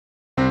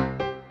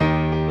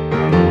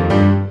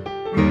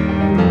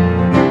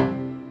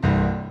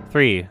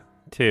3,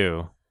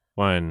 2,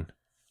 1.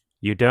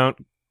 You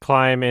don't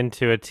climb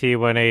into a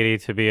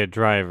T-180 to be a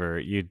driver.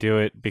 You do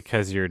it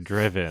because you're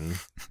driven.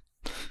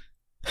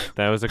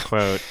 That was a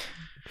quote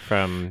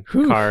from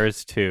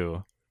Cars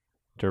 2,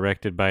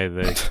 directed by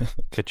the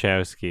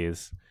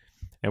Kachowskis.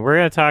 And we're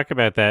going to talk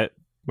about that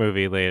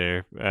movie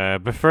later.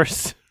 But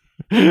first,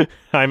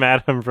 I'm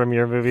Adam from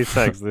Your Movie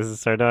Sucks. This is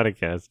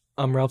Sardonicast.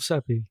 I'm Ralph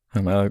Seppi.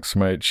 I'm Alex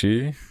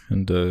Maichi.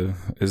 And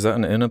is that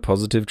an inner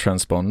positive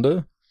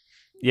transponder?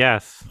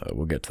 Yes.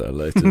 We'll get to that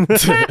later.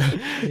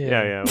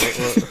 Yeah.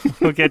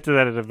 We'll get to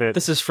that in a bit.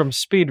 This is from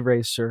Speed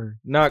Racer,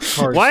 not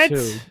Cars What?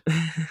 2.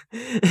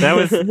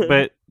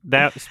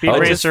 That Speed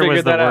Racer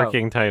was the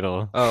working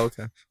title. Oh,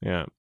 okay.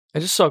 Yeah. I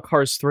just saw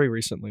Cars 3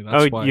 recently.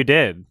 That's why. You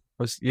did?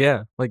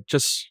 Like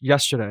just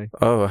yesterday.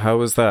 Oh, how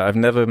was that? I've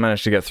never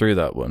managed to get through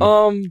that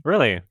one.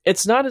 Really?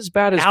 It's not as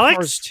bad as Alex?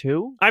 Cars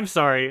 2. I'm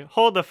sorry.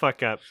 Hold the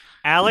fuck up.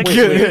 Alex,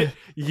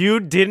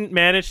 you didn't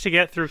manage to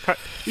get through Cars.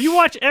 You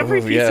watch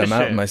every piece of shit. I'm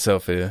outing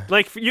myself here.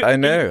 I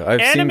know. I've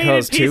seen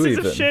Cars 2 even. Animated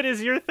pieces of shit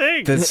is your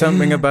thing. There's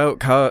something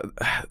about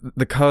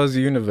the Cars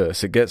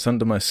universe. It gets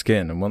under my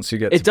skin, and once you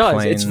get to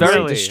planes... It's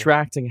very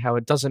distracting how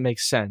it doesn't make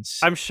sense.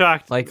 I'm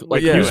shocked.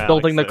 Who's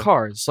building the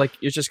cars? Like,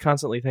 you're just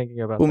constantly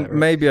thinking about that. Right?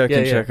 Maybe I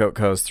can check out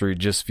Cars 3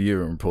 just for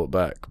you and report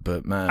back,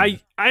 but man...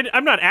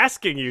 I'm not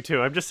asking you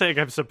to. I'm just saying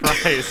I'm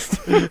surprised.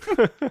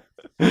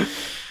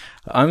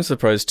 I'm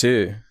surprised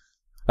too.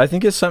 I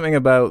think it's something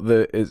about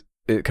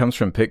it comes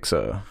from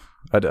Pixar.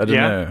 I don't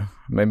know.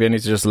 Maybe I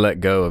need to just let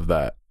go of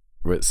that.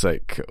 Where it's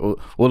like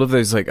all of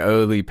those like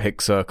early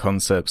Pixar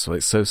concepts were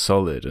like so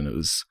solid, and it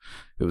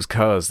was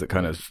Cars that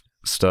kind of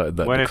started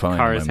that decline in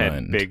my mind. What if Cars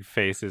had big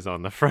faces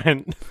on the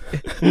front?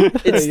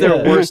 It's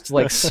their worst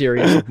like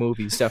series of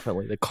movies,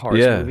 definitely the Cars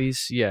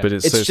movies. Yeah, but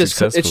it's so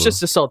successful. It's just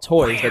to sell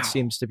toys. That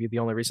seems to be the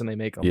only reason they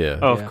make them. Yeah.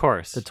 Of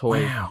course. The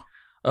toy. Wow.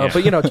 But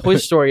Toy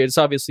Story, it's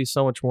obviously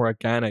so much more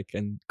organic,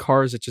 and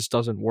Cars, it just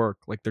doesn't work.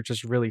 Like they're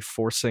just really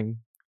forcing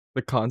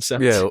the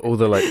concept. Yeah, all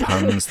the like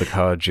puns, the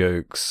car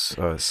jokes.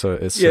 It's so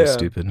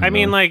stupid. I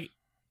mean, like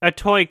a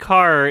toy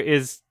car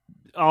is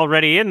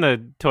already in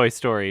the Toy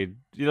Story.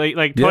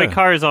 Like toy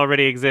cars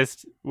already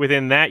exist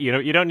within that.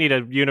 You don't need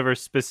a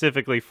universe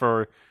specifically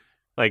for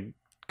like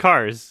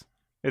cars.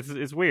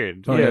 It's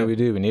weird. Oh yeah, we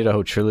do. We need a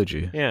whole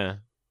trilogy. Yeah,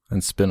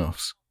 and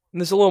spin-offs. And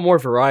there's a little more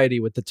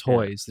variety with the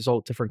toys. There's all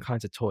different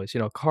kinds of toys.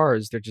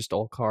 Cars, they're just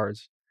all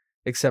cars,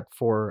 except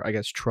for, I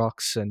guess,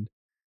 trucks and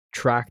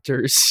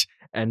tractors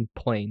and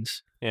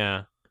planes.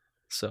 Yeah.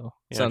 So,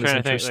 sounds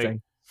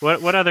interesting.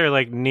 What other,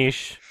 like,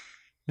 niche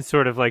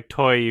sort of, like,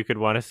 toy you could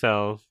want to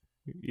sell?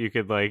 You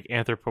could, like,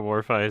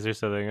 anthropomorphize or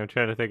something. I'm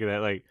trying to think of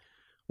that. Like,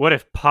 what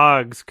if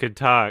Pogs could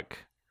talk?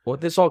 Well,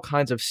 there's all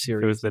kinds of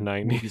series. It was the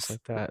 90s. Movies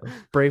like that.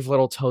 Brave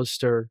Little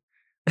Toaster.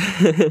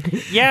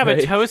 Yeah,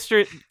 but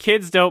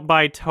kids don't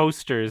buy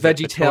toasters.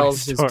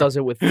 VeggieTales does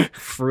it with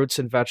fruits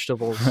and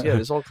vegetables. Yeah,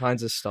 there's all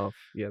kinds of stuff.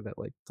 Yeah, that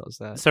like does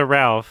that. So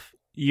Ralph,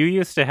 you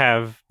used to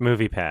have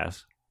Movie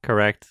Pass,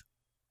 correct?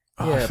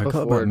 Yeah,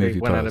 before they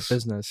went out of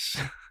business.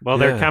 Well,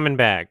 they're coming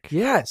back.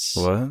 Yes.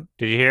 What?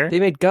 Did you hear?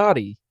 They made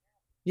Gotti.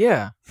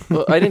 Yeah.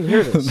 Well, I didn't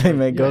hear this. They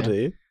made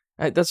Gotti.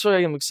 That's why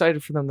I'm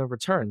excited for them to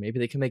return. Maybe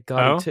they can make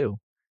Gotti too.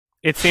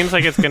 It seems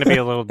like it's going to be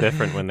a little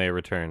different when they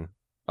return.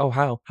 Oh,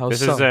 how?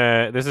 This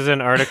is an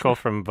article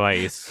from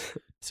Vice,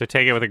 so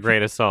take it with a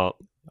grain of salt.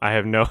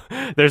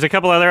 There's a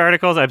couple other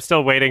articles. I'm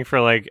still waiting for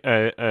like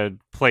a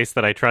place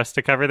that I trust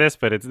to cover this,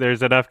 but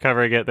there's enough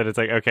covering it that it's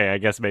like, okay, I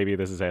guess maybe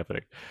this is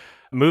happening.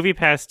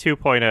 MoviePass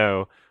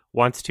 2.0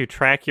 wants to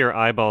track your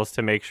eyeballs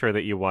to make sure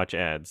that you watch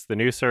ads. The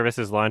new service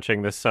is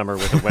launching this summer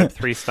with a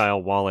Web3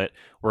 style wallet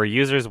where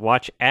users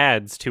watch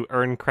ads to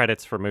earn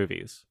credits for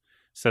movies.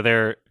 So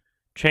they're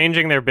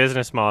changing their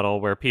business model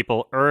where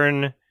people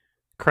earn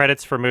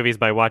credits for movies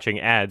by watching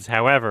ads.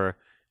 However,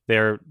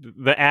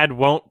 the ad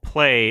won't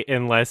play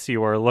unless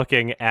you are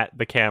looking at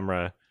the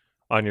camera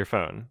on your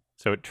phone.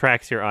 So it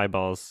tracks your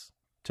eyeballs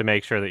to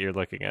make sure that you're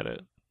looking at it.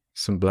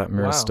 Some Black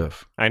Mirror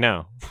stuff. I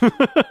know.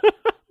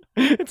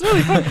 It's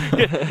really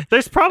fun.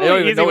 There's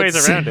probably easy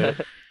ways around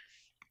it.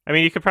 I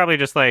mean, you could probably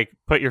just like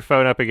put your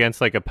phone up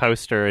against like a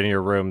poster in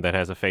your room that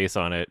has a face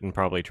on it and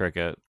probably trick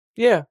it.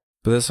 Yeah.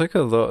 But there's like a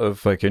lot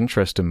of like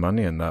interest and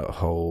money in that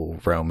whole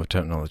realm of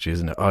technology,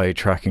 isn't it? Eye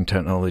tracking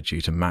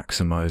technology to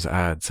maximize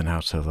ads and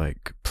how to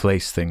like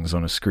place things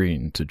on a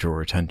screen to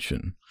draw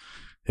attention.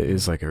 It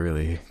is like a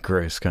really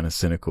gross kind of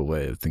cynical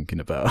way of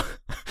thinking about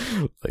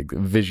like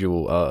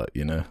visual art,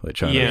 like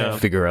trying to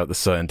figure out the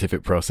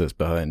scientific process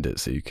behind it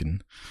so you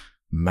can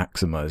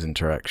maximize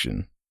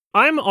interaction.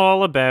 I'm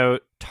all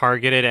about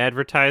targeted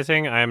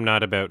advertising. I'm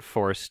not about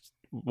forced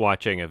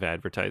watching of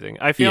advertising.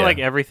 I feel like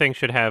everything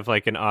should have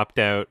like an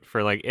opt-out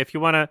for like, if you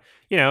want to,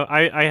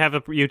 I have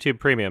a YouTube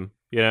Premium,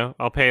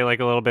 I'll pay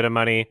like a little bit of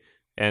money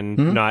and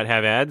not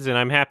have ads, and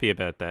I'm happy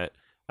about that.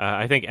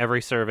 I think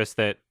every service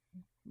that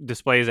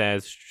displays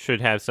ads should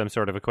have some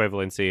sort of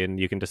equivalency, and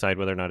you can decide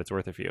whether or not it's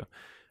worth it for you.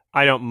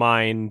 I don't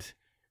mind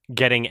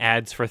getting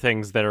ads for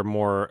things that are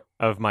more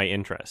of my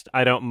interest.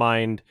 I don't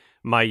mind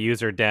my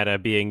user data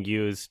being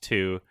used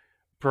to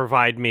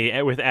provide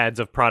me with ads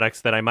of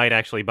products that I might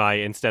actually buy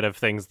instead of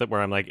things that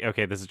where I'm like,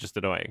 okay, this is just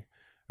annoying,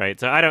 right?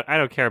 So I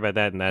don't care about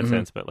that in that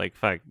sense, but like,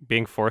 fuck,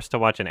 being forced to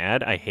watch an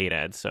ad, I hate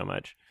ads so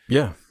much.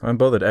 Yeah, I'm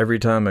bothered every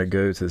time I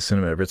go to the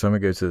cinema, every time I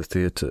go to the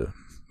theater.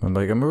 I'm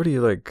like, I'm already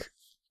like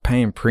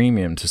paying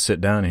premium to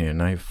sit down here, and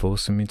now you're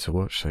forcing me to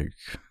watch like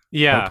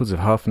upwards of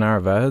half an hour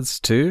of ads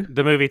too.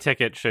 The movie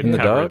ticket should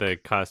cover the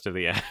cost of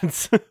the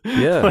ads.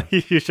 Yeah. Like,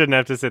 you shouldn't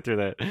have to sit through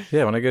that.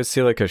 Yeah, when I go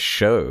see like a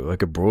show,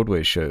 like a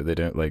Broadway show, they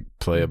don't like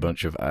play a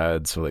bunch of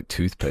ads for like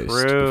toothpaste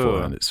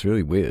beforehand. It's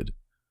really weird.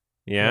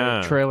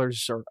 Yeah.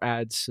 Trailers or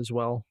ads as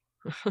well.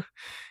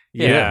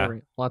 Yeah.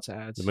 Lots of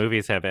ads. The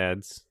movies have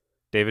ads.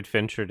 David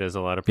Fincher does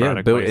a lot of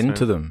product built placement.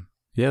 into them.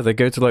 Yeah, they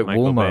go to like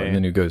Michael Walmart Bay. in the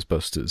new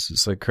Ghostbusters.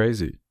 It's like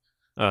crazy.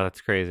 Oh,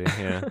 that's crazy.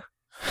 Yeah.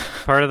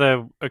 Part of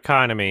the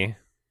economy.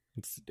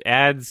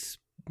 Ads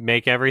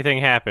make everything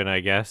happen, I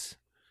guess.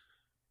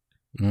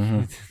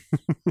 Mm-hmm.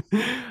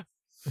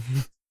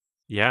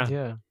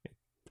 Yeah.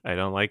 I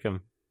don't like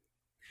them.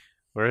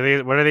 What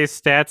are these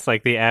stats?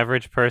 Like the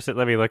average person?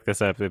 Let me look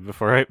this up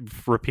before I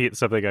repeat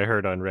something I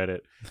heard on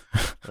Reddit.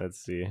 Let's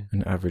see.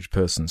 An average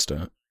person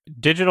stat.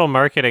 Digital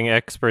marketing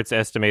experts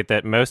estimate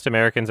that most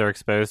Americans are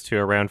exposed to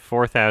around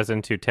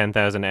 4,000 to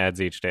 10,000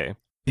 ads each day.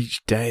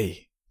 Each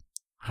day.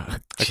 Oh,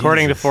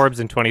 according to Jesus. Forbes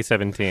in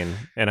 2017.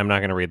 And I'm not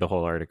going to read the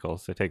whole article,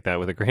 so take that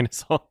with a grain of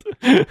salt.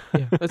 Yeah,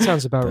 that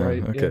sounds about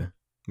right. Okay.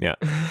 Yeah.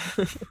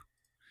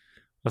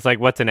 It's like,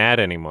 what's an ad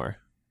anymore?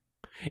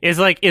 Is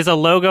a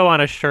logo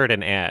on a shirt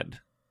an ad?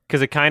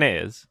 Because it kind of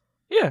is.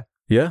 Yeah.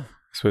 Yeah.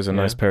 I suppose a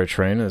nice pair of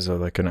trainers are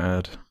like an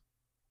ad.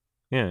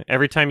 Yeah.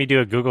 Every time you do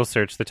a Google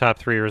search, the top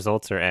 3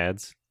 results are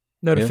ads.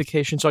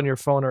 Notifications on your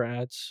phone are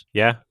ads.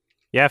 Yeah.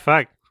 Yeah,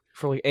 fuck.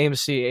 For like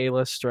AMC,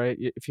 A-list, right?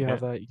 If you have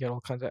that, you get all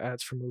kinds of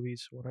ads for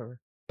movies, whatever.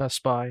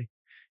 Best Buy, you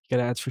get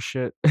ads for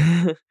shit.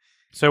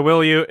 So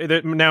will you...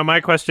 Now, my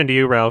question to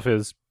you, Ralph,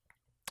 is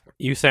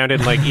you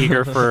sounded like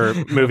eager for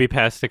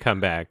MoviePass to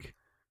come back.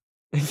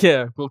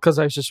 Yeah, well, because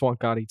I just want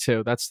Gotti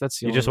too. That's the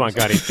You only just want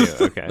reason. Gotti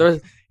too,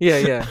 okay.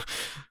 Yeah.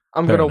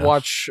 I'm Fair going to enough.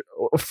 watch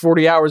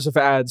 40 hours of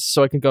ads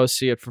so I can go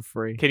see it for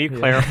free. Can you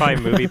clarify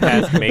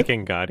MoviePass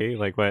making Gotti?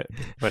 Like, what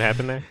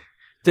happened there?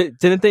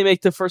 Didn't they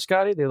make the first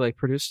Gotti? They like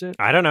produced it?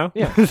 I don't know.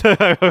 Yeah.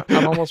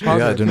 I'm almost positive.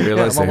 Yeah, I didn't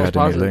realize I'm they had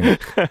almost any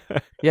positive.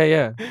 link.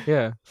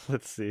 Yeah.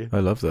 Let's see. I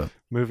love that.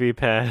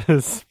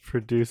 MoviePass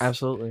produced.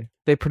 Absolutely.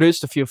 They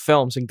produced a few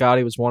films and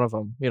Gotti was one of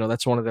them. You know,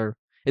 that's one of their...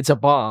 It's a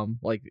bomb.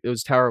 Like, it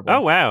was terrible.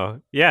 Oh,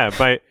 wow. Yeah,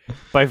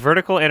 by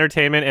Vertical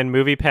Entertainment and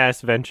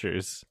MoviePass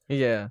Ventures.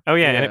 Yeah. Oh,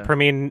 yeah, and it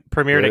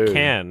premiered at Whoa.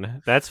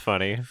 Cannes. That's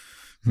funny.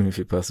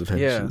 Movie Pass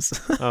Adventures.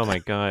 Oh, my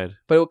God.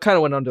 But it kind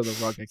of went under the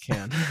rug at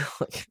Cannes.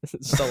 Like,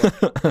 so,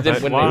 it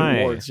didn't win why?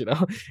 any awards, you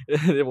know? It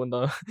didn't win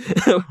the...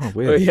 Oh,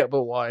 weird. Yeah,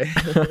 but why?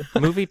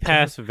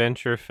 MoviePass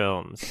Venture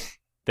Films.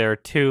 There are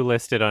 2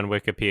 listed on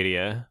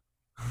Wikipedia.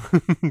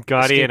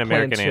 Gotti Escape and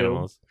American Plan 2.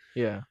 Animals.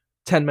 Yeah.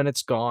 10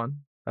 Minutes Gone.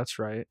 That's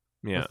right.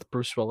 Yeah. With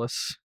Bruce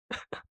Willis.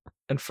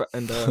 and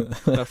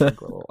not Frank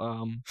Grillo,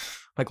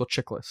 Michael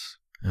Chiklis.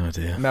 Oh,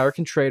 dear.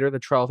 American Trader, The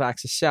Trial of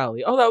Axis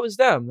Sally. Oh, that was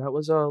them. That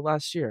was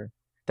last year.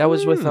 That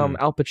was with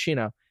Al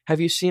Pacino. Have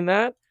you seen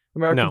that?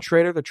 American No.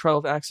 Trader, The Trial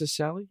of Axis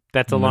Sally?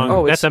 That's a long...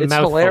 Oh, that's a it's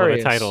mouthful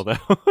hilarious. of a title, though.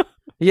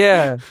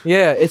 Yeah,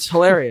 it's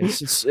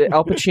hilarious. It's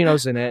Al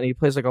Pacino's in it, and he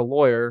plays like a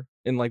lawyer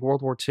in like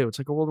World War II. It's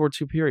like a World War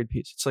II period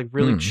piece. It's like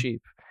really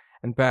cheap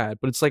and bad,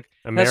 but it's like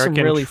has American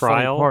some really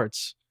Trial? funny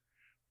parts.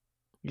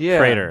 Yeah,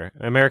 Trader.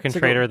 American It's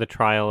like Trader, The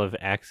Trial of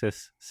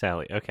Axis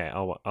Sally. Okay,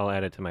 I'll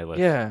add it to my list.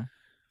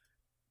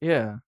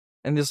 Yeah.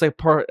 And there's like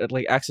part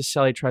like Axis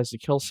Sally tries to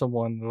kill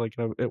someone like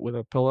with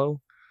a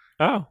pillow,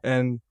 Oh.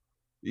 and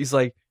he's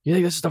like, "You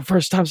think this is the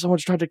first time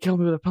someone's tried to kill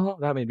me with a pillow?"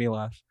 That made me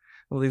laugh.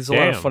 Well, there's a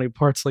lot of Damn. funny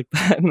parts like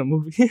that in the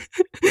movie.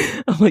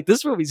 I'm like,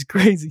 this movie's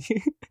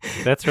crazy.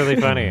 That's really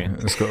funny.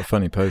 It's got a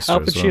funny poster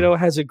Al as Pacino well.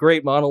 has a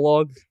great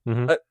monologue.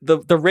 Mhm.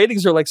 The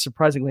ratings are like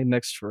surprisingly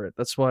mixed for it.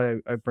 That's why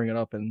I bring it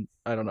up, and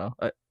I don't know.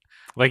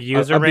 Like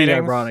user I'm being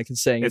ratings? ironic in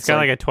saying It's got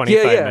like a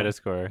 25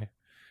 Metascore.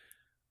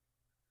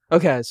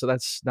 Okay, so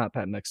that's not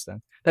that mixed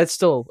then. That's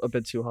still a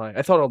bit too high.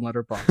 I thought on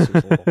Letterboxd it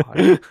was a little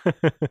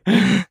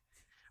higher.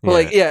 But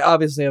like, yeah,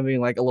 obviously I'm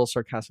being like a little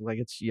sarcastic. Like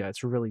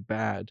it's really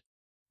bad.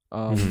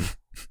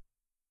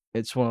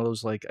 It's one of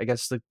those like, I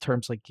guess the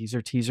term's like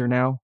geezer teaser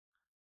now.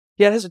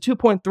 Yeah, it has a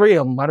 2.3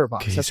 on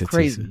Letterboxd. That's Geezer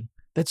crazy.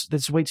 teaser.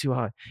 That's way too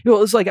high. You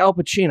know, it's like Al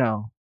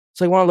Pacino.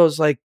 It's like one of those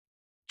like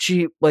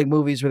cheap like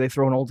movies where they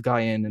throw an old guy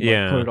in and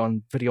like, put it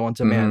on video on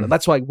demand.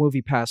 That's why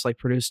MoviePass like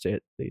produced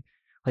it. They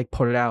like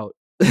put it out.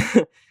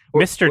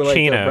 Mr. Or, like, the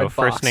Chino, Red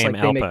first Box, name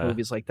like, they make Alpa.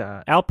 movies like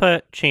that. Al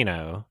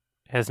Pacino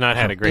has not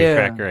had a great Yeah.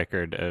 track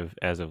record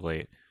as of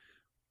late.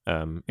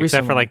 Except for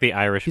Recently. like The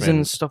Irishman. He's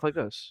in stuff like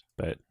this.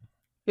 But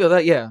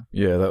Yeah,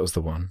 Yeah, that was the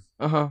one.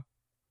 That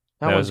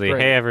that was one's the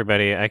great. hey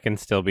everybody, I can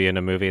still be in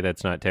a movie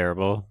that's not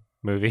terrible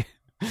movie.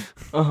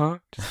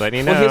 Just letting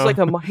you know.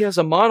 Well, he has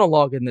a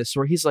monologue in this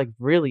where he's like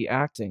really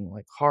acting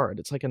like hard.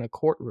 It's like in a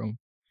courtroom,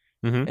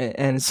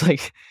 and it's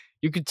like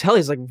you could tell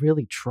he's like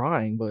really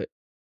trying, but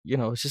you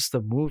know it's just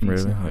the movie.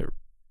 Really? Like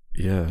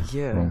Yeah.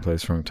 Yeah. Wrong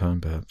place, wrong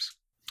time, perhaps.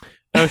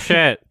 Oh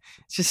shit!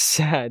 It's just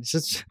sad. It's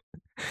just.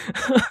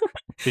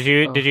 Did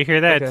you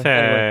hear that? Okay,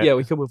 anyway, yeah,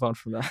 we can move on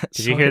from that.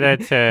 Did you hear that?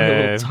 My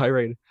little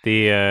tirade.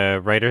 The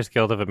Writers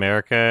Guild of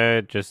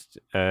America just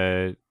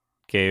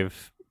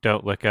gave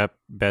 "Don't Look Up"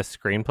 best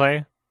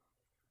screenplay.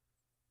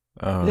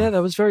 Yeah,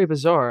 that was very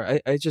bizarre.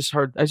 I just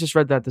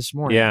read that this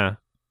morning. Yeah.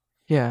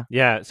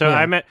 So Yeah.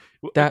 I meant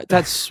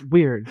that's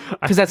weird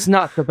because that's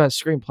not the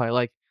best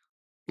screenplay.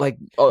 But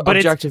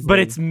objectively, but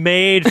it's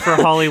made for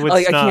Hollywood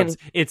Like, snobs.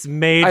 It's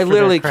made. I for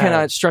literally their crowd.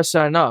 cannot stress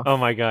that enough. Oh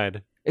my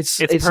god. It's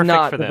perfect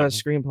not for the them.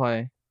 best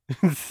screenplay.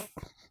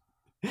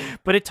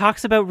 But it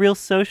talks about real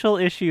social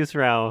issues,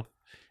 Ralph.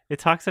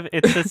 It's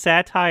a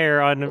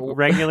satire on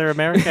regular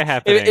America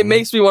happening. It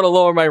makes me want to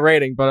lower my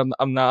rating, but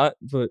I'm not.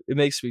 But it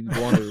makes me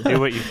want to do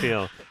what you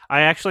feel.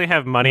 I actually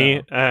have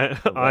money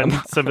on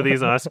some of these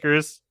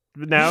Oscars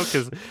now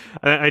because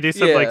I do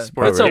some like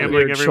sports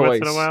gambling every once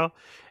in a while.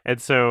 And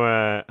so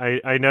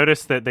I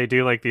noticed that they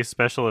do like these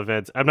special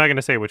events. I'm not going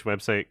to say which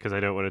website because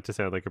I don't want it to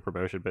sound like a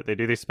promotion, but they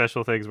do these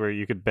special things where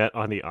you could bet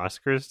on the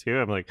Oscars too.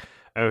 I'm like,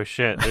 oh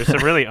shit. There's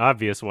some really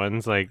obvious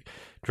ones like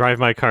Drive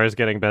My Car's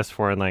getting best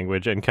foreign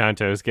language and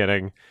Encanto's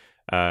getting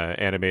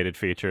animated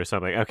feature. So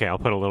I'm like, okay, I'll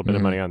put a little bit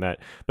of money on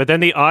that. But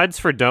then the odds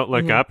for Don't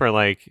Look Up are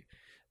like,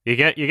 you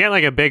get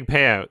like a big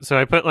payout. So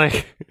I put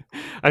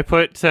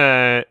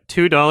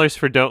 $2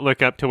 for Don't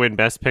Look Up to win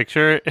Best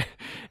Picture,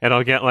 and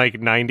I'll get like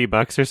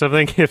 $90 or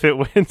something if it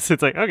wins.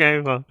 It's like, okay,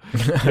 well,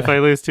 if I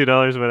lose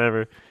 $2,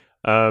 whatever.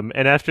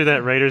 And after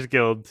that Writers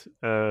Guild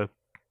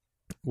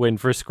win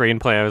for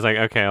screenplay, I was like,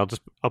 okay,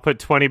 I'll put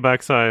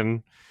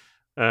 $20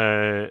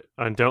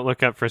 on Don't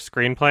Look Up for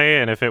screenplay,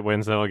 and if it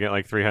wins, then I'll get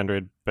like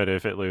 $300. But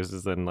if it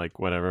loses, then like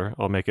whatever,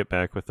 I'll make it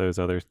back with those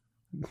other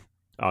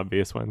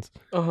obvious ones.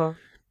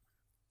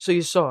 So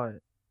you saw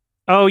it?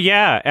 Oh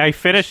yeah, I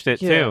finished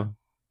it too.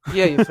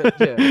 Yeah, you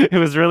yeah. It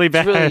was really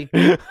bad.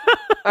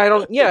 I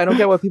don't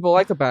get what people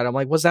like about it. I'm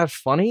like, was that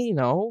funny?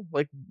 No,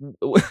 like,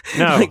 no,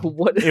 like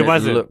what? It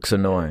wasn't. It looks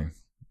annoying.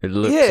 It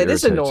looks it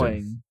is irritating.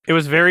 annoying. It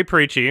was very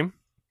preachy.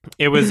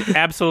 It was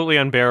absolutely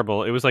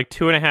unbearable. It was like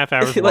 2.5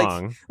 hours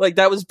long. Like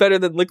that was better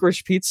than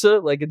Licorice Pizza,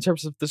 like in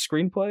terms of the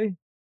screenplay.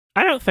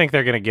 I don't think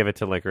they're going to give it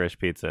to Licorice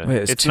Pizza.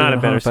 Wait, it's not a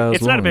better.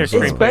 It's not a better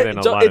screenplay than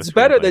a lot It's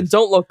better than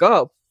Don't Look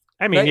Up.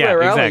 I mean,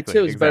 Nightmare Alley exactly.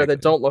 too is better than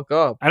Don't Look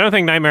Up. I don't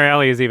think Nightmare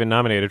Alley is even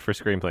nominated for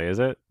screenplay, is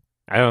it?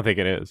 I don't think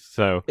it is.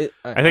 So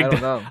I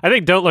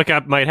think Don't Look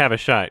Up might have a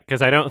shot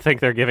because I don't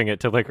think they're giving it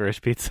to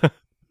Licorice Pizza.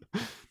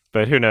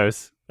 But who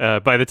knows?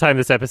 By the time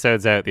this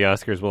episode's out, the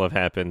Oscars will have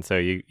happened, so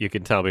you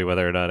can tell me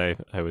whether or not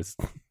I was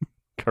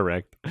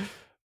correct.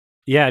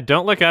 Yeah,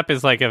 Don't Look Up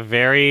is like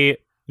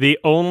the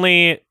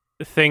only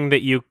thing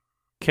that you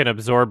can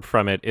absorb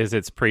from it is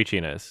its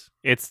preachiness.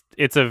 It's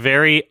a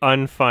very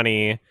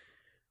unfunny,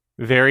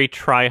 very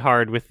try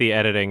hard with the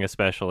editing,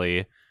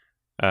 especially.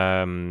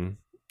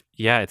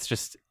 It's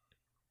just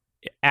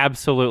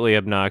absolutely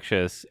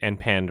obnoxious and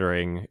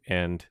pandering,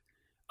 and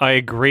I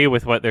agree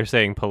with what they're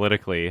saying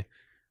politically,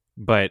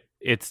 but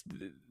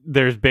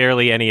there's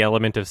barely any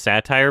element of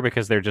satire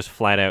because they're just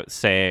flat out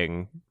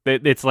saying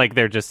it's like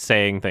they're just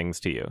saying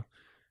things to you.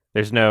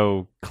 There's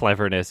no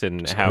cleverness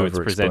in how it's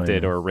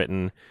presented or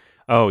written.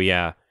 Oh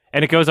yeah.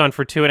 And it goes on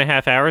for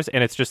 2.5 hours,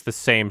 and it's just the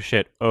same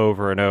shit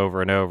over and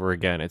over and over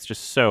again. It's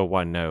just so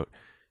one note.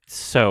 It's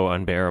so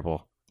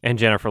unbearable. And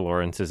Jennifer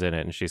Lawrence is in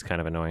it, and she's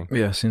kind of annoying.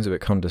 Yeah, seems a bit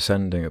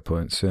condescending at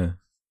points,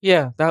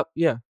 Yeah,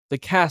 the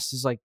cast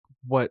is like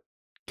what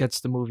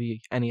gets the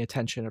movie any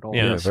attention at all.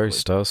 Yeah, very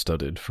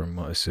star-studded from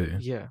what I see.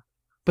 Yeah.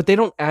 But they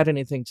don't add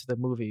anything to the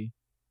movie.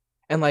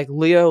 And like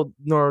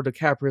Leonardo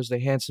DiCaprio is the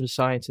handsome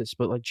scientist,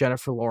 but like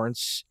Jennifer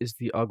Lawrence is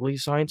the ugly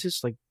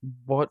scientist. Like,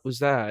 what was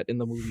that in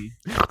the movie?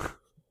 It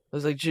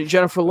was like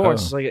Jennifer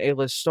Lawrence is like an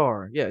A-list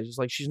star. Yeah, just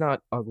like she's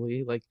not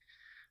ugly. Like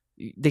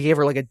they gave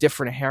her like a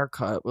different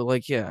haircut, but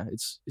like it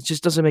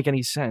just doesn't make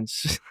any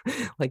sense.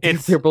 Like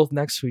they're both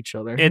next to each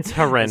other. It's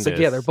horrendous. It's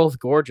like, they're both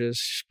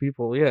gorgeous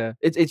people. Yeah,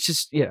 it's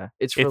just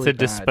it's really a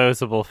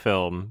disposable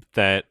film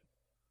that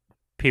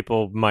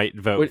people might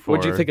vote for.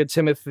 What'd you think of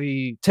Tim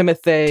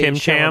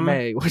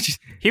Chalamet?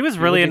 He was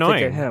really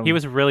annoying. He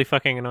was really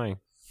fucking annoying.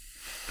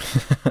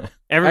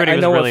 Everybody was really annoying. I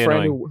know a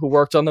friend who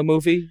worked on the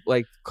movie,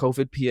 like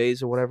COVID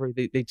PAs or whatever.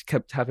 They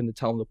kept having to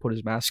tell him to put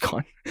his mask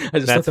on. I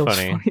just thought that was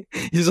funny.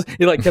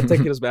 He like kept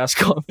taking his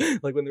mask off,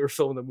 like when they were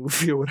filming the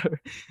movie or whatever.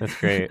 That's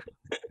great.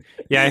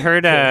 Yeah, I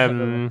heard.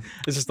 I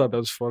just thought that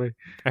was funny.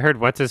 I heard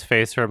what's his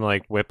face from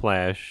like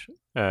Whiplash,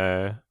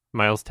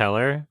 Miles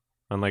Teller,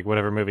 on like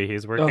whatever movie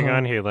he's working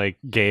on. He like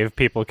gave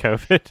people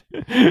COVID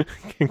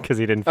because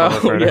he didn't follow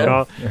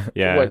protocol.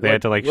 Yeah, they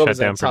had to like shut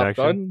down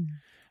production.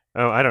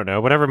 Oh, I don't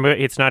know. Whatever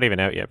movie, it's not even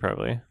out yet,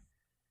 probably.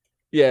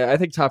 Yeah, I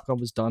think Top Gun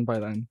was done by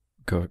then.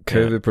 God,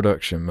 COVID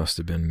production must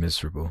have been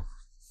miserable.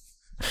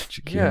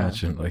 Can you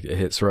imagine? Like it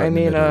hits right in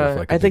the middle of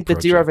like I think the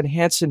Dear Evan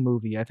Hansen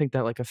movie, I think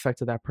that like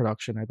affected that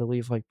production. I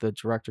believe like the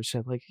director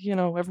said like,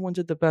 everyone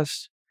did the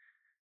best,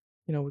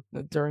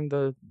 during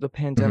the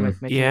pandemic.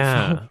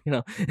 Yeah.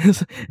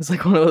 It's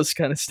like one of those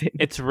kind of statements.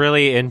 It's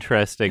really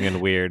interesting and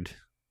weird.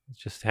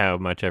 It's just how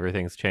much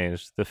everything's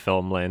changed, the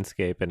film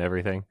landscape and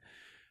everything.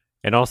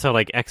 And also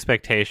like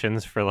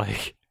expectations for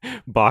like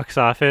box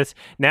office.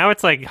 Now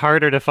it's like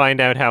harder to find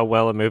out how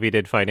well a movie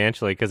did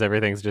financially because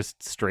everything's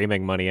just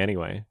streaming money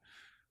anyway,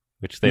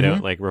 which they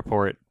don't like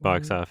report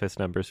box office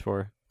numbers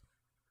for.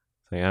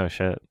 It's like, oh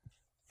shit.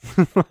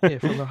 Yeah,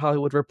 from the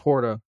Hollywood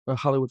Reporter.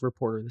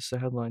 This is the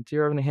headline.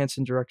 Dear Evan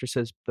Hansen, director,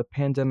 says the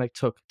pandemic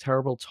took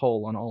terrible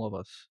toll on all of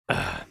us.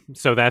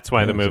 So that's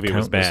why the movie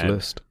was bad.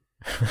 List.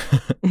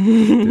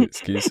 The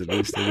excuse at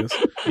least, I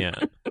guess. Yeah.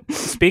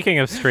 Speaking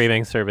of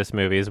streaming service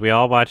movies, we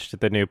all watched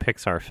the new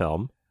Pixar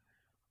film.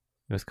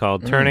 It was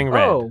called Turning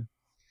Red. Oh,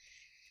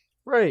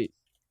 right.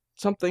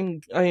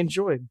 Something I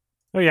enjoyed.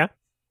 Oh yeah.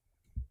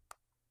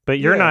 But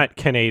you're Yeah. not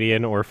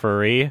Canadian or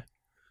furry.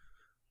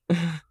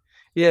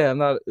 Yeah, I'm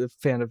not a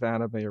fan of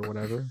anime or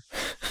whatever.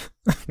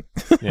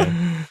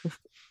 Yeah.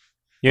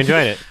 You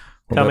enjoyed it.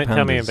 What Tell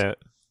about me pandas? about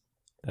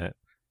that.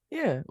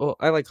 Yeah, well,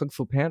 I like Kung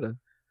Fu Panda.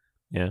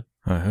 Yeah.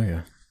 Oh, hell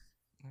yeah.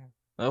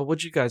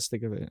 What'd you guys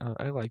think of it?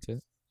 I liked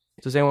it.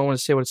 Does anyone want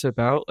to say what it's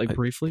about, like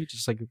briefly?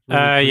 Just like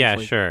really Yeah,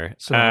 briefly. sure.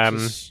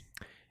 Synopsis.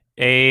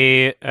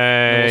 And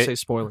we'll say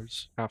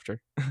spoilers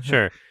after.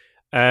 Sure.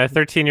 A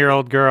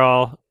 13-year-old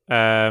girl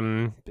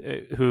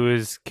who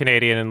is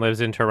Canadian and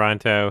lives in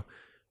Toronto.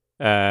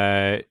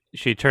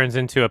 She turns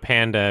into a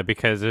panda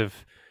because of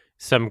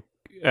some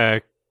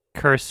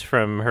curse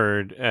from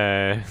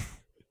her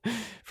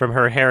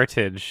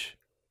heritage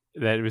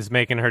that was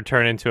making her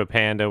turn into a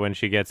panda when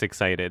she gets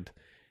excited,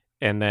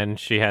 and then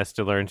she has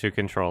to learn to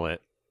control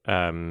it.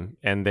 And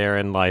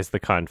therein lies the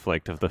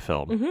conflict of the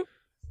film. Mm-hmm.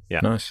 Yeah,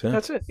 Nice, yeah.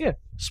 That's it. Yeah,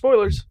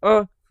 spoilers.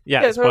 Yeah,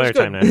 Yeah, so spoiler it was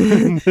time now.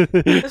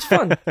 It's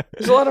fun.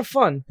 It's a lot of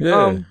fun.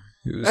 Yeah,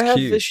 it was I have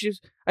cute.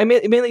 issues. I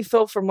mainly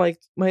felt from like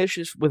my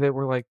issues with it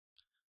were like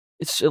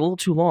it's a little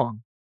too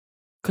long.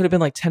 Could have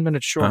been like 10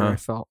 minutes shorter. Uh-huh. I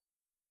felt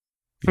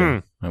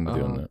Yeah, I'm with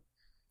you on that.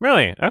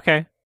 Really?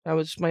 Okay. that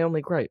was my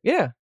only gripe.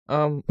 Yeah.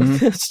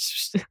 Mhm.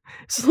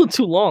 It's a little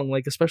too long.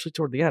 Like especially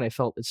toward the end, I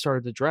felt it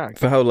started to drag.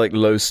 For how like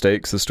low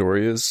stakes the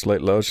story is,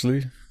 like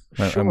largely,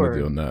 I'm with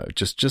you on that.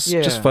 Just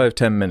Yeah.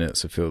 5-10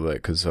 minutes. I feel like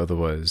because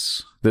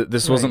otherwise,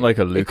 this wasn't like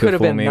a It Luca could have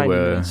for been me 90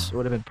 where. minutes. It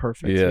would have been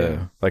perfect.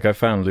 Yeah, like I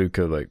found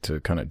Luca like to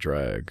kind of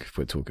drag if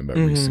we're talking about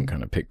recent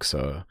kind of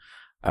Pixar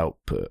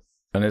output.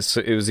 And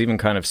it was even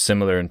kind of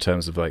similar in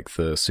terms of like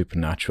the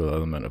supernatural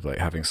element of like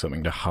having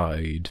something to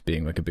hide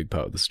being like a big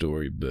part of the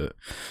story, but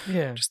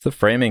Yeah. just the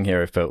framing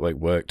here I felt like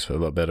worked a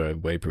lot better. I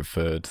way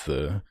preferred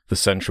the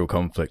central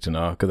conflict and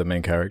arc of the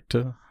main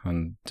character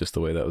and just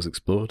the way that was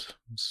explored.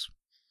 It's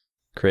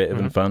creative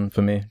and fun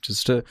for me.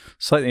 Just a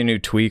slightly new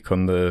tweak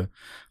on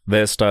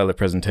their style of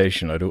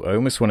presentation. I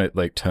almost want it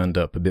like turned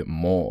up a bit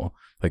more,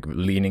 like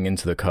leaning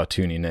into the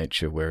cartoony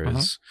nature,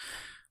 whereas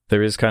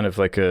there is kind of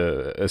like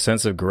a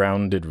sense of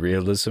grounded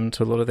realism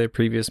to a lot of their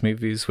previous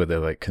movies where they're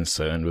like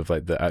concerned with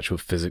like the actual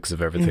physics of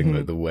everything,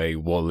 like the way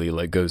Wall-E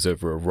like goes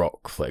over a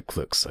rock like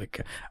looks like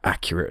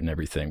accurate and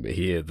everything. But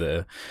here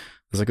there's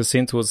like a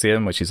scene towards the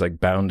end where she's like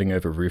bounding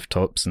over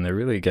rooftops and they're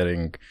really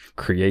getting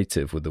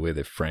creative with the way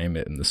they frame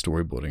it and the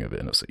storyboarding of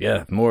it. And it's like,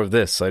 yeah, more of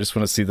this. I just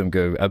want to see them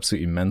go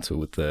absolutely mental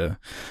with their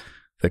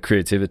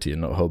creativity and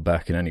not hold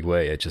back in any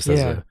way. It just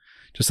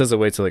as a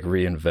way to like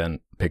reinvent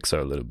Pixar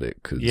a little bit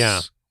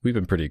because we've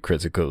been pretty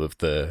critical of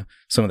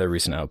some of their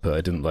recent output.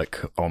 I didn't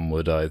like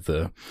Onward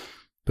either.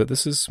 But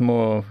this is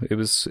more, it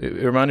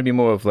reminded me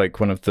more of like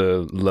one of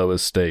the lower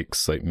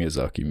stakes like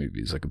Miyazaki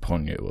movies, like a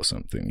Ponyo or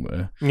something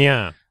where,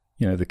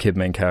 you know, the kid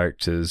main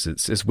characters,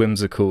 it's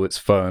whimsical, it's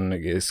fun,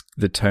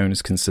 the tone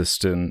is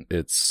consistent,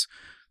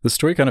 the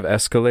story kind of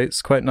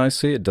escalates quite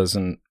nicely. It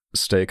doesn't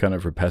stay kind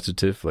of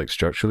repetitive like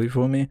structurally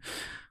for me.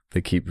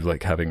 They keep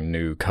like having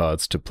new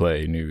cards to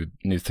play,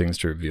 new things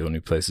to reveal, new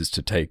places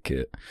to take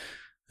it.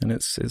 And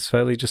it's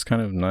fairly just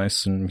kind of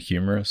nice and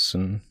humorous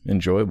and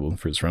enjoyable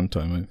for its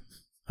runtime.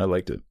 I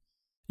liked it.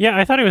 Yeah,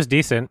 I thought it was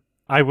decent.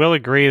 I will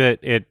agree that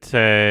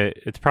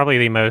it's probably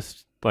the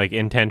most like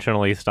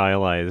intentionally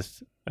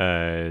stylized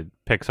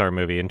Pixar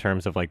movie in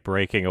terms of like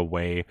breaking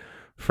away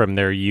from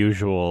their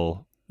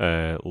usual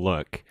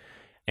look.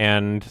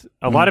 And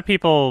a lot of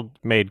people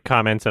made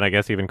comments and I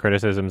guess even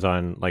criticisms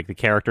on like the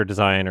character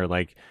design or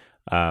like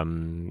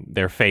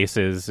their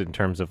faces in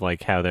terms of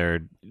like how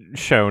they're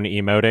shown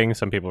emoting.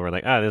 Some people were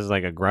like, this is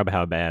like a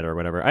Grubhub ad or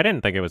whatever. I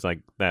didn't think it was like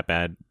that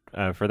bad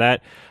for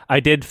that. I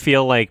did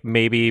feel like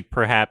maybe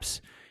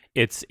perhaps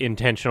its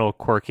intentional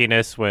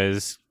quirkiness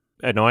was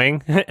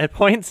annoying at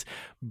points,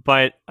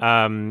 but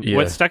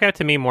what stuck out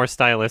to me more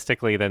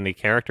stylistically than the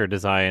character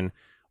design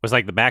was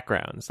like the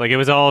backgrounds. Like it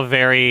was all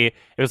it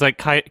was like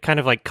kind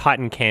of like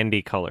cotton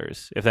candy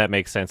colors, if that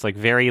makes sense. Like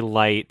very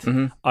light,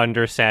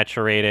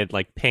 undersaturated,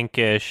 like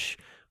pinkish,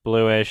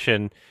 bluish.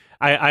 And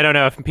I don't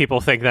know if people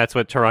think that's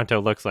what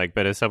Toronto looks like,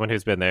 but as someone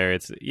who's been there,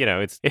 it's, you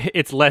know,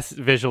 it's less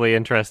visually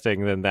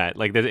interesting than that.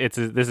 Like this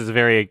is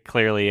very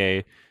clearly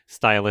a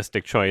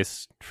stylistic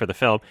choice for the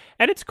film.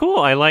 And it's cool.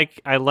 I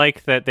like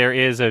that there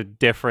is a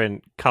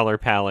different color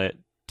palette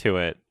to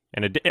it.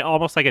 And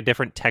almost like a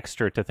different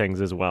texture to things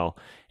as well.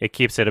 It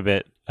keeps it a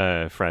bit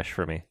fresh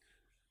for me.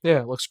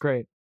 Yeah, it looks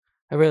great.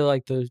 I really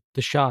like the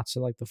shots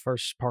in like the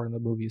first part of the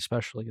movie,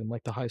 especially in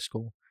like the high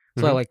school.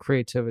 So I Mhm. like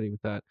creativity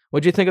with that.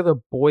 What do you think of the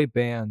boy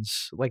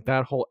bands? Like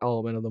that whole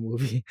element of the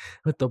movie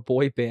with the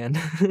boy band.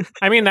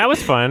 I mean, that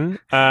was fun.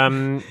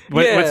 Yeah,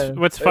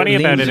 What's it funny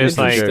about leaned it was is into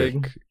the like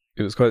interesting. joke.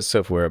 It was quite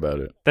self-aware about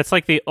it. that's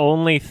like the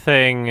only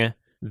thing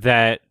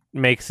that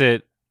makes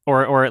it,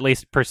 or at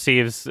least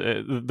perceives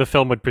the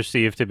film would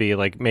perceive to be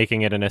like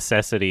making it a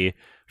necessity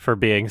for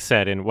being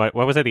set in what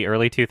was it, the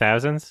early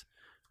 2000s,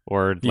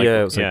 or like,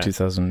 Yeah, it was like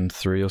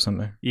 2003 or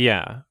something.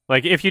 yeah.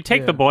 Like if you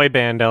take the Yeah. boy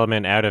band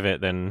element out of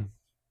it, then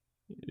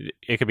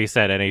it could be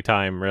set any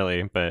time,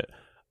 really. But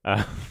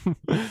uh,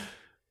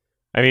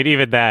 I mean,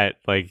 even that,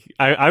 like,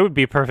 I would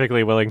be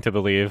perfectly willing to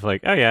believe,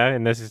 like, oh yeah,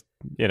 in this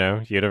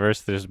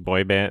universe, there's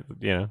boy band,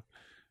 Yeah,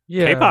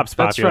 K-pop's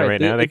that's popular right.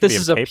 right now. They could This be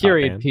is a a K-pop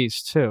period band.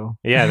 piece too.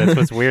 Yeah, that's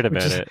what's weird Which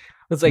about is- it.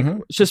 It's like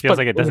Mhm. it's just Feels but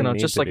like it doesn't you know,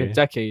 need just to like be. a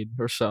decade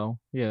or so.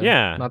 Yeah,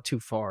 Yeah. not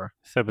too far.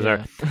 So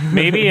bizarre. Yeah.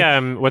 Maybe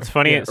what's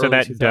funny, Yeah, so early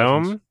that 2000s.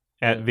 dome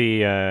Yeah. at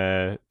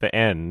the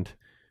end,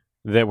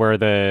 that where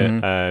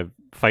the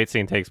fight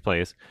scene takes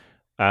place.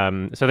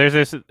 So there's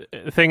this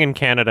thing in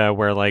Canada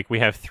where like we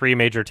have three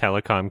major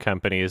telecom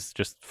companies,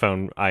 just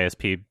phone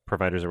ISP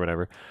providers or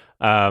whatever,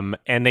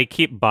 and they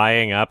keep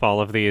buying up all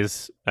of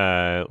these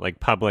like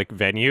public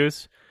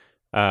venues.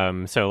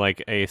 So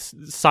like a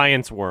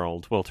science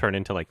world will turn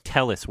into like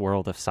Telus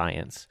World of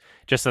Science,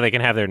 just so they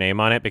can have their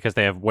name on it because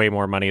they have way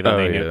more money than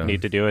they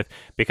need to do it,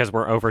 because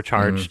we're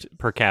overcharged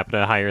per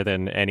capita higher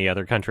than any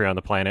other country on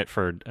the planet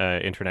for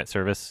internet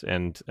service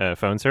and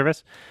phone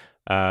service.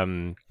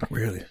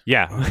 Really?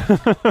 Yeah.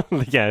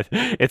 Yeah,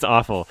 it's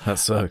awful. That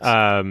sucks.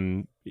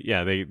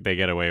 Yeah, they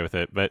get away with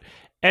it. But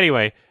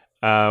anyway,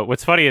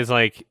 what's funny is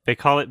like they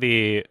call it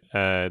the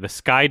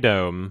Sky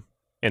Dome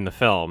in the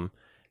film,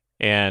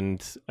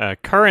 and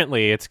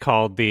currently it's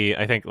called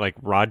I think like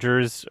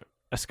Rogers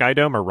Sky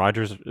Dome or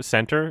Rogers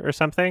Center or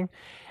something.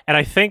 And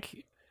I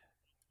think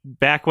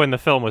back when the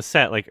film was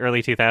set, like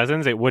early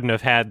 2000s, it wouldn't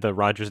have had the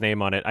Rogers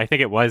name on it. I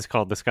think it was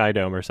called the Sky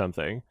Dome or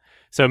something.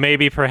 So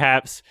maybe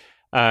perhaps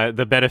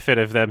the benefit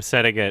of them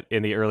setting it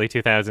in the early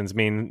 2000s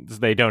means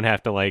they don't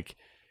have to like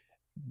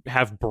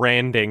have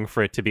branding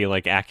for it to be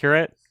like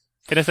accurate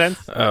in a sense.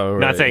 Oh, right,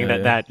 Not saying yeah,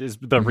 that is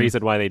the Mhm.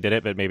 reason why they did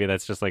it, but maybe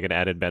that's just like an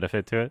added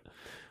benefit to it.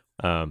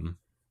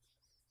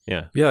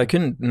 Yeah. Yeah, I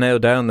couldn't nail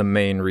down the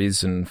main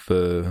reason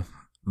for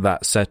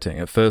that setting.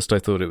 At first, I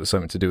thought it was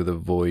something to do with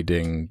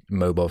avoiding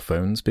mobile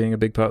phones being a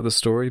big part of the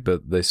story,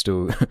 but they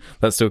still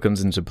that still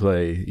comes into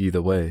play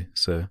either way.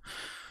 So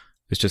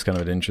it's just kind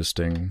of an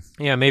interesting.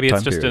 Yeah, maybe it's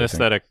time just period, an I think.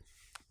 aesthetic.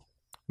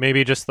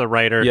 Maybe just the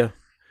writer. Yeah,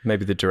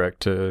 maybe the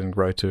director and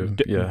writer. Has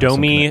some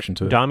Domi connection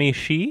to it. Domi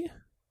Shi.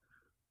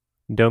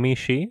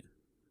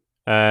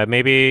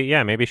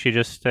 Maybe she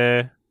just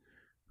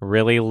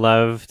really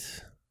loved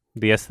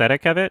the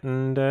aesthetic of it,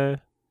 and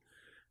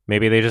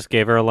maybe they just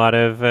gave her a lot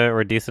of or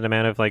a decent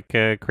amount of like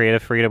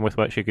creative freedom with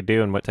what she could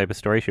do and what type of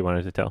story she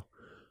wanted to tell.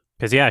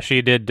 Because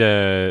she did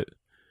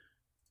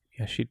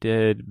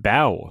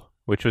Bow,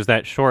 which was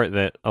that short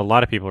that a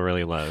lot of people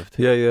really loved.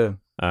 Yeah. Yeah,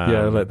 I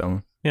like that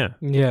one. Yeah.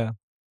 Yeah,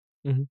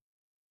 So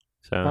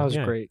that was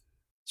yeah. great.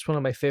 It's one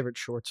of my favorite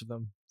shorts of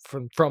them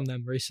from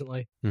them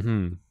recently.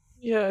 Mm-hmm.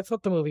 Yeah, I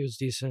thought the movie was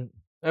decent.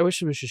 I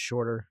wish it was just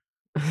shorter.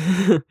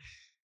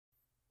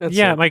 That's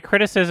Yeah, it. my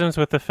criticisms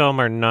with the film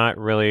are not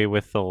really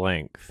with the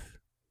length.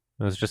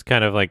 It was just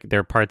kind of like there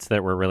are parts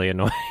that were really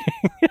annoying.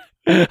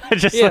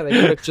 Just Yeah, they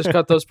could have just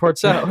cut those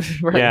parts out.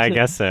 Right? Yeah, I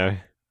guess so.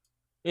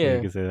 Yeah.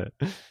 You could say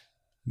that.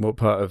 What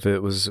part of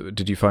it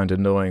did you find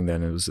annoying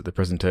then? Was it the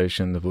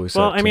presentation, the voice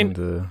Well, I acting?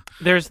 mean,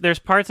 There's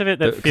parts of it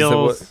that 'cause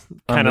feels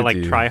I'm kind of with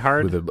like you try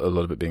hard, with a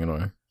lot of it being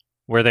annoying.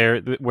 where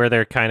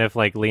they're kind of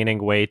like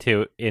leaning way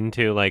too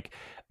into like,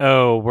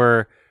 oh,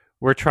 we're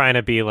trying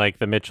to be like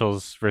the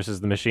Mitchells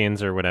versus the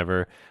Machines or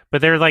whatever,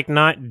 but they're like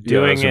not Yeah, I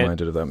doing was it.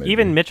 reminded of that maybe.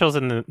 Even Mitchells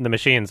and the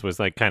Machines was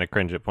like kind of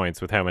cringe at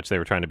points with how much they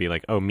were trying to be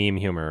like, oh, meme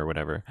humor or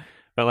whatever.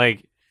 But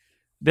like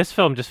this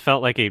film just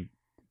felt like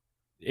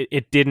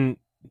it didn't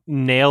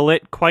nail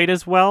it quite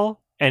as well,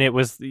 and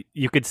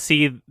you could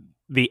see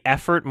the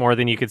effort more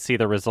than you could see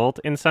the result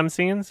in some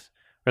scenes.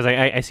 Whereas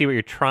I see what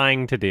you're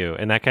trying to do,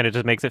 and that kind of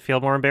just makes it feel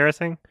more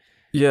embarrassing.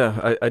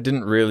 Yeah, I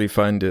didn't really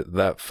find it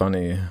that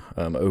funny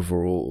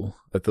overall.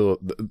 I thought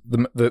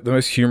the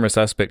most humorous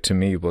aspect to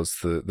me was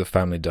the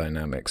family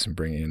dynamics and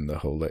bringing in the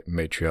whole like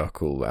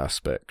matriarchal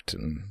aspect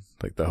and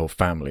like the whole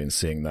family and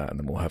seeing that and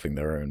them all having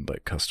their own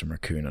like custom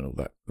raccoon and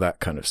all that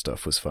kind of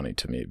stuff was funny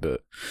to me.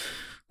 But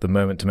the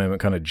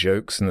moment-to-moment kind of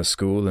jokes in the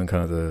school and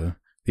kind of the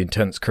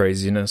intense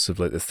craziness of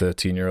like the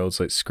 13-year-olds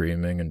like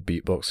screaming and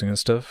beatboxing and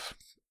stuff,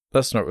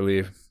 that's not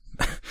really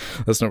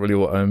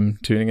what I'm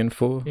tuning in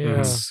for. Yeah.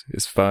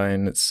 It's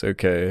fine. It's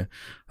okay.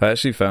 I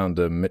actually found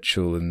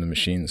Mitchell and the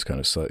Machines kind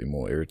of slightly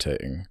more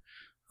irritating.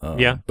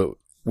 Yeah. But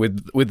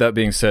with that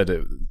being said,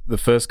 the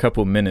first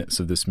couple minutes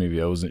of this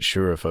movie, I wasn't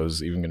sure if I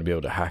was even going to be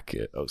able to hack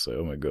it. I was like,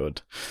 oh my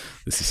god,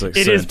 this is like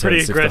it so is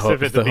pretty intense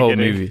aggressive if at the whole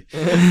beginning.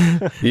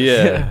 movie.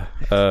 Yeah,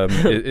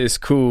 it's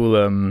cool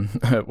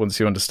once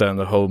you understand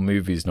the whole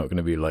movie's not going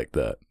to be like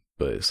that.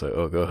 But it's like,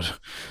 oh god,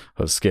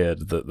 I was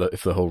scared that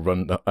if the whole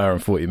hour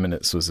and 40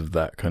 minutes was of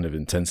that kind of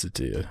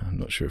intensity, I'm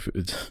not sure if it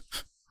would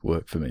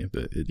work for me.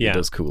 But it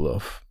does cool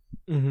off.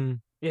 Mm-hmm.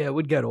 Yeah, it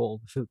would get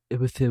old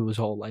if it was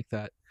all like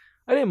that.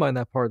 I didn't mind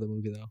that part of the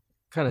movie though.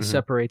 Kind of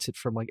separates it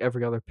from like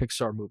every other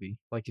Pixar movie.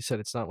 Like you said,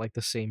 it's not like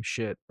the same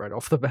shit right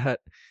off the bat.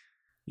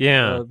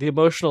 Yeah. The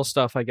emotional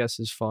stuff, I guess,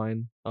 is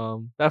fine.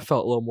 That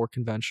felt a little more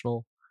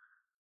conventional.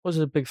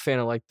 Wasn't a big fan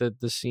of like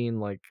the scene,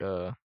 like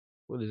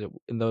what is it,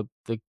 in the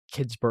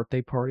kid's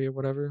birthday party or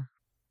whatever.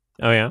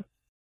 Oh yeah.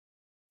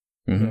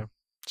 Mm-hmm. Yeah,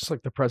 just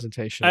like the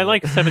presentation. I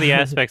like some of the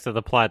aspects of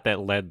the plot that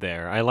led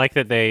there. I like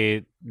that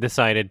they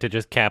decided to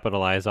just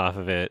capitalize off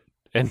of it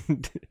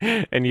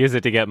and use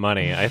it to get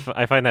money. I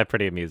find that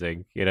pretty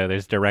amusing. You know,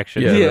 there's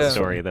direction in the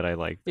story that I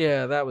like.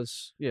 Yeah, that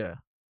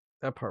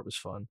part was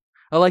fun.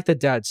 I like the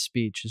dad's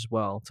speech as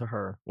well to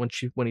her when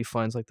he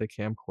finds like the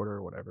camcorder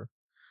or whatever.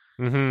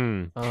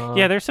 Mm-hmm.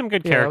 Yeah, there's some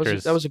good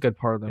characters. That was a good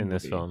part of the in movie.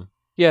 This film.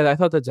 Yeah, I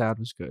thought the dad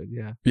was good.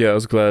 Yeah. Yeah, I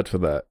was glad for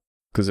that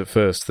because at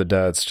first the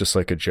dad's just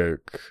like a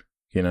joke,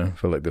 you know,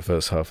 for like the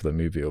first half of the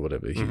movie or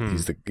whatever.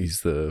 He's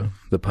the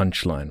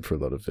punchline for a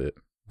lot of it.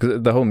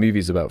 Because the whole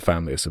movie's about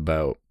family. It's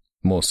about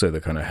more so the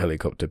kind of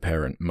helicopter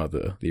parent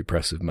mother, the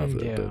oppressive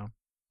mother. Yeah. But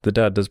the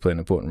dad does play an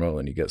important role,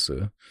 and he gets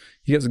a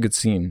good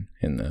scene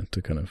in there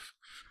to kind of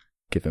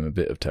give him a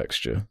bit of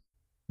texture,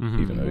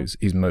 even though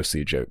he's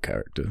mostly a joke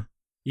character.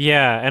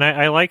 Yeah, and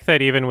I like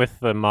that even with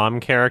the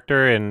mom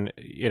character, and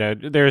you know,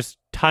 there's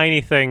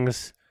tiny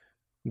things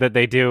that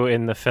they do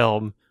in the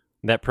film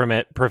that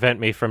prevent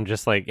me from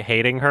just like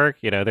hating her.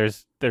 You know,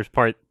 there's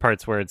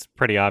parts where it's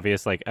pretty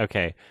obvious, like,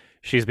 okay,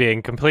 she's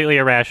being completely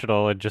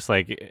irrational and just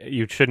like,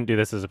 you shouldn't do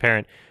this as a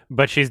parent,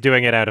 but she's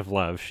doing it out of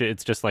love.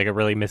 It's just like a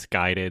really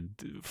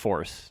misguided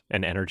force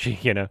and energy,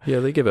 you know? Yeah,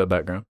 they give it a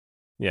background.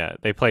 Yeah,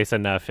 they place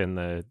enough in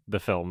the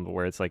film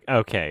where it's like,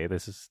 okay,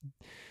 this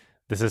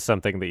is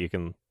something that you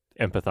can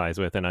empathize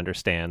with and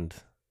understand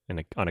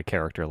on a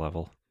character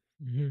level.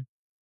 Mm-hmm.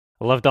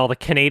 I loved all the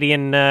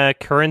Canadian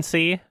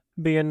currency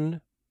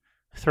being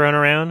thrown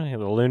around,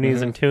 the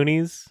loonies and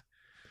toonies.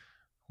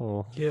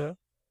 Oh, yeah.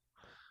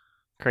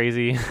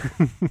 Crazy,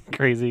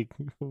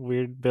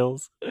 weird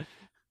bills.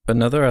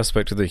 Another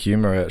aspect of the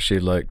humor I actually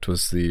liked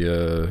was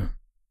the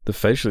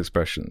facial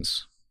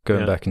expressions.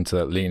 Going back into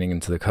that, leaning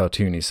into the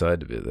cartoony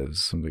side of it, there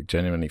was something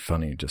genuinely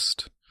funny.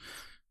 Just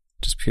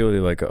purely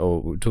like,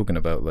 we're talking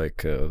about like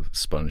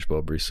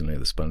SpongeBob recently,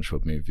 the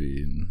SpongeBob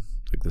movie, and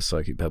like the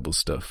Psychic Pebbles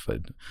stuff.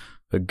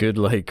 A good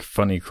like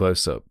funny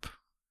close up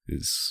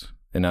is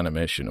in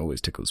animation always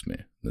tickles me.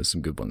 There's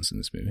some good ones in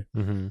this movie.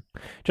 Mm-hmm.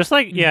 Just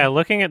like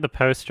looking at the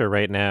poster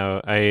right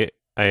now,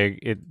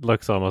 it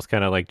looks almost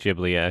kind of like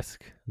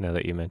Ghibli-esque. Now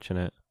that you mention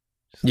it,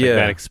 just like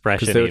that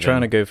expression. Because they were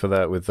trying to go for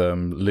that with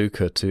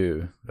Luca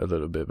too a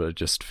little bit, but I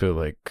just feel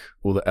like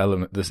all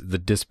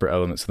the disparate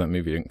elements of that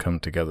movie didn't come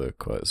together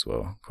quite as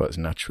well, quite as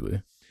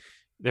naturally.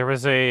 There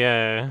was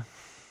a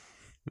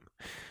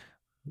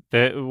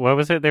what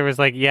was it? There was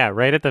like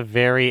right at the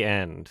very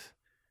end,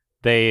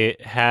 they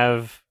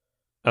have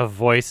a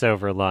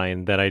voiceover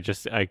line that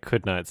I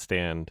could not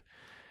stand.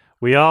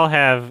 We all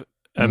have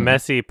a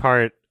messy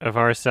part of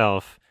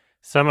ourself.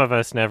 Some of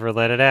us never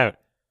let it out.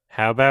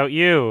 How about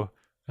you?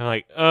 I'm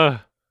like, ugh,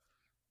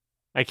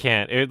 I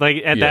can't.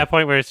 That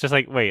point where it's just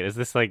like, wait, is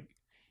this a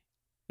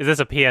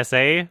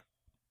PSA?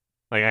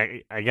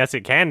 Like, I guess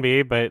it can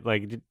be, but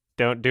like,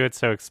 don't do it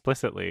so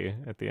explicitly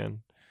at the end.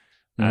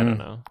 I don't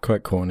know.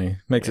 Quite corny.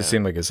 Makes it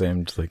seem like it's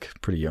aimed like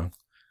pretty young.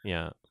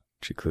 Yeah.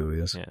 She clearly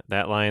is. Yeah,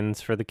 that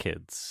line's for the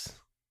kids.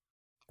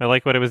 I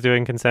like what it was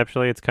doing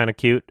conceptually. It's kind of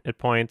cute at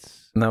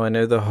points. Now, I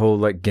know the whole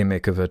like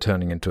gimmick of her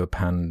turning into a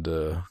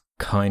panda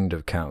kind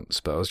of counts,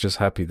 but I was just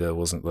happy there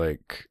wasn't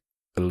like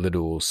a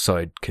little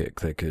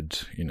sidekick they could,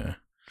 you know.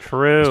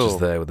 True. Was just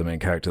there with the main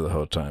character the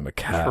whole time. A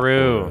cat.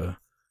 True. Or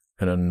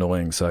an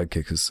annoying sidekick,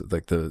 because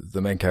like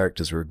the main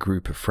characters were a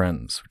group of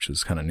friends, which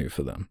was kind of new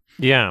for them.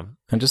 Yeah.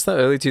 And just that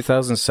early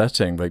 2000s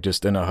setting, like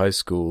just in a high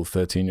school,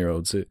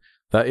 13-year-olds,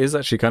 that is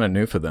actually kind of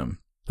new for them.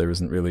 There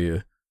isn't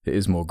really it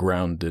is more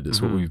grounded.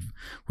 It's what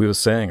we were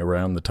saying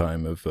around the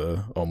time of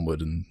Onward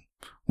and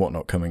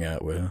whatnot coming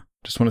out, where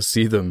just want to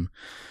see them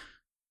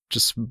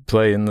just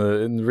play in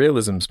the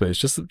realism space,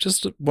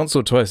 just once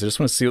or twice. I just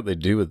want to see what they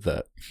do with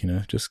that. You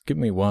know, just give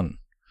me one.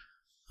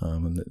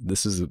 And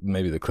this is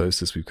maybe the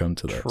closest we've come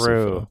to that. True.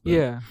 So far,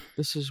 yeah,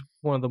 this is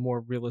one of the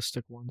more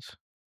realistic ones.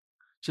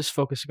 Just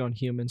focusing on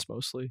humans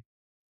mostly.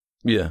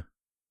 Yeah.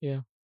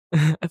 Yeah.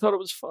 I thought it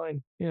was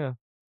fine. Yeah.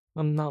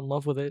 I'm not in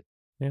love with it.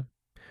 Yeah.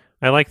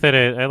 I like that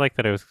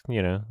it was,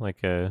 you know,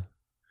 like a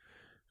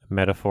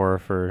metaphor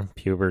for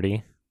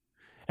puberty.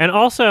 And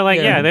also like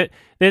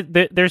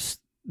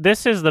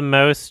this is the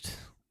most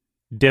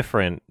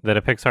different that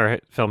a Pixar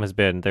film has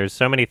been. There's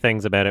so many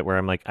things about it where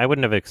I'm like, I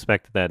wouldn't have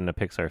expected that in a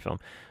Pixar film.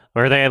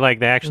 where they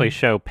actually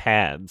show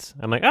pads.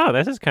 I'm like, oh,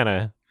 this is kind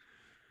of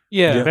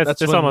this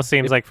when almost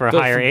seems like for a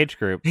goes higher from- age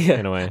group Yeah.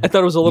 in a way. I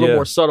thought it was a little Yeah.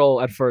 more subtle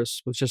at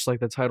first, with just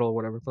like the title or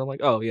whatever. But I'm like,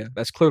 oh yeah,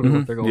 that's clearly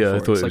what they're going Yeah, for. I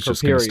thought It's it like was her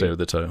just going to stay period. with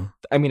the title.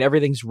 I mean,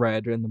 everything's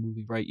red in the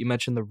movie, right? You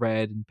mentioned the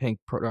red and pink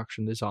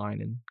production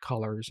design and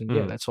colors, and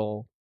yeah, that's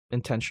all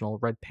intentional.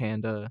 Red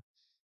panda,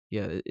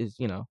 yeah, it is,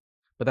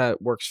 but that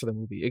works for the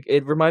movie.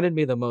 It reminded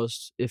me the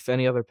most, if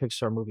any other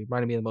Pixar movie,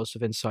 reminded me the most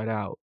of Inside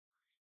Out.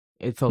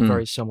 It felt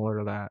very similar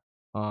to that.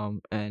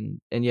 And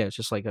yeah, it's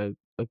just like a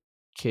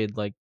kid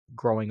like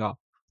growing up,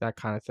 that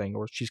kind of thing,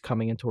 or she's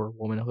coming into her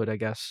womanhood, I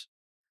guess.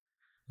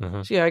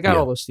 So yeah, I got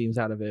all those themes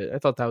out of it. I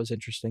thought that was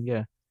interesting.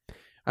 Yeah.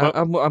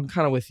 Well, I'm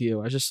kind of with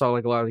you. I just saw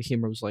like a lot of the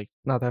humor was like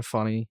not that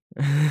funny.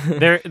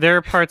 There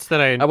are parts that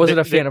I wasn't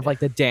a fan of like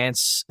the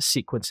dance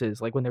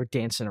sequences, like when they're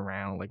dancing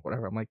around, like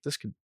whatever. I'm like, this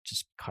could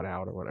just cut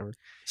out or whatever.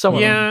 Some of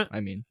them, I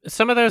mean,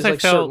 some of those there's I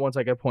like certain felt ones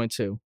I could point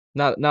to.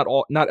 Not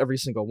every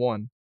single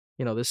one.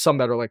 There's some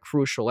that are like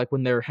crucial, like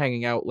when they're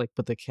hanging out, like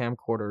with the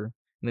camcorder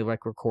and they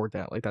like record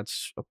that, like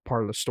that's a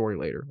part of the story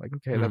later. Like,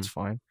 okay, that's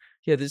fine.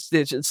 Yeah,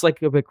 it's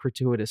like a bit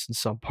gratuitous in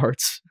some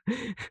parts.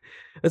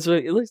 That's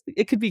what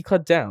it could be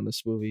cut down,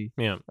 this movie.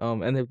 Yeah.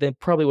 And they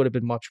probably would have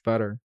been much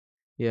better.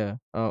 Yeah.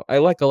 I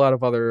like a lot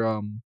of other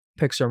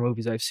Pixar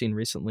movies I've seen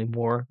recently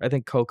more. I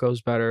think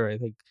Coco's better. I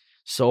think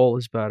Soul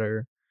is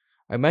better.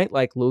 I might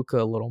like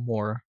Luca a little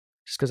more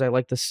just because I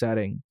like the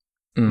setting.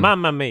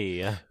 Mamma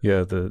Mia.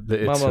 Yeah, the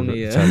Mamma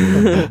Mia.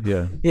 Italian,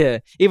 yeah. Yeah,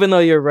 even though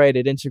you're right,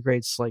 it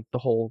integrates like the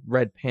whole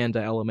red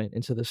panda element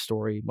into the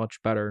story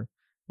much better,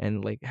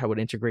 and like how it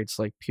integrates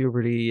like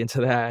puberty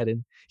into that,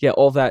 and yeah,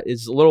 all that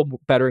is a little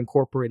better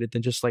incorporated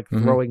than just like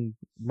throwing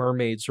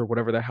mermaids or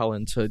whatever the hell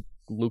into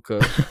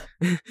Luca.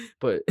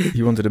 But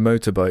He wanted a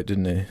motorbike,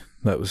 didn't he?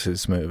 That was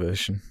his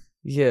motivation.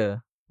 yeah,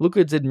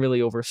 Luca didn't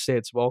really overstay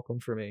its welcome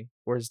for me,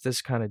 whereas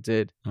this kind of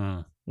did.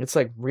 It's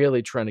like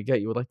really trying to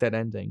get you with like that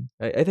ending.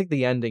 I think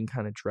the ending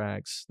kind of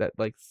drags that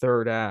like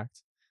third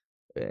act.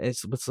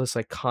 It's this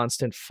like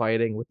constant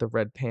fighting with the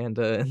red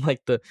panda and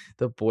like the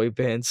boy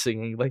band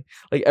singing. Like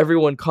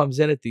everyone comes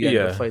in at the end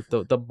to fight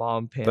the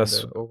mom panda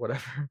or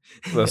whatever.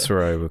 That's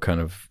where I would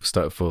kind of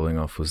start falling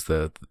off, was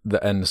the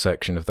end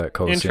section of that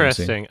Colosseum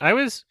Interesting. scene. I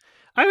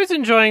was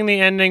enjoying the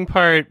ending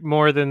part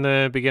more than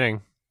the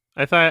beginning.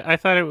 I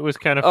thought it was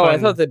kind of fun. I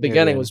thought the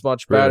beginning was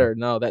much better. Really?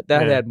 No, that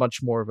had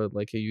much more of a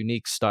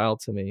unique style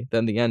to me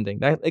than the ending.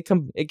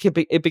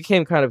 It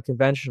became kind of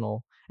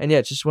conventional, and yeah,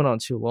 it just went on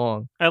too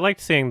long. I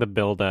liked seeing the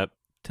build up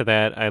to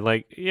that. I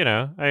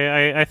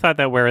I thought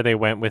that where they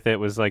went with it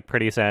was like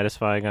pretty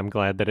satisfying. I'm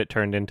glad that it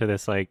turned into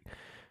this like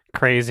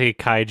crazy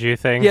kaiju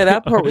thing. Yeah,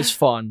 that part was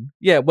fun.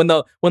 Yeah, when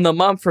the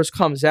mom first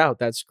comes out,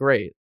 that's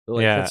great.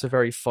 Like that's a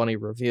very funny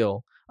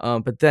reveal.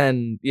 But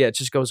then, yeah, it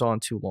just goes on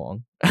too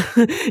long.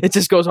 It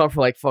just goes on for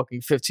like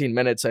fucking 15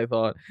 minutes, I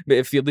thought.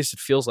 At least it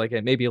feels like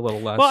it, maybe a little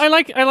less. Well, I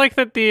like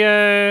that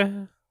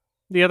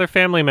the other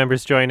family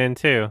members join in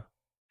too.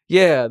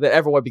 Yeah, that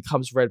everyone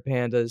becomes red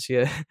pandas.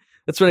 Yeah,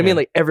 that's what I mean.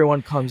 Like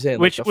everyone comes in,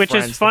 which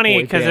is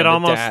funny because it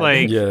almost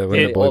like when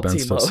the boy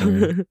band starts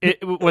singing.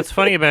 What's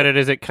funny about it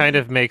is it kind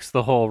of makes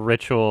the whole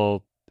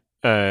ritual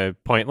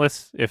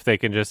pointless if they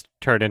can just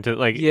turn into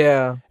like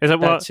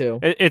too.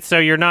 It's so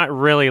you're not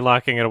really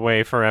locking it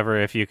away forever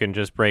if you can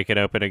just break it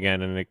open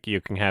again and you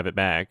can have it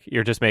back.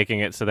 You're just making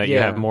it so that you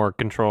have more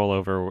control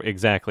over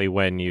exactly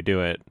when you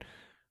do it.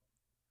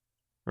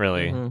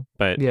 Really,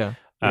 but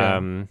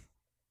I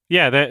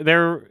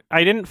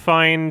didn't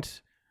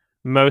find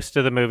most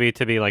of the movie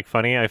to be like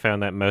funny. I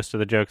found that most of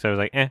the jokes I was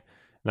like,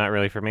 not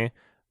really for me.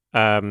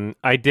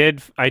 I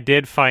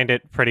did find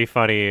it pretty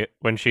funny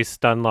when she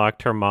stun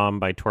locked her mom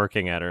by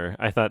twerking at her.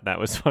 I thought that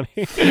was funny,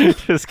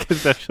 just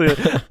because actually,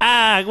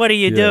 what are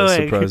you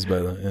doing? Surprised by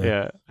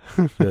that.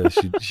 Yeah,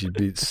 she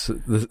beats.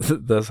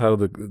 That's how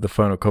the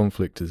final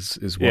conflict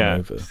is won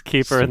over. Just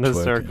keep her in the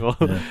circle.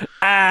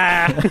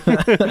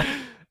 Yeah.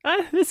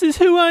 This is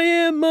who I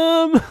am,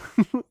 Mom.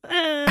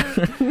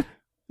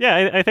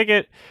 Yeah, I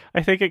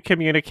think it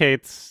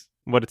communicates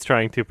what it's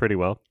trying to pretty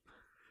well.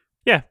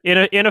 Yeah,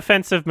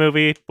 inoffensive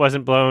movie,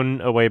 wasn't blown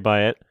away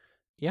by it.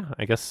 Yeah,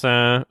 I guess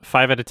 5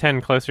 out of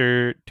 10,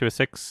 closer to a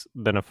 6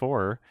 than a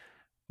 4.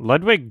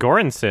 Ludwig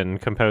Göransson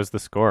composed the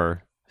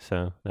score,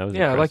 so that was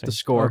I like the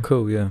score. Oh,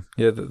 cool, yeah.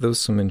 Yeah, there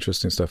was some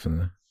interesting stuff in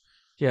there.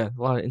 Yeah,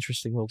 a lot of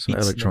interesting little some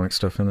beats electronic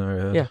stuff in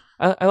there. Yeah,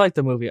 I like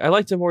the movie. I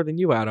liked it more than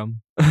you,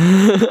 Adam.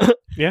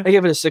 Yeah, I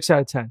gave it a 6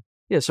 out of 10.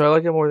 Yeah, so I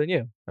like it more than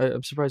you.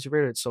 I'm surprised you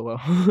rated it so low.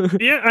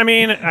 Yeah, I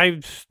mean, I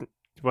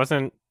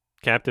wasn't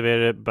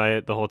captivated by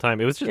it the whole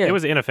time. It was just it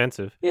was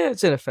inoffensive. Yeah,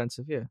 it's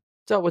inoffensive. Yeah,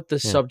 dealt with the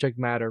subject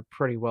matter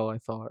pretty well, I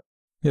thought.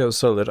 Yeah, it was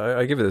solid.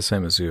 I give it the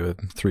same as you, a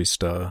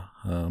 3-star.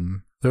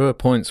 There were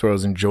points where I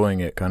was enjoying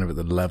it kind of at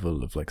the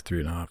level of like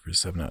 3.5 or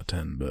 7 out of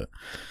 10, but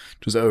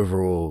just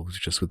overall,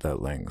 just with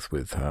that length,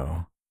 with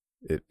how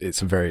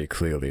it's very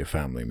clearly a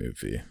family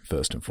movie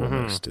first and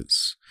foremost.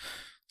 It's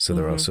so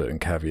there are certain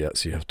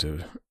caveats you have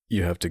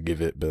to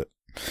give it, but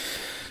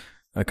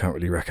I can't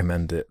really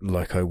recommend it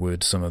like I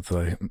would some of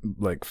the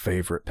like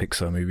favorite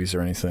Pixar movies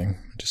or anything.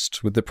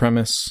 Just with the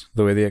premise,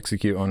 the way they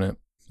execute on it,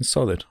 it's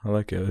solid. I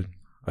like it.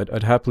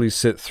 I'd happily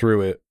sit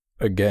through it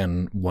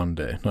again one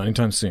day. Not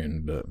anytime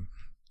soon, but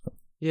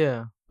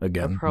Yeah.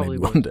 again, probably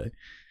maybe would. one day.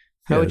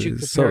 How Yeah, would you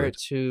it's compare solid.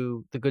 it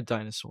to The Good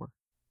Dinosaur?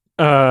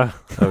 Oh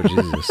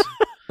Jesus!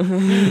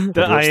 I've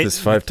watched this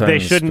 5 times. They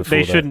shouldn't. before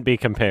They that. shouldn't be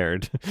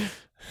compared.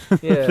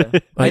 Yeah.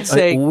 I I'd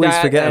say always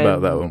that forget about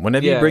and- that one.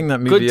 Whenever yeah, you bring that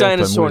movie Good up, I'm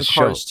Dinosaur always and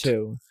Cars shocked.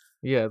 2.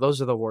 Yeah,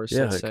 those are the worst,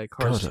 Yeah, I'd like, say.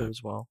 Cars God, 2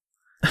 as well.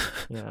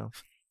 Yeah.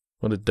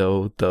 What a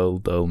dull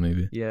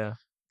movie. Yeah.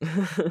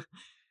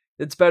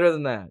 It's better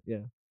than that,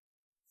 yeah.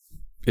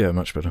 Yeah,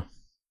 much better.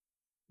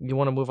 You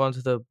want to move on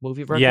to the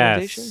movie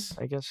recommendation? Yes.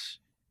 I guess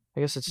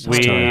it's We-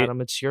 time,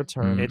 Adam. It's your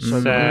turn. It's, So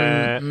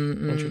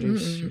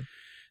introduce you.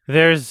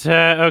 There's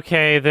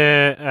okay.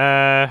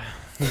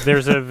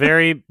 There's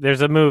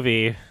a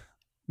movie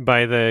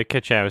by the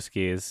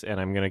Kachowskis, and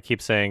I'm gonna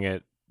keep saying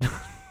it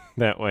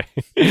that way.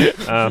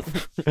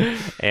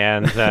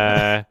 And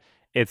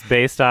it's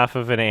based off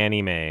of an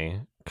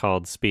anime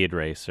called Speed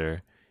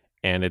Racer,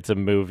 and it's a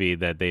movie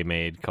that they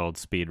made called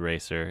Speed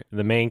Racer.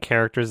 The main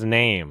character's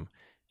name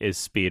is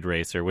Speed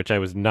Racer, which I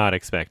was not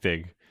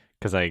expecting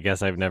because I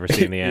guess I've never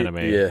seen the anime.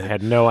 Yeah. I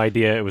had no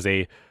idea it was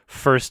a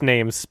first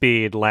name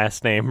Speed,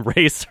 last name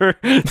Racer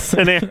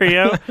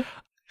scenario.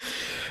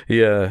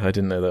 Yeah, I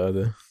didn't know that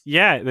either.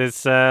 Yeah,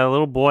 this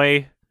little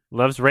boy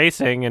loves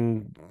racing,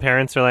 and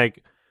parents are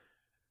like,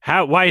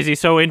 Why is he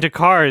so into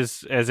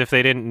cars?" As if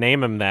they didn't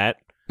name him that.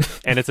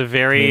 And it's a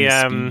very,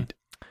 Speed.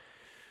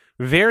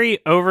 very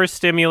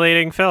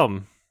overstimulating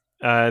film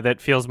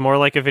that feels more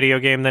like a video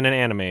game than an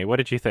anime. What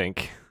did you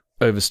think?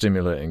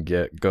 Overstimulating.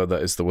 Yeah, God,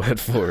 that is the word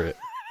for it.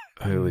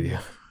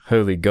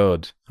 Holy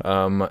God.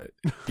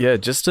 Yeah,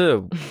 just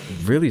a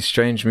really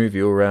strange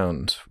movie all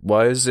around.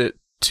 Why is it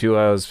 2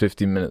 hours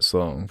 15 minutes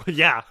long?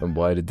 Yeah. And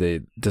why did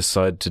they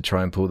decide to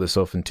try and pull this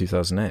off in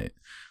 2008?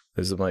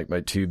 Those are like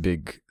my two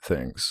big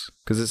things,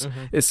 because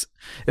it's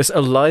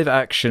a live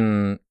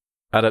action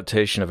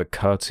adaptation of a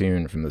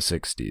cartoon from the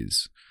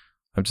 60s.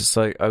 I'm just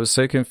like, I was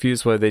so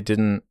confused why they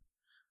didn't.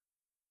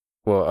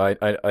 Well,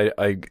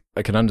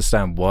 I can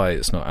understand why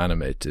it's not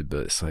animated,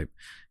 but it's like,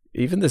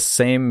 even the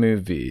same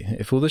movie,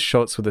 if all the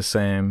shots were the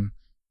same,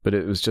 but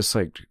it was just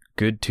like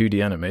good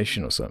 2D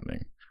animation or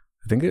something,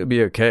 I think it would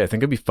be okay. I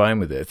think I'd be fine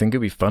with it. I think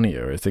it'd be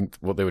funnier. I think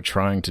what they were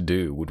trying to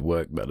do would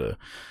work better.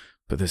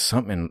 But there's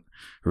something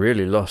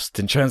really lost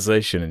in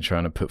translation in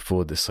trying to put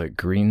forward this like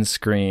green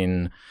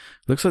screen.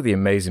 Looks like The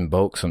Amazing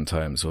Bulk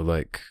sometimes, or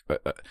like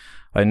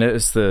I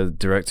noticed the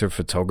director of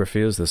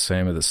photography is the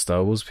same as the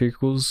Star Wars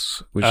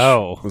prequels, which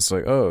was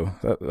like,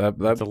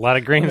 That's a lot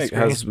of green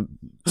screen.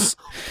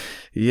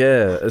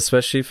 Yeah,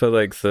 especially for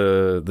like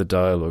the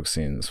dialogue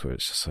scenes where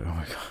it's just like, oh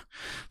my God,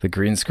 the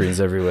green screens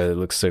everywhere. It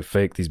looks so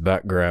fake, these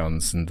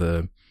backgrounds, and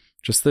the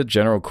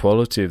general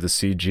quality of the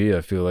CG.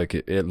 I feel like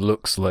it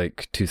looks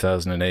like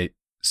 2008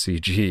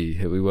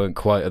 CG. We weren't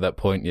quite at that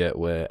point yet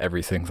where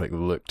everything like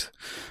looked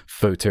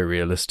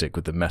photorealistic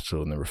with the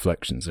metal and the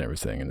reflections and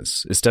everything. And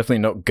it's definitely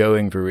not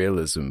going for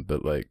realism,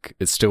 but like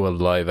it's still a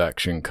live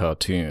action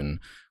cartoon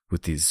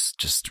with these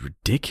just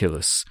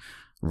ridiculous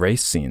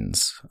race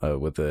scenes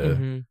with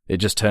it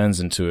just turns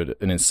into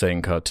an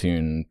insane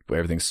cartoon where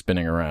everything's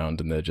spinning around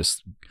and they're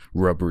just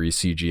rubbery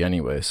CG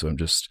anyway. So I'm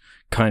just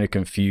kind of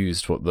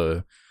confused what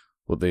the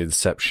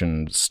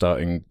inception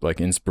starting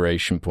like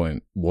inspiration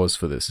point was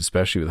for this,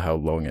 especially with how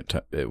long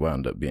it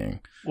wound up being.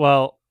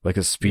 Well, like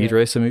a speed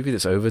racer movie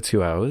that's over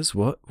 2 hours.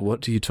 What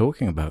are you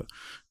talking about?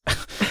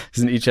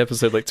 Isn't each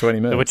episode like 20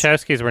 minutes? The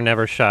Wachowskis were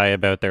never shy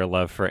about their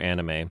love for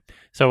anime.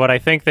 So what I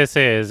think this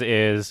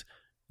is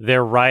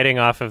they're riding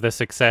off of the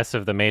success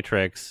of The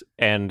Matrix,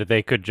 and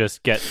they could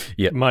just get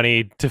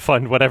money to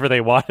fund whatever they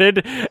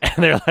wanted. And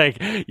they're like,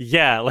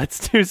 yeah,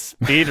 let's do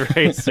Speed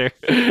Racer.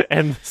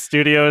 And the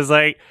studio is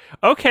like,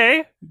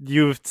 okay,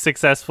 you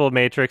successful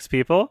Matrix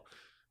people.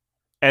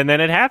 And then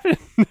it happened.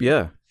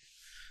 Yeah.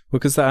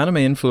 Because the anime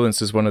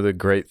influence is one of the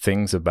great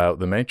things about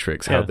The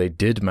Matrix, how they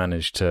did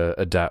manage to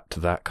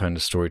adapt that kind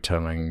of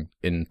storytelling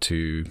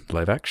into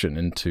live action,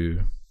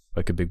 into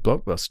like a big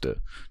blockbuster.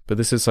 But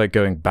this is like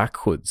going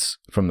backwards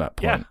from that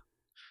point.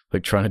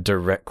 Like trying to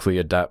directly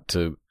adapt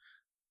to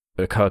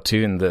a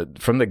cartoon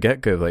that from the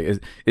get-go, like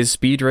is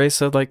Speed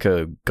Racer like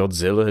a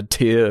Godzilla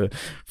tier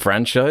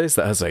franchise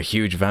that has a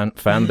huge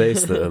fan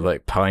base that are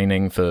like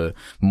pining for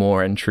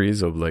more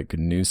entries of like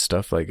new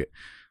stuff? Like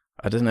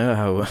I don't know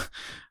how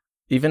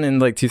even in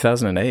like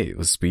 2008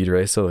 was Speed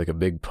Racer like a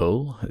big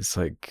pull. It's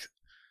like,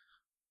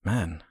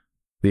 man,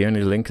 the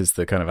only link is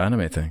the kind of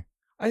anime thing.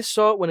 I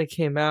saw it when it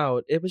came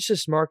out. It was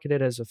just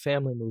marketed as a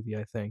family movie,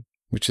 I think.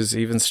 Which is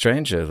even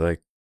stranger.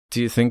 Like, do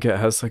you think it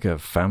has like a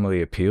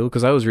family appeal?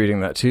 Because I was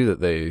reading that too,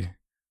 that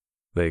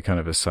they kind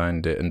of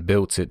assigned it and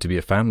built it to be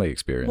a family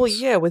experience. Well,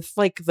 yeah, with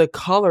like the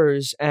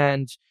colors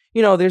and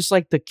there's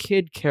like the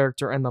kid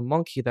character and the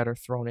monkey that are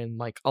thrown in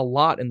like a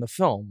lot in the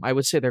film. I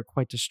would say they're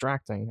quite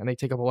distracting and they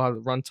take up a lot of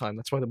the runtime.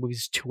 That's why the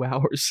movie's 2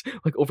 hours,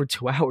 like over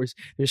 2 hours.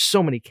 There's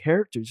so many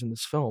characters in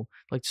this film,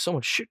 like so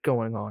much shit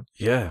going on.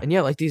 Yeah. And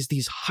yeah, like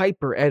these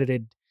hyper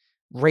edited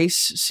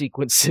race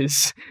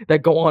sequences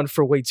that go on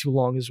for way too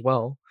long as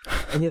well.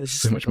 And yeah, there's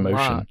just So like much a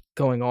lot motion.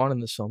 going on in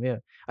this film. Yeah.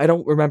 I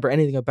don't remember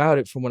anything about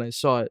it from when I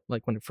saw it,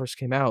 like when it first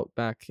came out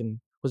back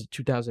in, was it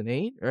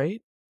 2008,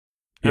 right?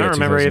 I don't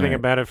remember anything 2008.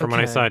 about it from when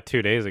I Okay. saw it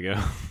 2 days ago.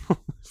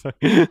 So-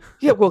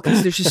 Yeah, well,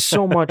 because there's just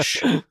so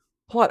much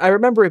plot. I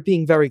remember it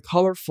being very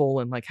colorful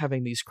and like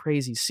having these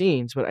crazy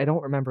scenes, but I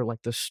don't remember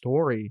like the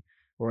story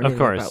or Of anything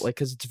course. about like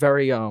because it's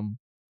very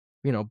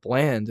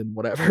bland and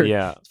whatever.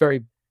 yeah. It's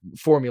very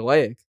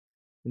formulaic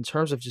in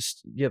terms of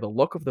just the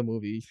look of the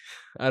movie.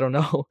 I don't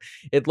know.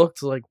 It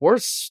looked like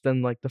worse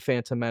than like the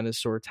Phantom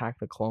Menace or Attack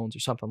the Clones or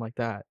something like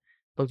that.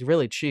 It looked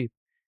really cheap,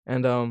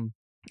 and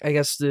I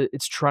guess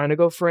it's trying to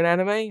go for an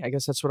anime. I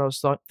guess that's what I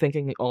was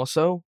thinking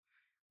also,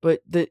 but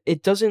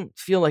it doesn't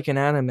feel like an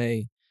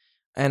anime.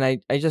 And I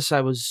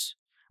was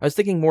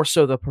thinking more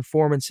so the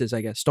performances,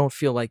 I guess, don't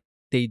feel like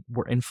they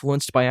were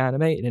influenced by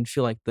anime. It didn't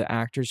feel like the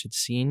actors had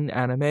seen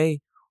anime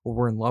or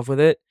were in love with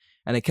it.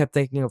 And I kept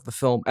thinking of the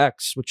film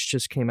X, which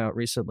just came out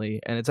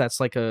recently, and it's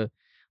like a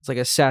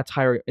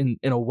satire in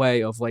a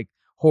way of like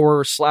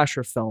horror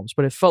slasher films,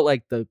 but it felt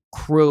like the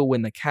crew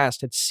and the cast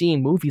had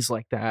seen movies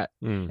like that,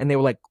 and they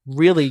were like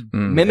really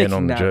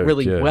mimicking that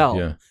really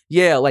well.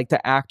 Yeah, like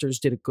the actors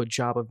did a good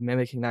job of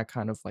mimicking that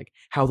kind of like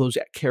how those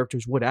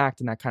characters would act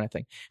and that kind of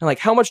thing. And like,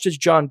 how much does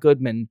John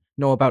Goodman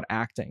know about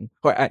acting?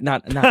 Or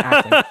not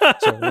acting.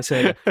 Sorry, let me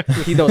say it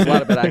again. He knows a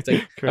lot about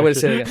acting. I'm going to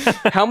say it again.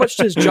 How much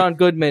does John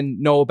Goodman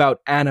know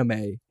about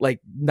anime?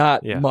 Like,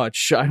 not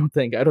much. I don't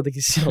think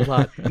he's seen a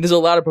lot. And there's a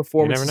lot of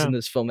performances in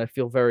this film that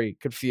feel very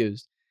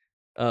confused.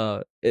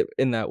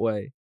 In that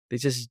way, they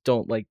just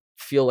don't like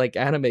feel like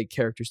anime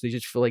characters. They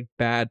just feel like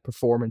bad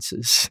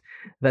performances.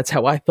 That's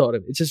how I thought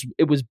of it.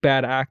 It was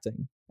bad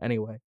acting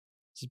anyway.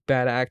 It's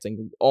bad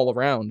acting all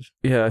around.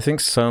 Yeah, I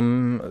think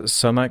some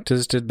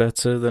actors did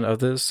better than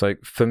others.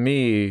 Like for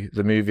me,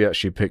 the movie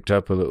actually picked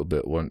up a little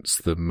bit once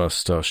the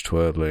mustache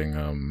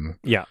twirling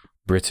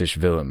British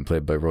villain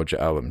played by Roger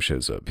Allam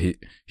shows up.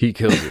 He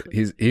kills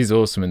it. He's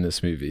awesome in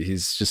this movie.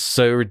 He's just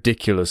so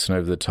ridiculous and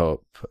over the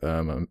top.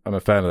 I'm a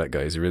fan of that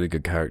guy. He's a really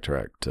good character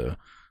actor.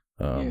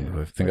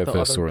 I think like I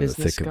first saw in the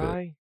thick of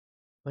it.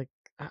 Like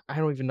I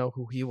don't even know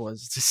who he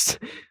was. Just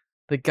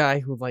the guy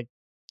who like.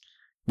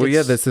 Well,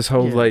 yeah, there's this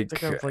whole like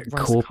corporate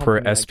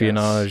company,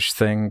 espionage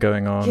thing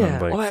going on,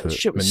 and like that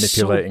shit was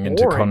manipulating so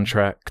into boring.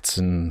 contracts,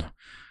 and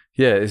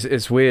yeah,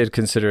 it's weird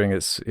considering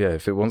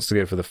if it wants to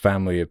go for the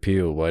family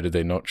appeal, why did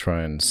they not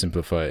try and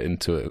simplify it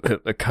into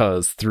a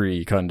Cars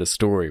 3 kind of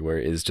story where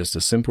it is just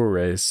a simple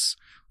race?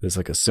 There's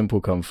like a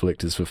simple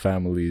conflict is for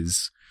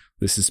families.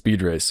 This is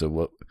Speed Racer.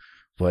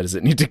 Why does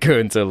it need to go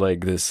into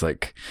like this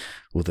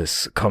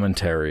this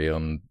commentary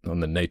on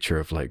the nature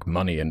of like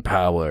money and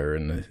power?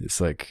 And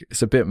it's like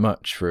it's a bit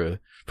much for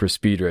a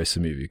Speed Racer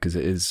movie because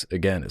it is,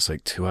 again, it's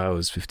like 2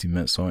 hours 15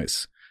 minutes long.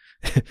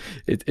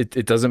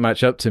 It doesn't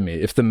match up to me.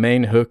 If the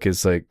main hook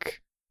is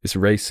like it's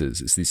races,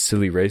 it's these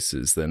silly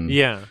races, then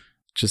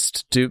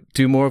just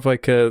do more of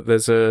like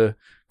there's a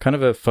kind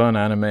of a fun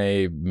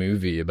anime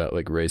movie about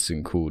like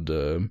racing called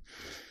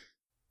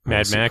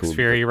Mad Max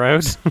Fury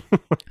Road.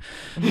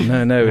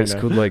 No, it's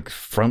called like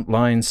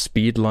Frontline,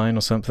 Speedline,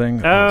 or something.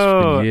 It's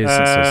been years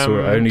since I saw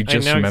it. I only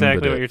just I know remembered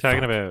exactly it. what you're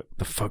talking about.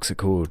 The fuck's it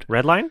called?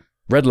 Redline?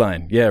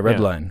 Redline,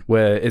 Redline,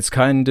 where it's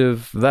kind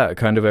of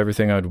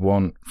everything I'd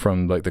want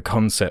from like the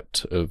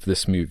concept of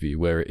this movie,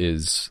 where it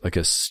is like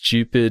a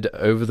stupid,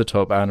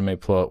 over-the-top anime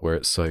plot where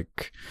it's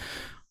like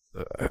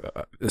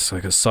a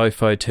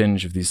sci-fi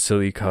tinge of these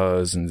silly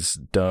cars and this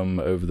dumb,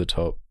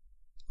 over-the-top,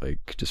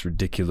 like just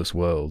ridiculous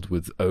world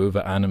with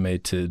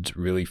over-animated,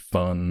 really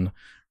fun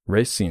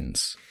race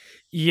scenes.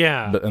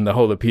 Yeah, And the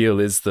whole appeal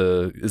is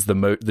the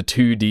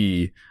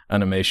 2D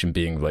animation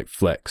being like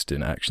flexed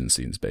in action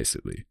scenes,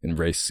 basically in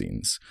race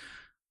scenes,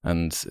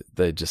 and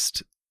they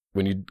just,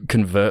 when you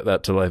convert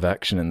that to live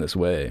action in this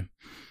way,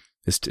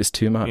 it's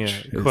too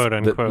much. Quote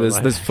unquote.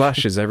 There's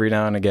flashes every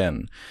now and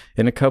again.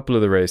 In a couple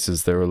of the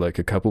races, there were like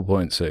a couple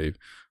points I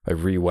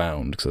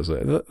rewound because I was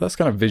like, that's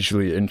kind of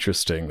visually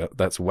interesting.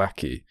 That's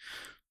wacky,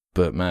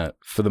 but Matt,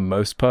 for the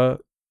most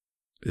part,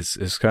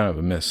 it's kind of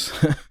a miss.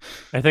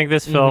 I think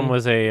this film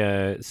was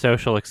a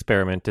social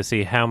experiment to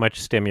see how much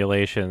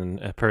stimulation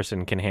a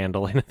person can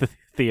handle in a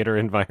theater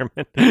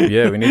environment.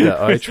 Yeah, we need that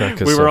eye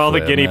tracker. We were all the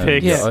software, guinea man.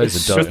 pigs. Yeah,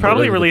 it was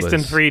probably released in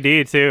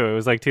 3D too. It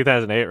was like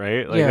 2008,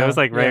 right? Like that was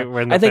like right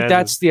when the I think fans-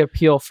 that's the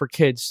appeal for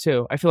kids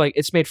too. I feel like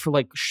it's made for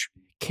like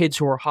kids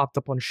who are hopped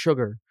up on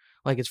sugar.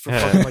 Like it's for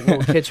fucking, like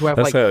little kids who have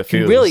That's like how it can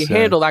feels, really yeah.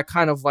 handle that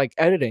kind of like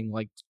editing.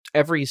 Like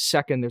every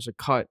second there's a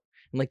cut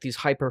and like these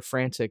hyper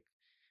frantic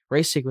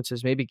race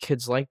sequences. Maybe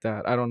kids like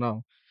that. I don't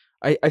know.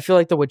 I feel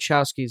like the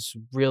Wachowskis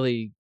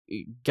really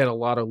get a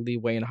lot of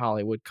leeway in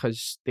Hollywood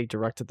because they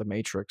directed The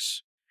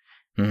Matrix,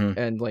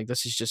 And like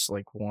this is just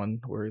like one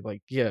where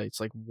like it's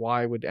like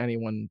why would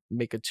anyone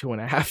make a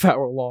 2.5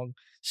 hour long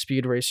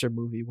Speed Racer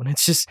movie when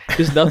it's just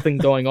there's nothing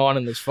going on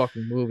in this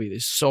fucking movie.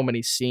 There's so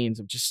many scenes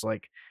of just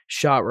like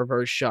shot,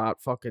 reverse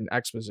shot, fucking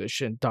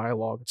exposition,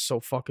 dialogue. It's so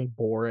fucking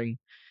boring.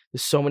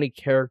 There's so many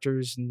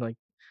characters and like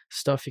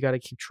stuff you got to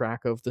keep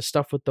track of. The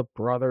stuff with the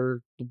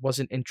brother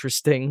wasn't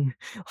interesting.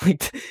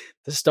 Like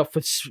the stuff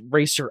with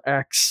Racer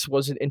X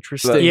wasn't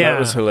interesting. That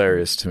was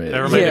hilarious to me. That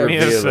reminded me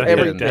of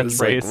everything. It's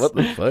like, what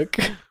the fuck?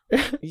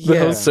 The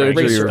whole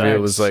surgery Racer reveal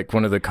X. was like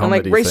one of the And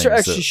comedy like Racer things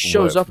X that just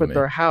shows worked up for at me.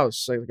 their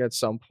house like at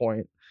some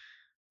point.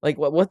 Like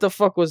what the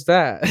fuck was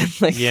that?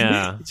 Like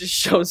it just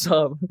shows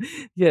up.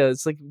 Yeah,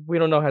 it's like we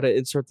don't know how to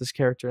insert this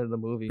character in the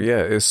movie.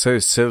 Yeah, it's so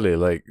silly.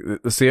 Like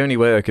it's the only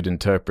way I could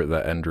interpret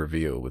that end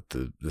reveal with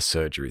the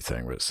surgery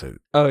thing. Where it's like,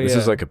 this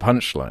is like a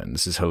punchline.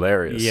 This is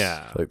hilarious.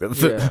 Yeah, like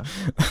they're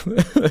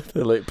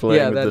like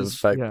playing with the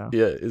fact.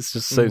 Yeah, it's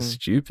just so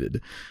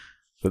stupid.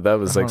 But that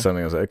was like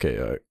something I was like, okay,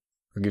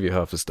 I'll give you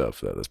half the stuff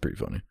for that. That's pretty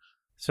funny.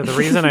 So the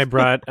reason I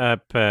brought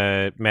up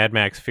Mad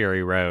Max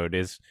Fury Road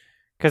is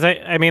because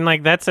I mean,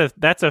 like that's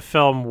a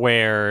film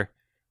where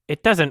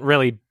it doesn't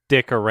really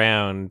dick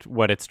around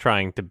what it's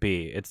trying to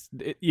be.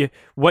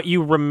 What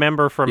you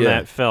remember from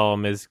that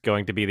film is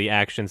going to be the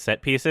action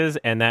set pieces,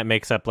 and that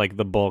makes up like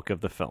the bulk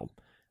of the film.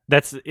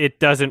 It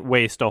doesn't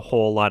waste a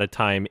whole lot of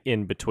time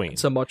in between.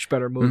 It's a much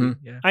better movie.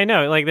 Yeah, I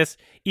know. Like this,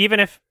 even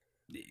if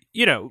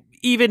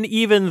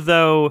even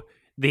though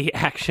the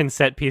action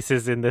set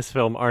pieces in this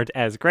film aren't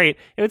as great,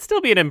 it would still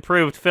be an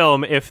improved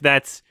film if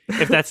that's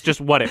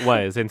just what it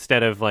was,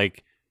 instead of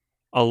like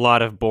a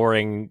lot of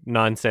boring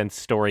nonsense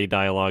story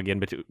dialogue in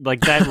between.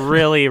 Like that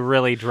really,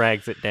 really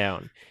drags it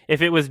down.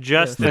 If it was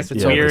just this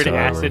weird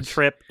acid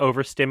trip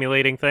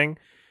overstimulating thing,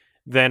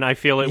 then I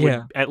feel it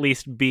would at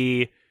least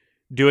be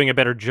doing a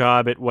better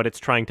job at what it's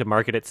trying to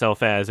market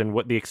itself as and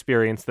what the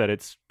experience that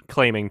it's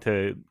claiming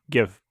to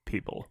give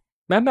people.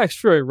 Mad Max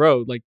Fury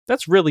Road, like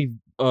that's really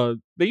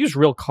they use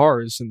real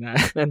cars in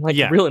that and like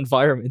real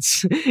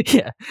environments.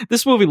 Yeah,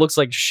 this movie looks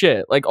like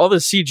shit. Like all the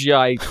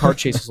CGI car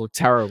chases look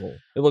terrible.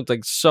 It looked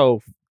like so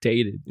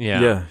dated.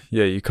 Yeah.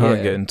 You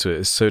can't get into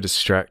it. It's so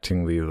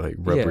distractingly like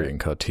rubbery and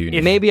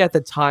cartoony. Maybe at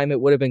the time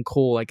it would have been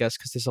cool, I guess,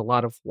 because there's a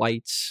lot of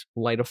light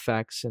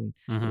effects and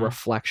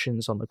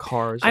reflections on the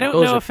cars. I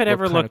don't know if it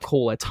ever looked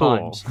cool at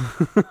times.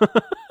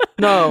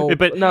 No,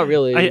 but not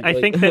really. I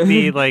think that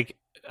the like.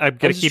 I'm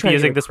going to keep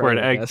using this word.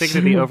 I think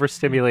that the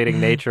overstimulating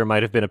nature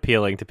might have been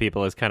appealing to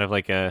people as kind of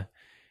like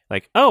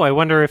oh, I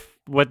wonder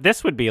what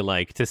this would be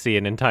like to see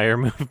an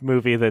entire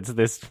movie that's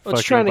this fucking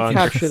it's trying to bonkers.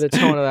 capture the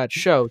tone of that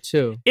show,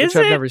 too, which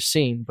I've never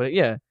seen, but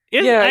I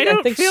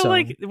don't think feel so.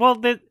 like, well,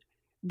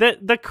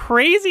 the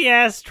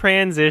crazy-ass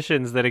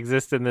transitions that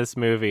exist in this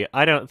movie,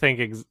 I don't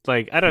think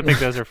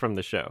those are from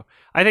the show.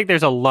 I think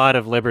there's a lot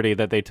of liberty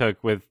that they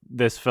took with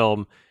this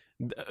film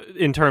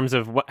in terms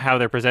of how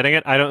they're presenting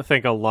it. I don't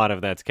think a lot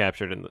of that's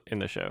captured in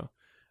the show.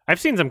 I've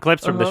seen some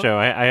clips from the show.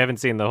 I haven't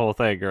seen the whole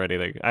thing or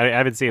anything. I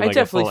haven't seen like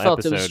a full episode. I definitely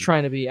felt it was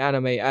trying to be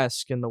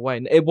anime-esque in the way.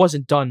 It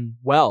wasn't done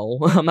well.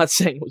 I'm not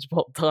saying it was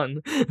well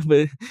done,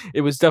 but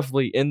it was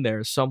definitely in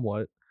there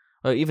somewhat.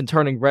 Even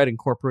Turning Red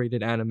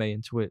incorporated anime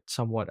into it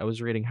somewhat. I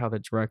was reading how the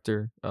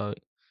director,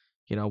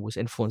 was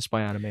influenced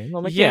by anime. And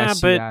I'm like, I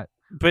see that.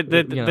 But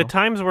the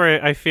times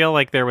where I feel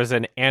like there was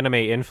an anime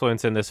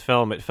influence in this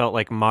film, it felt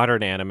like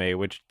modern anime,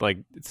 which like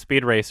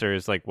Speed Racer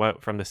is like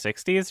what, from the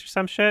 60s or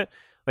some shit?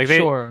 Like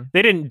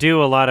they didn't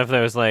do a lot of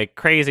those like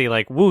crazy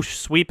like whoosh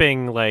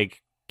sweeping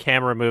like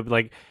camera move.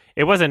 Like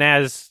it wasn't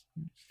as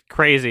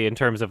crazy in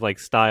terms of like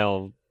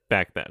style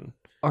back then.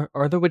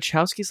 Are the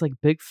Wachowskis like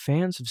big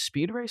fans of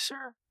Speed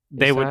Racer?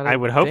 I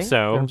would hope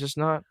so. I'm just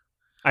not.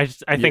 I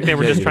think they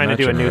were just trying to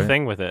do a new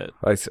thing with it.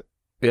 I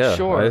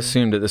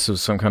assumed that this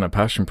was some kind of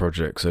passion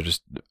project. So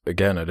I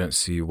don't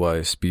see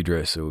why Speed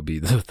Racer would be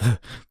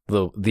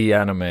the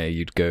anime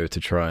you'd go to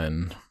try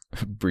and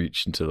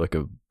breach into like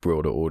a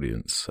broader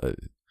audience.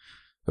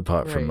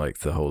 Apart from like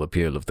the whole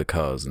appeal of the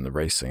cars and the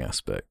racing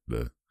aspect,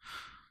 but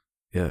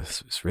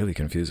it's really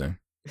confusing.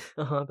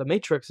 The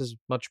Matrix is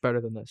much better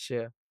than this.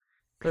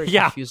 Very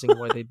confusing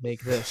why they'd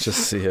make this.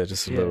 just a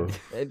little.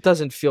 It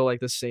doesn't feel like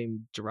the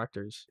same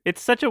directors.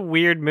 It's such a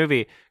weird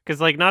movie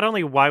because, like, not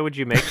only why would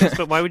you make this,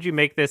 but why would you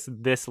make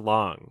this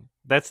long?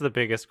 That's the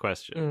biggest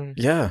question.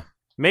 Yeah.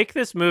 Make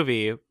this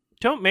movie.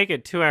 Don't make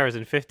it 2 hours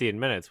and 15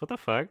 minutes. What the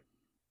fuck?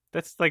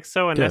 That's like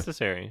so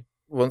unnecessary.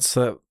 Once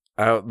that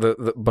out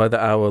by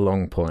the hour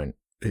long point,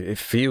 it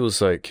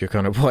feels like you're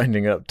kind of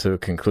winding up to a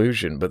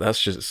conclusion, but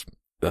that's just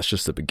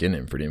the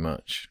beginning, pretty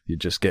much. You're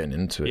just getting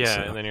into it.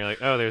 Yeah, and then you're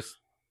like, oh,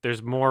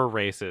 there's more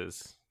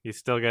races. You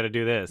still got to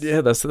do this.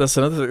 Yeah, that's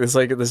another thing. It's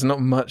like there's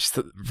not much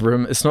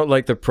room. It's not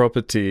like the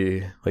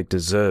property like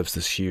deserves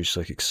this huge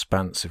like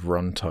expansive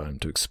runtime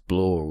to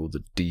explore all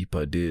the deep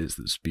ideas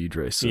that Speed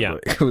Racer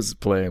was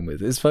playing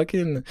with. It's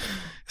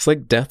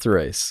like Death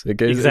Race.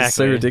 It's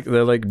so ridiculous.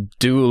 They're like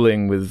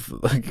dueling with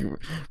like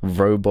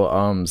robot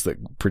arms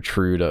that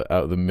protrude out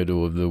of the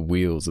middle of the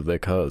wheels of their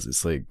cars.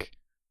 It's like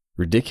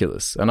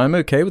ridiculous, and I'm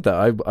okay with that.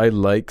 I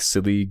like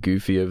silly,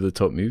 goofy, over the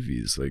top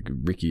movies like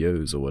Ricky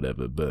O's or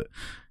whatever, but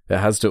it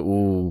has to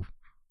all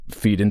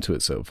feed into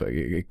itself. Like,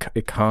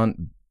 it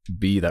can't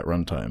be that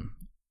runtime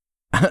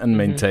and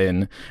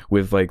maintain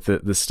with like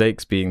the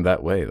stakes being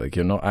that way. Like,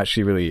 you're not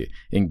actually really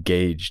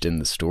engaged in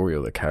the story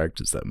or the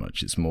characters that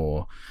much. It's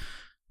more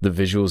the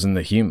visuals and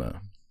the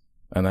humor,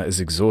 and that is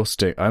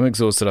exhausting. I'm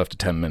exhausted after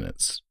 10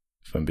 minutes,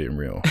 if I'm being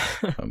real.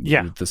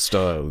 Yeah, with the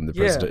style and the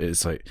president,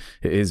 it's like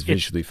it is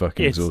visually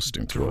fucking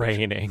exhausting to watch.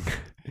 Draining.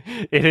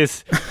 It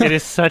is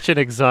such an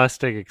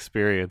exhausting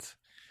experience.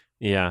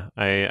 Yeah,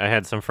 I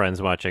had some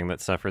friends watching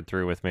that suffered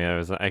through with me.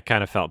 I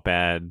kind of felt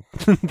bad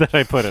that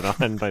I put it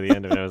on by the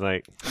end of it. I was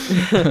like,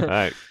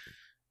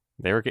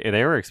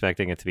 they were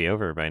expecting it to be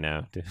over by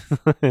now.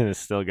 And it's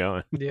still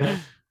going. Yeah.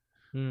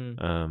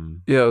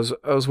 Yeah,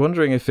 I was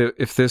wondering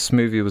if this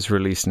movie was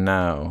released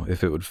now,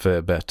 if it would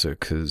fare better,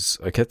 because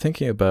I kept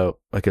thinking about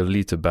like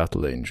Alita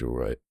Battle Angel,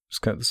 right? It's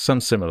kind of some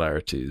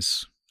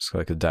similarities. It's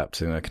like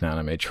adapting like an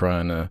anime,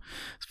 trying to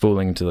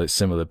falling into like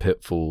similar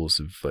pitfalls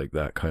of like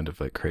that kind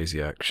of like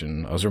crazy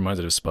action. I was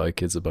reminded of Spy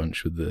Kids a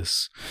bunch with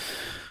this.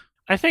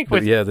 I think the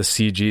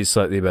CG is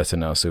slightly better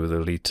now, so with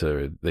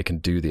Alita they can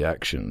do the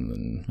action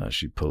and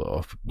actually pull it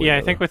off. Yeah,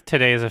 I think with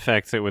today's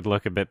effects it would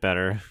look a bit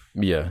better.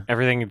 Yeah.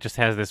 Everything just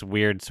has this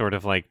weird sort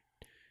of like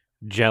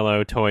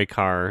Jello toy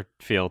car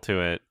feel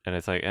to it, and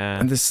it's like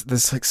and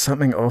there's like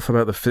something off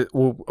about the fit.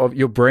 Well,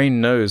 your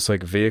brain knows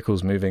like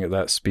vehicles moving at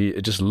that speed,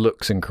 it just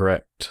looks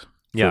incorrect.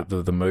 Yeah,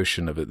 the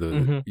motion of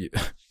it,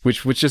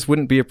 which just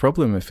wouldn't be a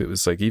problem if it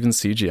was like even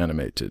CG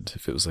animated.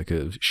 If it was like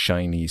a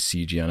shiny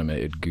CG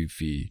animated,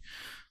 goofy,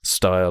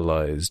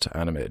 stylized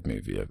animated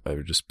movie, I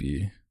would just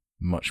be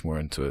much more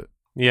into it.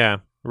 Yeah,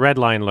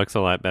 Redline looks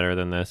a lot better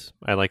than this.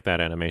 I like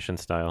that animation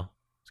style.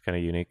 It's kind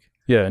of unique.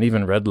 Yeah, and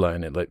even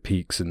Redline, it like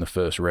peaks in the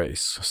first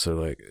race, so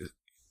like,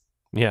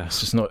 yeah, it's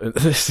just not,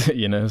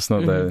 you know, it's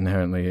not that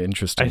inherently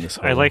interesting.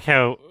 I like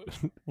how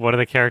one of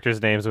the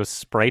characters' names was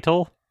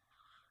Spritle.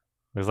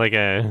 It was like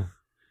a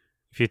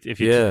if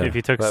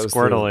you took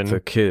Squirtle and the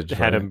kid,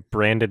 had him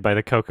branded by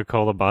the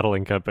Coca-Cola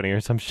bottling company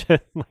or some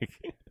shit. Like,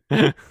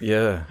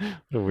 yeah,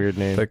 what a weird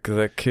name. Like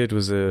that kid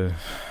was a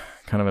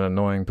kind of an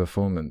annoying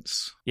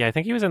performance. Yeah, I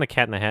think he was in the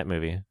Cat in the Hat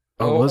movie.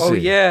 Oh, was he?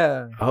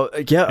 Yeah. Oh,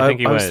 yeah.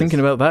 I was thinking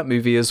about that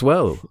movie as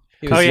well.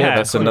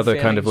 That's another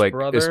kind of like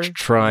brother. It's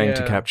trying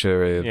to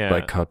capture a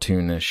like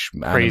cartoonish,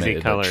 crazy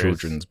animated, colors, like,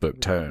 children's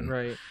book tone.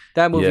 Right.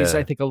 That movie's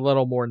I think a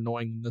little more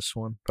annoying than this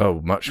one.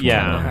 Oh, much more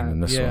annoying than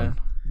this one.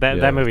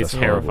 That movie's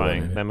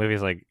terrifying. That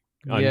movie's like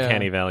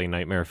Uncanny Valley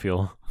nightmare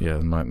fuel.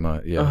 Yeah,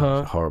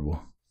 horrible.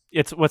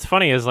 It's what's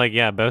funny is like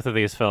both of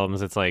these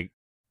films. It's like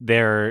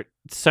they're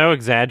so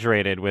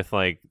exaggerated with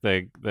like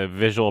the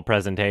visual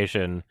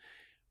presentation,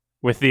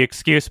 with the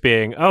excuse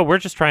being, oh, we're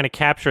just trying to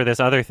capture this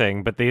other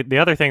thing. But the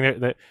other thing,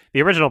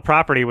 the original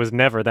property was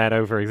never that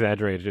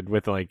over-exaggerated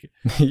with, like,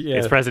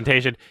 its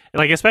presentation.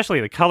 Like,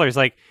 especially the colors.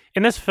 Like,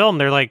 in this film,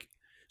 they're, like,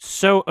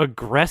 so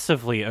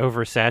aggressively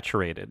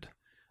oversaturated.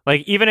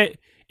 Like,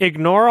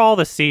 ignore all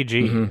the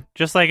CG.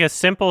 Just, like, a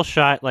simple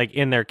shot, like,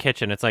 in their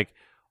kitchen. It's like,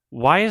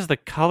 why is the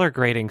color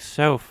grading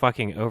so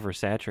fucking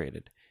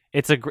oversaturated?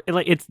 It's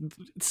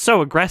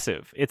so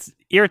aggressive. It's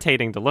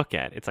irritating to look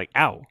at. It's like,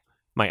 ow.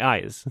 My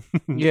eyes.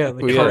 Yeah,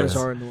 the colors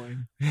are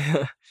annoying.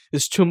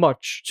 It's too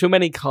much. Too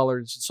many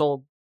colors. It's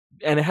all,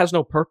 and it has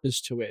no purpose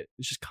to it.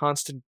 It's just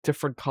constant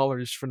different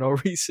colors for no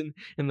reason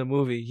in the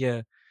movie.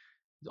 Yeah.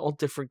 All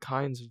different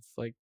kinds of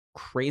like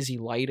crazy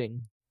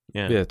lighting.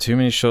 Yeah, too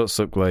many shots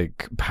look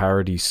like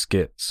parody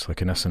skits,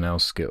 like an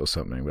SNL skit or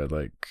something, where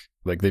like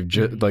they've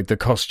just like the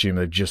costume,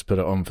 they've just put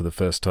it on for the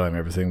first time.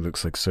 Everything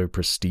looks like so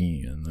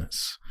pristine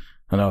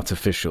and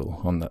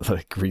artificial on that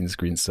like green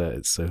screen set.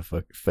 It's so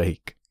fucking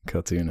fake.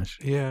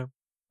 Cartoonish. Yeah.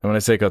 And when I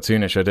say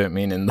cartoonish, I don't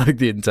mean in like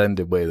the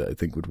intended way that I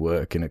think would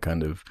work in a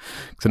kind of...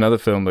 It's another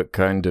film that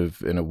kind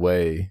of, in a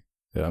way,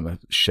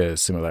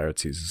 shares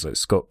similarities is like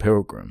Scott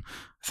Pilgrim.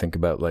 I think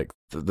about like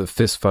the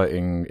fist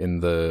fighting in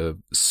the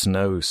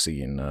snow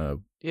scene. I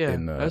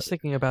was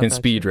thinking about in that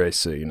Speed too.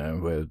 Racer, you know,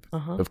 where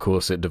of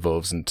course it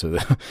devolves into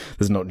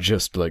there's not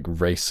just like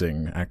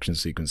racing action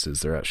sequences,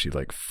 they're actually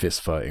like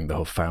fist fighting, the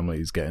whole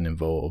family's getting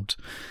involved.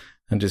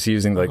 And just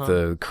using like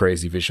the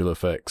crazy visual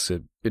effects,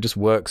 it just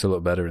works a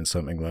lot better in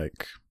something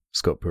like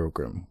Scott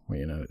Pilgrim, where,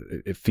 you know,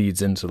 it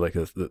feeds into like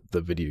the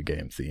video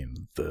game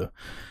theme,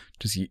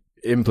 just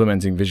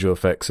implementing visual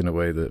effects in a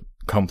way that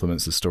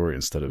complements the story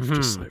instead of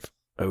just like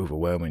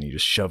overwhelming you,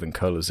 just shoving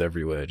colors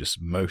everywhere,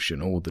 just motion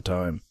all the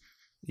time.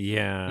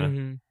 Yeah.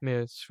 Yeah,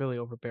 it's really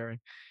overbearing.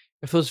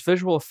 If those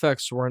visual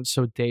effects weren't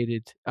so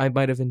dated, I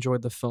might have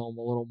enjoyed the film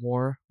a little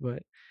more,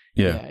 but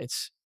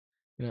it's...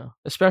 You know,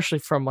 especially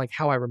from like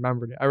how I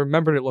remembered it. I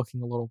remembered it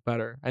looking a little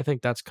better. I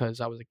think that's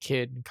because I was a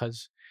kid,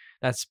 because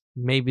that's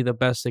maybe the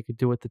best they could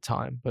do at the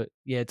time. But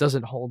yeah, it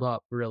doesn't hold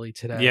up really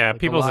today. Yeah,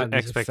 like, people's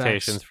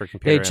expectations for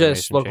computer they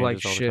just look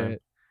like shit.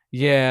 shit.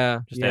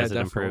 Just as it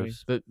definitely.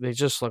 improves. They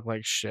just look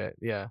like shit.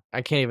 Yeah,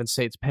 I can't even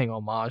say it's paying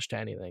homage to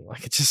anything.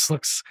 Like it just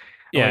looks.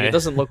 And, like, Yeah. it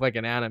doesn't look like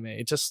an anime.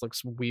 It just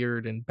looks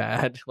weird and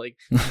bad, like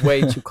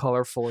way too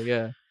colorful.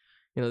 Yeah,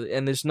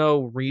 and there's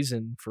no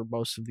reason for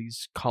most of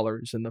these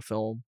colors in the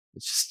film.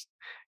 It's just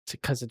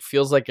because it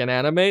feels like an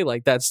anime.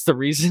 Like that's the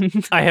reason.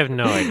 I have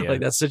no idea. Like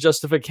that's the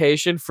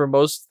justification for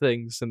most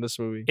things in this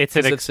movie. It's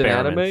an 'Cause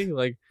experiment. an anime.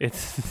 Like It's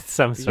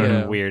some sort Yeah.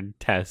 of weird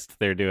test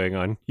they're doing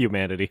on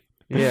humanity.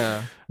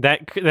 yeah,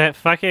 That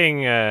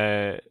fucking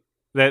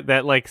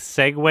that like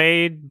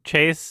Segway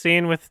chase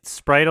scene with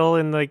Spritle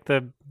and like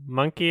the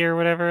monkey or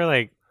whatever,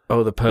 like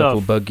Oh, the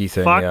purple the buggy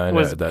thing. fuck Yeah, I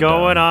was noted that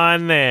going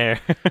down. on there?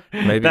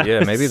 Maybe That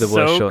was maybe the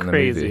worst so shot in the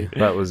crazy. movie.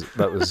 That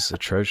was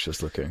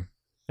atrocious looking.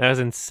 That was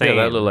insane.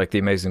 Yeah, that looked like the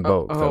Amazing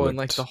Bulk. That and looked-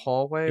 like the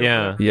hallway. or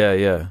Yeah. whatever.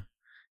 Yeah.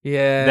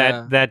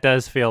 yeah. that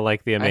does feel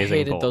like the I Amazing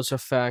hated Bulk. those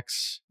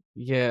effects.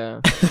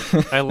 Yeah.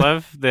 I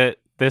love that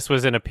this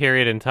was in a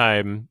period in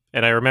time,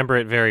 and I remember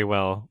it very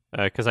well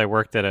because I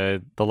worked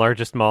at the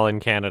largest mall in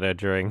Canada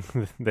during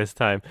this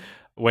time,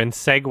 when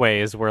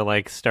Segways were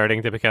like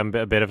starting to become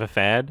a bit of a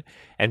fad,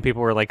 and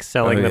people were like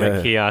selling Oh, them yeah.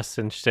 at kiosks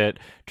and shit.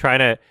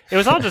 It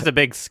was all just a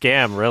big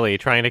scam, really,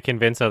 trying to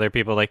convince other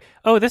people, like,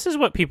 oh, this is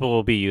what people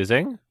will be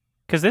using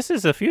because this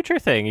is a future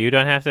thing. You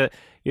don't have to,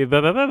 blah,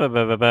 blah, blah, blah,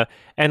 blah, blah, blah.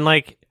 And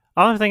like,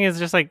 all the thing is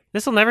just like,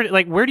 this will never,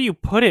 like, where do you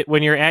put it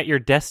when you're at your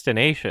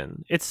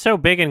destination? It's so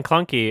big and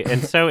clunky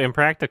and so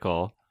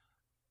impractical.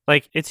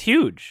 Like, it's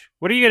huge.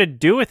 What are you going to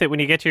do with it when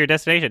you get to your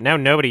destination? Now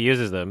nobody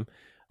uses them.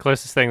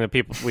 Closest thing that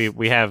people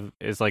we have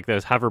is like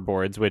those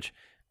hoverboards, which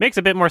makes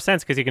a bit more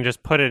sense because you can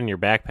just put it in your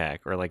backpack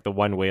or like the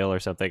one wheel or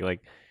something.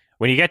 Like,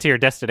 when you get to your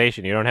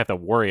destination, you don't have to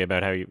worry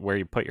about where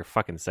you put your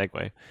fucking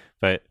Segway.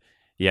 But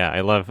yeah,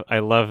 I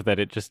love that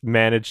it just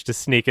managed to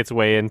sneak its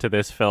way into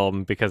this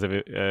film because of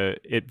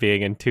it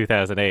being in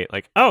 2008.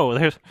 Like, oh,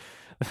 there's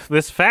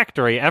this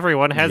factory.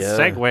 Everyone has Yeah.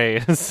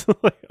 Segways.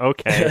 Like,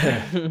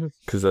 okay.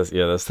 Because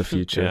that's the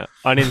future. Yeah.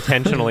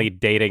 Unintentionally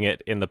dating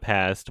it in the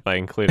past by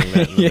including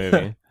that in the Yeah.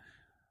 movie.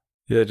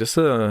 Yeah, just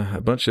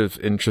a bunch of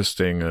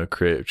interesting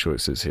creative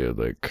choices here.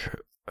 Like,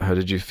 how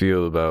did you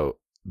feel about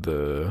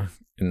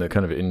in the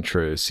kind of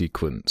intro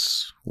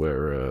sequence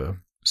where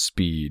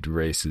Speed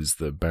races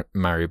the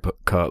Mario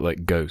Kart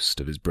like ghost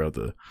of his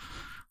brother?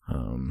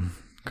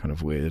 Kind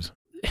of weird.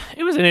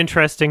 It was an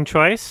interesting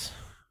choice.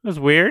 It was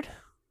weird.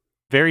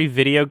 Very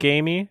video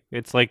gamey.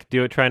 It's like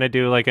trying to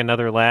do like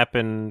another lap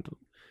in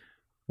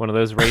one of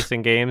those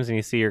racing games, and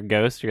you see your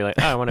ghost. You're like,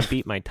 oh, I want to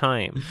beat my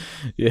time.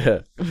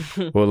 Yeah.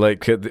 Well,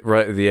 like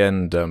right at the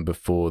end,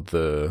 before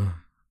the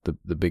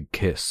big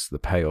kiss, the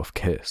payoff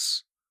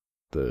kiss,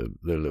 the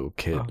little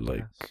kid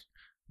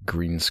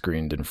green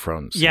screened in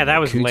front. Yeah, that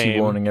was Cootie lame.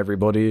 warning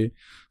everybody.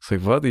 It's like,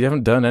 what? You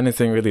haven't done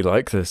anything really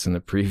like this in the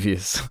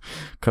previous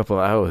couple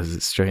of hours.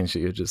 It's strange that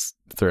you're just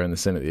throwing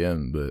this in at the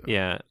end. But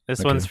Yeah,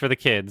 this Okay. one's for the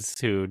kids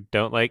who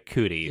don't like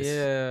cooties.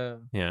 Yeah.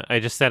 Yeah, I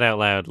just said out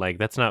loud, like,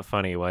 that's not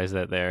funny. Why is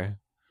that there?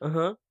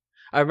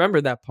 I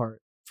remember that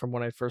part from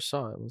when I first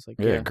saw it. It was like,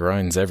 yeah, it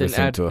grinds everything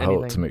add to a halt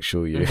anything. to make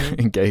sure you Mhm.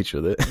 engage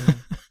with it.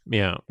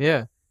 Yeah.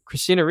 yeah.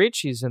 Christina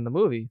Ricci's in the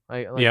movie.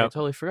 I Yep.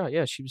 totally forgot.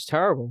 Yeah, she was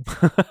terrible.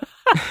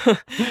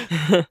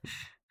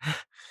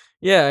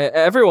 Yeah,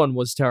 everyone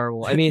was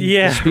terrible. I mean,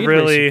 Yeah, the Speed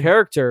really. Racer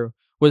character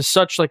was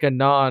such like a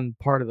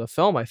non-part of the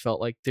film. I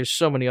felt like there's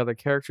so many other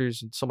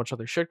characters and so much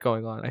other shit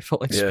going on. I felt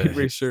like Speed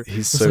Racer he's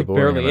was so like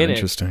boring barely and in it.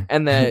 interesting.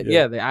 and that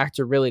Yeah. the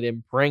actor really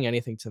didn't bring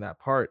anything to that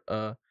part.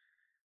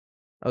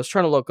 I was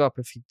trying to look up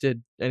if he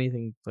did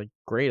anything like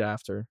great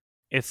after.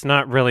 It's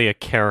not really a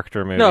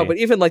character movie. No, but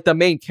even like the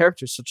main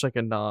character is such like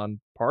a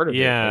non-part of it.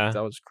 Yeah. Like,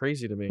 that was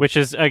crazy to me. Which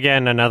is,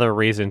 again, another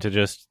reason to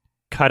just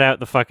cut out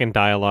the fucking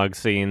dialogue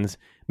scenes,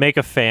 make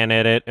a fan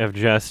edit of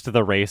just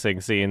the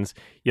racing scenes.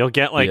 You'll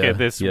get like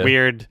this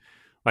weird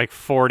like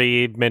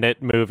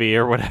 40-minute movie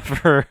or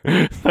whatever.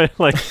 But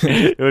like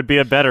it would be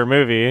a better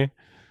movie.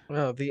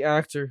 The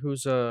actor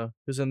who's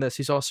in this,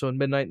 he's also in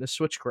Midnight in the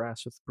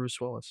Switchgrass with Bruce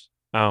Willis.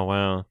 Oh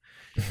wow.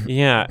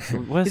 Yeah.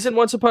 He's in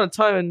Once Upon a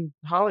Time in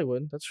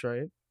Hollywood. That's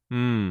right.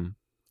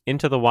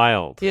 Into the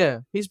Wild. Yeah,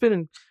 he's been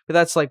in, but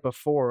that's like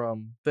before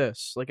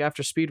this, like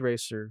after Speed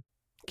Racer.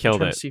 Killed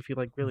trying it. to see if he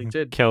like really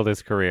did. Killed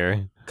his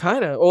career.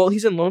 Kind of. Well,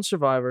 he's in Lone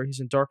Survivor. He's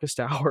in Darkest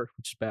Hour,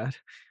 which is bad.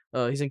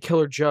 He's in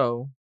Killer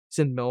Joe. He's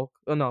in Milk.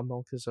 Oh no,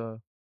 Milk is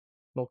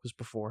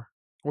before,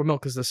 or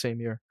Milk is the same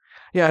year.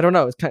 Yeah, I don't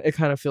know. It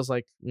kind of feels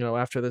like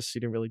after this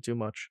he didn't really do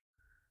much.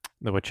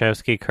 The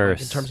Wachowski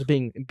curse. In terms of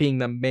being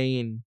the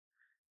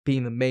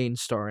main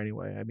star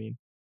anyway. I mean,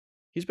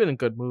 he's been in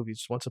good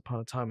movies. Once Upon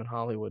a Time in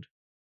Hollywood.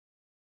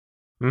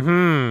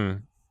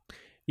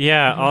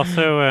 Yeah,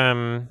 also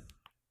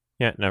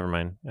yeah, never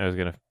mind. I was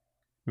going to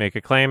make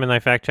a claim and I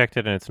fact checked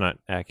it and it's not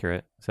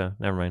accurate. So,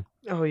 never mind.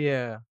 Oh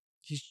yeah.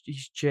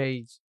 He's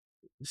Jay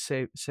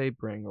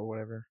Sabring or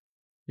whatever.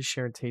 He's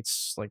Sharon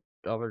Tate's like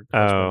other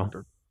husband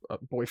or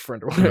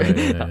boyfriend or whatever.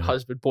 Yeah.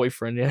 Husband,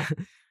 boyfriend, yeah.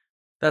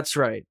 That's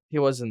right. He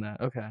was in that.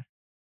 Okay.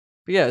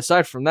 But yeah,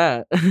 aside from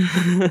that,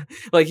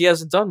 like he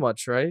hasn't done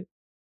much, right?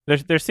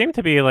 There seem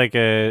to be like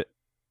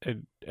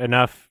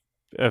enough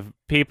of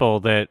people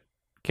that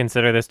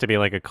consider this to be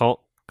like a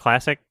cult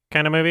classic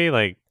kind of movie.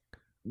 Like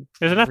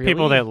There's enough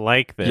people Really? that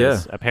like this,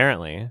 Yeah.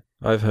 apparently.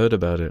 I've heard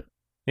about it.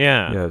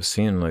 Yeah. Yeah, I've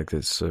seen like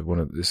it's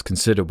it's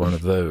considered one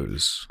of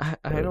those. I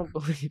don't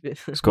believe it.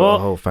 It's got Well, a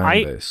whole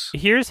fan base.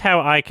 Here's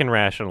how I can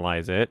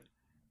rationalize it.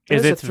 It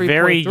is a It's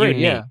very 3.3,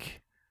 unique. yeah.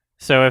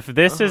 So if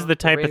this is Uh-huh, the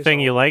type the of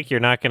thing you raisal. like, you're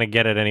not going to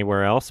get it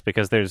anywhere else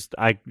because there's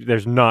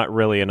not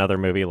really another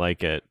movie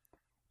like it.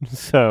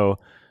 So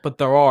But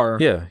there are.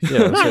 Yeah,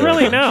 not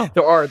really, no.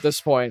 There are at this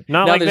point.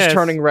 Not now like there's this.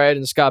 Turning Red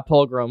and Scott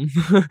Pilgrim.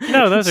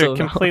 No, those So, are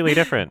completely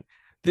different.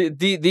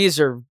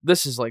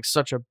 This is like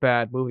such a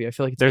bad movie. I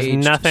feel like it's There's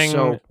aged nothing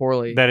so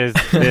poorly. That is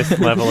this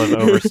level of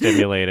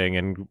overstimulating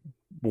and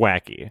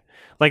wacky.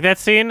 Like that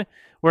scene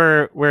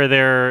where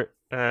they're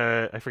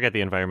I forget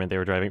the environment they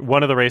were driving.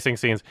 One of the racing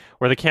scenes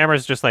where the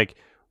camera's just like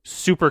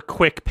super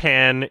quick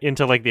pan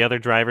into like the other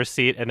driver's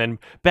seat and then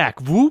back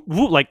whoop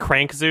whoop like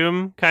crank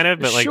zoom kind of,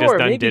 but like sure, just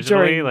done maybe digitally.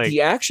 during Like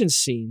the action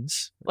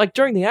scenes, like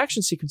during the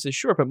action sequences,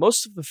 sure, but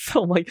most of the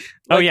film, like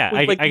oh yeah,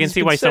 I can you've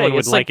see been why someone saying, would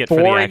it's, like it for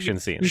the boring, action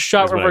scenes.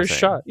 shot is what I'm reverse saying.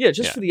 shot, yeah,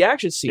 just Yeah. for the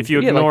action scenes. If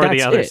you yeah, ignore like, the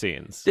that's other it.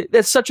 scenes,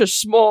 That's such a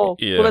small.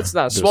 Yeah, well, that's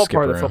not a just small skip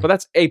part of the film, around. but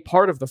that's a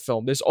part of the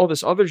film. There's all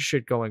this other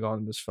shit going on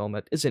in this film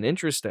that isn't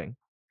interesting.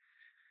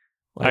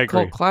 Like, I agree.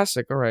 cult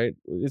classic, all right.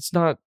 It's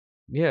not,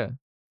 yeah,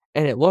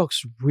 and it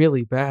looks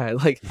really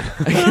bad. Like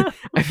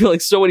I feel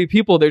like so many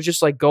people, they're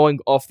just like going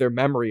off their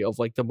memory of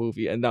like the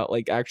movie and not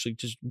like actually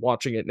just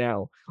watching it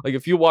now. Like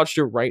if you watched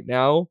it right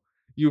now,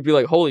 you would be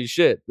like, holy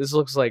shit, this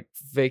looks like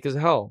fake as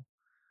hell.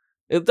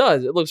 It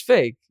does. It looks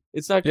fake.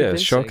 It's not Yeah, convincing.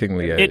 it's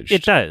shockingly aged.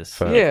 it does.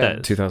 For Yeah. It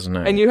does.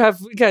 2009. And you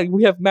have, again,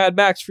 we have Mad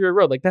Max Fury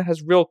Road. Like that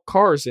has real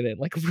cars in it,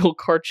 like real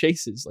car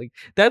chases. Like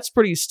that's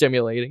pretty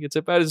stimulating. It's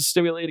about as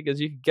stimulating as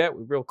you can get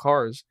with real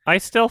cars. I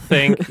still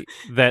think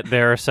that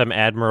there are some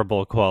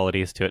admirable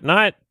qualities to it.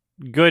 Not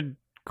good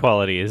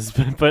qualities,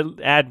 but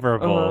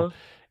admirable Uh-huh.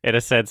 in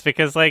a sense,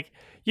 because like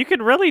you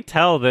could really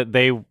tell that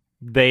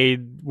they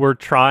were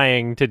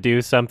trying to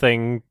do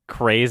something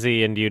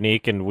crazy and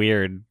unique and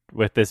weird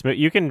with this movie.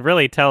 You can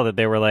really tell that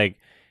they were like,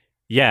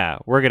 yeah,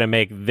 we're gonna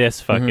make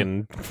this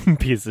fucking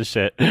piece of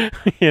shit.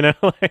 You know,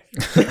 like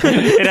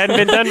it hadn't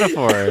been done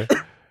before,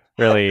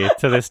 really,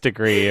 to this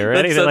degree or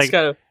anything. Like,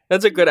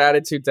 That's a good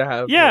attitude to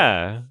have.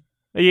 yeah,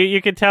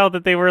 you could tell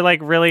that they were like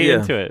really Yeah.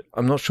 into it.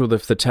 I'm not sure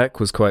if the tech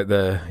was quite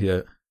there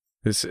yet.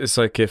 It's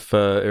like if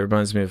it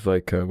reminds me of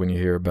like when you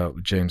hear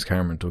about James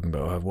Cameron talking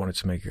about, oh, I've wanted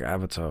to make an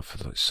Avatar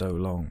for like so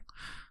long.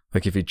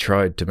 Like if he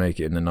tried to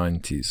make it in the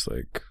 90s,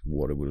 like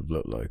what it would have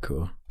looked like,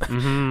 or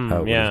how it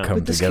would Yeah, have come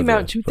But this together. came out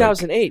in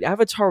 2008.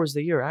 Avatar was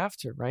the year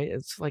after, right?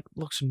 It's like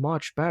looks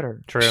much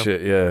better. true.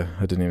 Shit, yeah,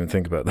 I didn't even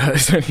think about that.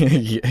 It's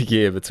only a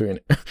year between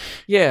it.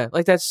 Yeah,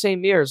 like that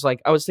same year is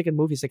like I was thinking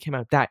movies that came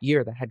out that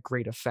year that had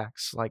great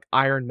effects. Like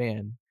Iron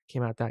Man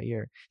came out that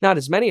year. Not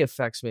as many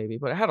effects maybe,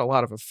 but it had a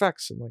lot of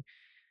effects, and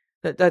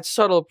like that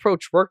subtle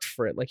approach worked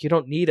for it. Like you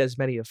don't need as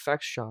many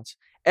effects shots.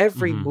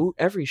 Every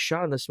every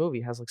shot in this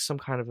movie has like some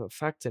kind of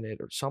effect in it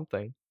or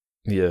something.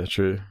 Yeah,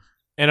 true.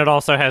 And it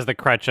also has the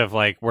crutch of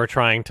like we're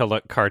trying to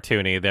look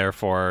cartoony,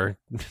 therefore,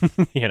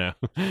 you know.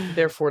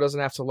 Therefore, it doesn't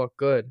have to look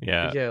good.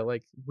 Yeah. Yeah,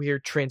 like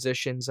weird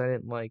transitions I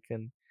didn't like,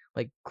 and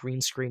like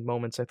green screen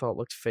moments I thought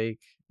looked fake.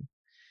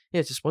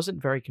 Yeah, it just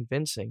wasn't very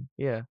convincing.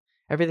 Yeah,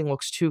 everything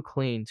looks too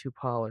clean, too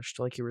polished,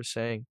 like you were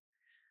saying.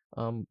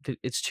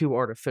 It's too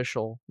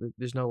artificial.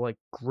 There's no like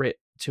grit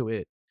to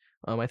it.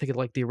 I think it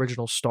like the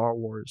original Star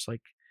Wars,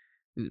 like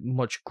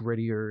much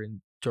grittier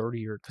and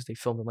dirtier because they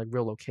filmed in like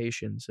real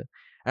locations.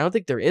 I don't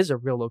think there is a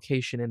real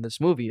location in this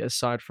movie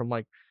aside from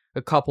like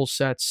a couple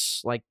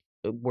sets, like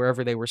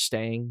wherever they were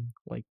staying,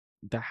 like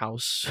the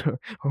house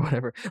or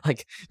whatever,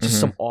 like just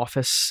some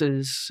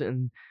offices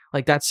and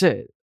like that's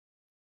it.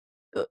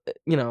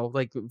 You know,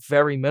 like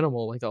very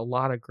minimal, like a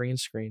lot of green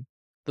screen.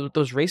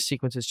 Those race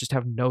sequences just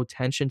have no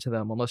tension to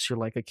them unless you're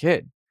like a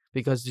kid.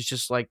 Because it's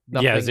just like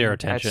nothing zero at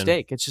tension.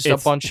 stake. It's just a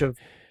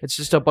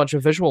bunch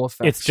of visual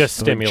effects. It's just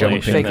Like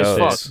stimulation. fake as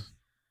That's fuck. it.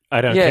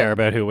 I don't Yeah. care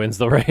about who wins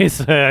the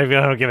race. I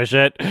don't give a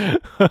shit.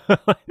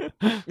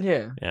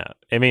 Yeah. Yeah,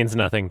 it means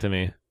nothing to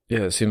me. Yeah,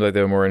 it seemed like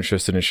they were more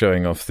interested in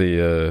showing off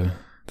the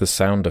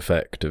sound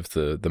effect of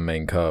the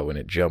main car when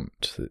it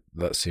jumped.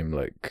 That seemed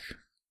like,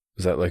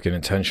 was that like an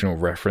intentional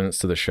reference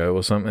to the show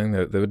or something?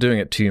 They were doing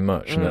it too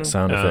much, and that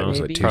sound effect was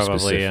like Maybe. too Probably,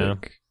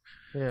 specific.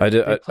 Yeah. I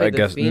They played the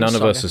guess theme none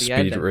of song us at are the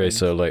end, Speed I think.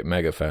 Racer like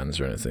mega fans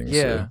or anything.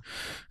 Yeah.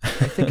 So.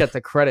 I think at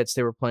the credits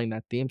they were playing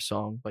that theme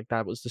song. Like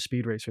that was the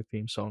Speed Racer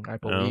theme song, I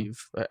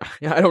believe.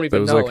 Yeah, I don't There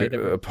even was know. like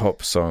a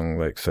pop song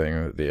like thing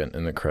at the end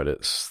in the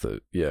credits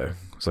that it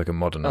was like a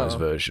modernized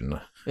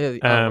version. But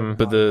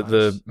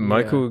the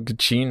Michael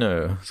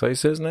Giacchino, is that how you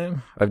say his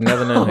name? I've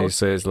never known how you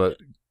say his like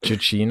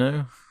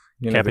Giacchino.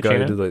 You know the guy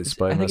who Cappuccino? did like the I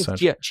Spider-Man think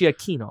soundtrack. it's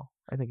Giacchino.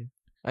 I think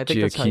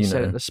that's how you said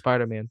it in Giacchino. the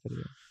Spider-Man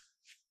video.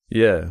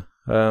 Yeah,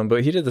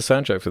 but he did the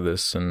soundtrack for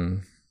this,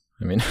 and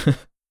I mean,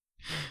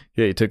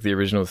 yeah, he took the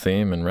original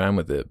theme and ran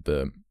with it.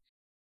 But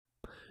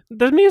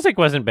The music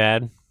wasn't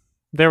bad.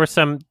 There were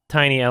some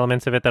tiny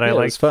elements of it that I yeah, it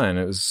liked. was fine.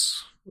 It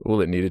was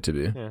all it needed to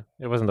be. Yeah,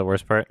 it wasn't the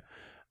worst part.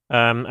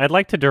 I'd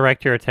like to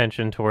direct your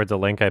attention towards a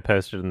link I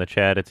posted in the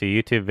chat. It's a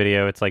YouTube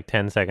video. It's like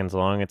 10 seconds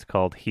long. It's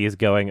called He's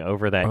Going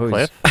Over That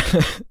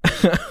Cliff.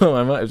 Oh,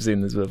 I might have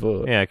seen this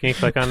before. Yeah, can you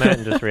click on that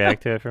and just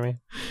react to it for me?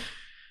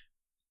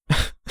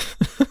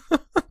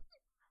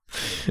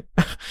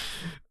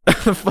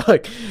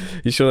 Fuck.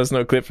 You sure that's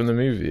not a clip from the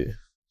movie?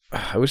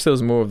 I wish there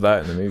was more of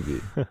that in the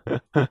movie.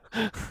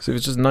 So if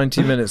it's just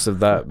 90 minutes of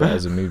that, but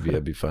as a movie,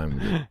 I'd be fine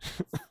with it.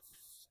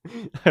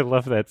 I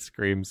love that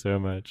scream so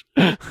much.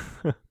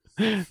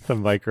 The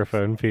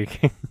microphone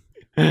peeking.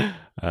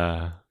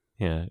 Yeah.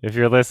 If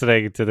you're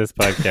listening to this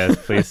podcast,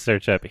 please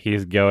search up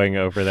He's Going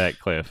Over That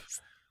Cliff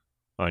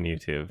on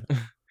YouTube.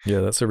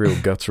 Yeah, that's a real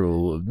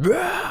guttural. And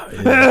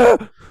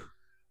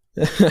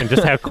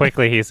just how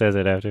quickly he says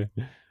it after.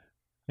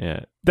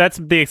 Yeah. That's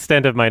the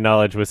extent of my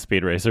knowledge with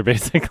Speed Racer,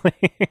 basically.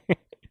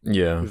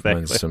 Yeah, Is that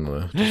mine's clip.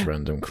 similar. Just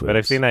random clips. But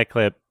I've seen that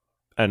clip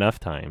enough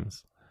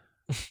times.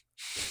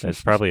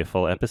 That's probably a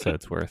full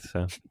episode's worth,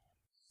 so.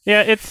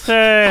 Yeah, it's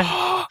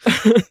yeah.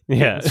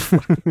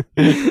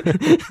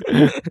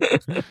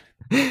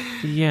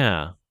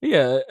 Yeah.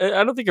 Yeah,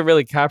 I don't think it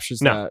really captures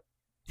No.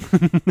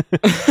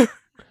 that.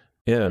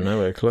 Yeah,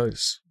 nowhere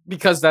close.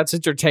 Because that's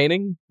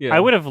entertaining. Yeah. I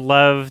would have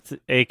loved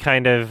a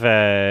kind of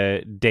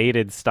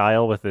dated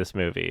style with this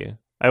movie.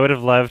 I would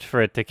have loved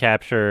for it to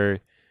capture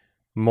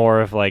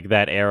more of like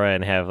that era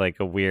and have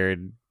like a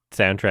weird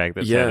soundtrack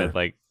that sounded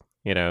like,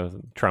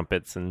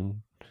 trumpets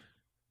and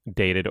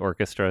dated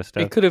orchestra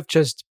stuff. It could have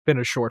just been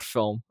a short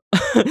film.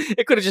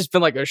 It could have just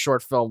been like a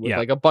short film with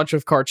like a bunch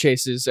of car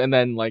chases and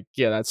then like,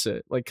 yeah, that's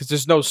it. Like, because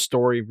there's no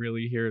story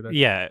really here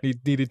that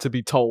needed to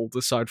be told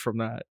aside from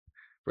that.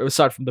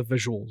 Aside from the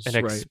visuals. An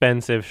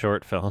expensive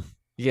short film.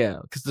 Yeah,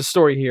 because the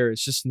story here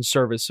is just in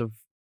service of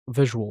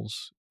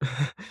visuals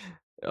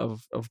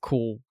of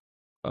cool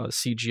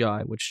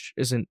CGI, which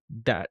isn't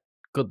that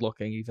good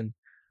looking even.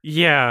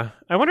 Yeah.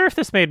 I wonder if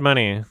this made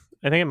money.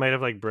 I think it might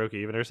have like broke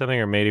even or something,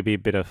 or maybe a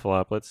bit of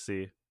flop. Let's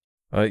see.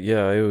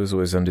 Yeah, I was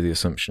always under the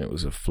assumption it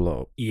was a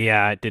flop.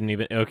 Yeah, it didn't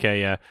even...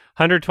 Okay, yeah.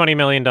 $120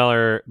 million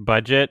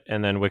budget,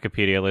 and then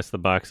Wikipedia lists the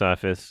box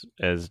office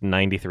as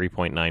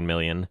 $93.9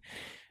 million.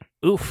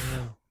 Oof.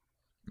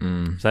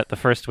 Is that the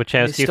first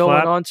Wachowski They still flop?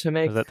 went on to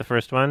make... Was that the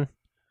first one?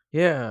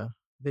 Yeah.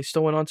 They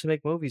still went on to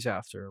make movies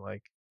after,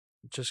 like,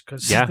 just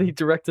because they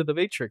directed The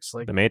Matrix.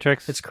 Like, The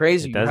Matrix? It's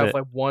crazy. You have, it.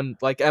 like, one...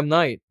 Like, M.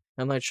 Night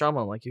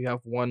Shyamalan, like, you have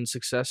one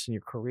success in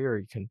your career.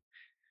 You can,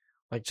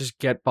 like, just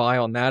get by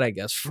on that, I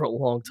guess, for a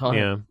long time.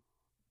 Yeah.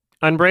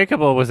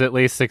 Unbreakable was at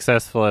least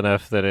successful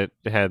enough that it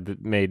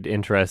had made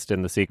interest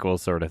in the sequel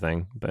sort of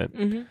thing, but...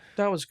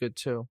 That was good,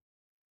 too.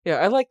 Yeah,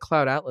 I like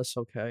Cloud Atlas.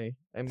 Okay,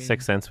 I mean,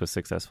 Sixth Sense was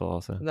successful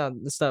also. No,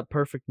 it's not a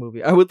perfect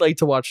movie. I would like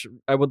to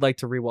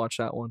rewatch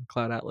that one,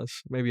 Cloud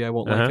Atlas. Maybe I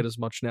won't like it as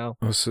much now.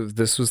 Oh, so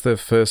this was their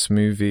first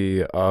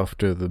movie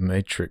after the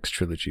Matrix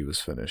trilogy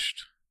was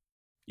finished.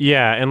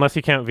 Yeah, unless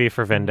you count V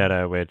for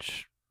Vendetta,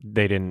 which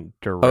they didn't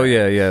direct. Oh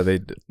yeah, they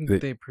produced, they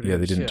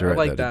didn't direct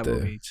I like that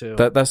movie too.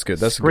 That's good.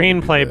 That's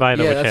Screenplay by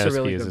the that's a Wachowskis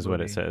really good is what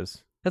movie. it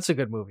says. That's a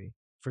good movie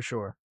for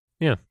sure.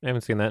 Yeah, I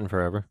haven't seen that in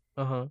forever.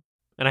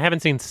 And I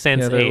haven't seen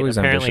Sense8.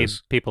 Apparently,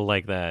 ambitious. people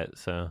like that.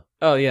 So.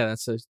 Oh yeah,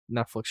 that's a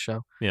Netflix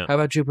show. Yeah. How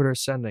about Jupiter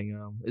Ascending?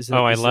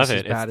 I love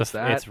it.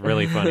 It's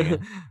really funny.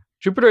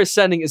 Jupiter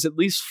Ascending is at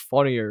least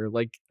funnier.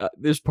 Like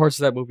there's parts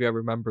of that movie I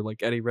remember,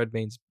 like Eddie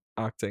Redmayne's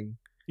acting.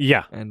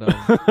 Yeah. And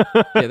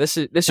yeah, this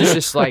is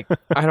just like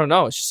I don't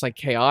know. It's just like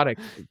chaotic,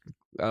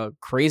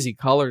 crazy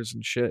colors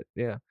and shit.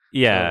 Yeah.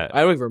 Yeah. So,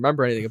 I don't even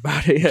remember anything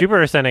about it yet.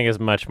 Jupiter Ascending is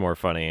much more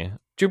funny.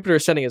 Jupiter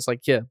Ascending is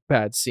like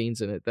bad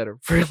scenes in it that are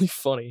really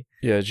funny.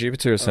 Yeah,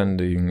 Jupiter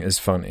Ascending is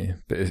funny,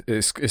 but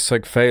it's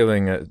like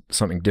failing at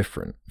something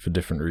different for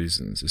different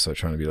reasons. It's like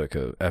trying to be like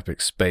a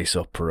epic space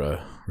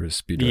opera, whereas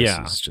Speed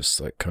Racer is just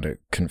like kind of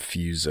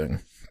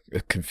confusing, a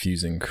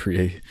confusing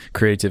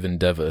creative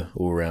endeavor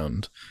all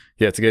around.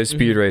 Yeah, to go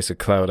Speed Racer,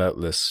 Cloud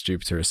Atlas,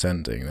 Jupiter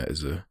Ascending, that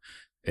is a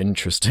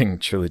interesting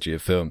trilogy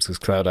of films because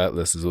Cloud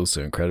Atlas is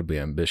also incredibly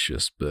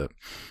ambitious, but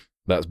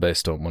that's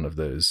based on one of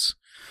those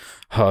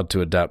hard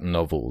to adapt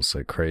novels,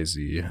 like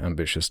crazy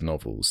ambitious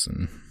novels,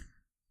 and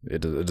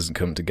it doesn't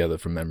come together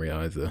from memory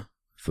either.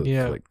 For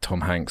like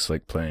Tom Hanks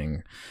like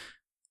playing,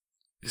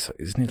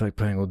 isn't he like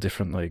playing all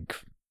different like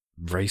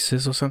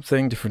races or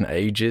something, different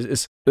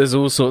ages? There's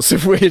all sorts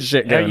of weird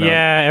shit going on.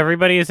 Yeah,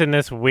 everybody is in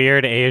this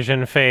weird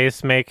Asian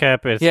face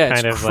makeup. It's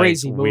kind of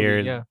crazy like movie,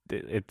 weird. yeah.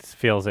 It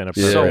feels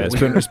inappropriate.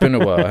 It's been a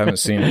while. I haven't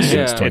seen it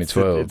since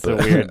 2012. It's a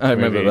weird I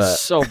remember movie. that.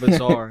 So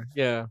bizarre.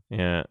 Yeah.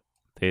 Yeah.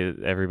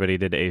 Everybody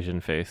did Asian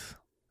face.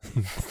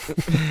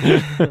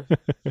 It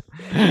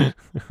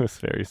was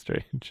very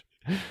strange.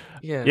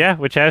 Yeah,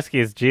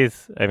 Wachowski's,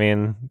 geez. I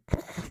mean,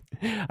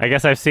 I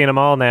guess I've seen them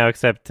all now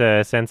except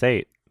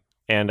Sense8.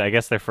 And I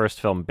guess their first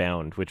film,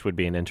 Bound, which would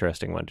be an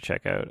interesting one to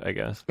check out, I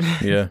guess.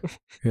 Yeah,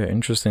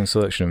 interesting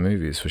selection of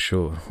movies for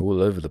sure.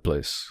 All over the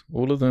place.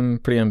 All of them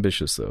pretty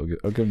ambitious, though.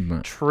 I'll give them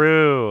that.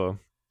 True.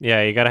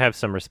 Yeah, you got to have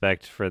some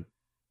respect for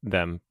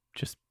them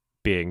just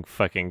being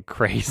fucking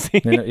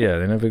crazy. They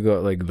never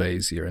got like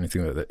lazy or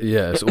anything like that.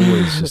 Yeah, it's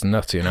always just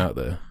nutty and out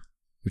there.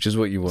 which is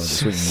what you want.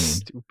 That's what you need.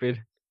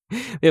 Stupid.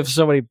 They have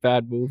so many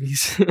bad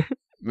movies.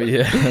 But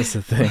yeah, that's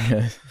the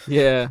thing.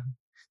 Yeah.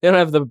 They don't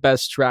have the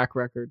best track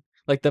record.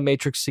 Like, the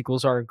Matrix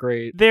sequels aren't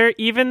great.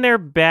 Even their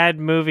bad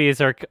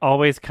movies are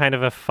always kind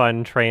of a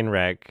fun train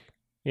wreck,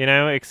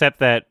 except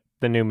that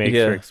the new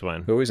Matrix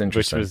one, Always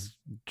interesting. which was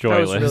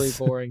joyless. That was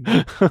really boring.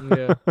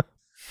 Yeah.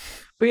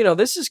 But,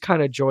 this is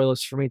kind of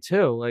joyless for me,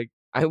 too. Like,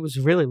 I was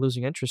really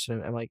losing interest in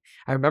it. I'm like,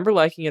 I remember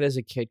liking it as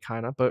a kid,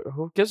 kind of, but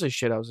who gives a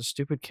shit? I was a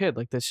stupid kid.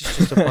 Like, this is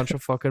just a bunch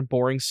of fucking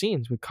boring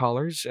scenes with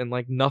colors, and,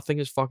 like, nothing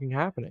is fucking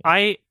happening.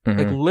 Like,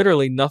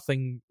 literally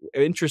nothing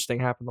interesting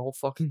happened the whole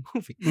fucking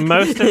movie.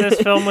 Most of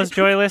this film was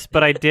joyless,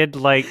 but I did,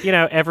 like,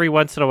 every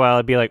once in a while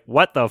I'd be like,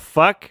 what the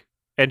fuck?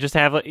 And just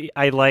have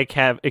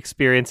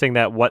experiencing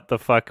that what the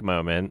fuck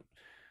moment.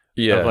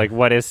 Yeah. Of like,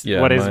 what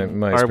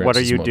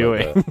are you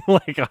doing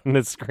like on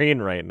the screen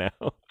right now?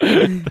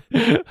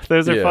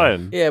 Those are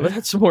fun. Yeah, but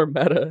that's more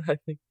meta, I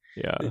think.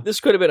 Yeah.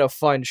 This could have been a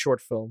fun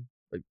short film.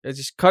 Like, I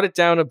just cut it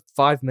down to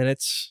 5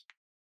 minutes.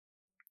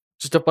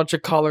 Just a bunch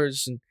of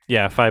colors. And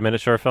 5-minute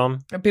short film.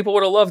 And people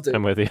would have loved it.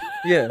 I'm with you.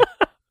 Yeah.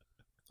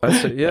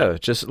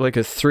 Just like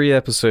a 3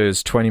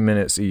 episodes, 20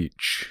 minutes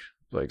each.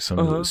 Like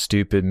some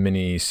stupid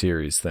mini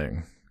series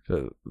thing.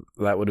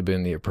 That would have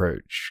been the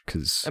approach.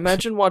 Cause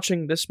imagine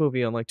watching this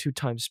movie on like 2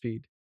 times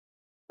speed.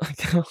 Like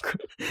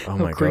how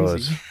my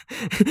crazy.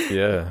 God.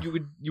 Yeah. You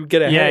would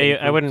get a headache.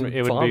 I wouldn't.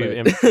 It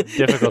would be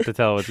difficult to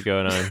tell what's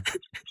going on.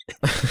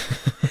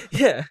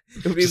 Yeah,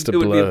 it would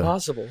be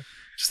impossible.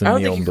 Just I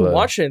don't think you can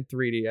watch it in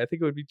 3D. I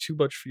think it would be too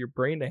much for your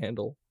brain to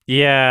handle.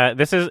 Yeah,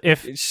 this is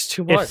it's just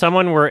too much. If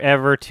someone were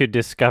ever to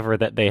discover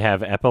that they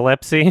have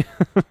epilepsy,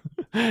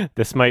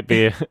 this might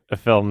be a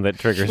film that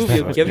triggers them.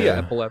 It would give you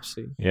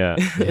epilepsy. Yeah.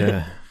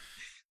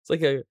 It's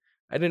like I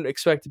didn't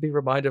expect to be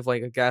reminded of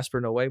like a Gaspar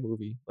Noé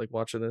movie, like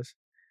watching this.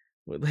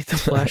 With like the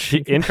flash.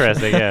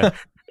 Interesting, yeah.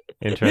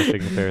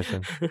 Interesting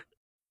comparison.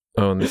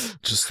 Oh, and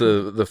just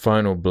the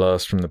final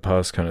blast from the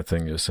past kind of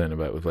thing you're saying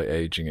about with like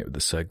aging it with the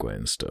segue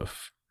and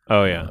stuff.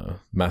 Oh yeah.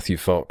 Matthew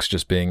Fox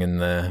just being in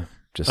there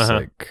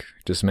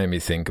just made me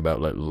think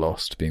about like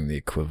Lost being the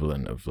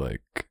equivalent of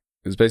like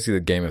it was basically the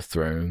Game of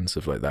Thrones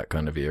of like that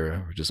kind of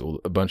era. Just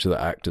a bunch of the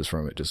actors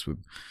from it just were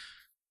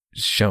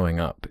showing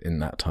up in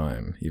that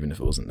time, even if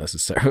it wasn't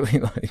necessarily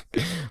like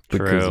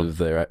because of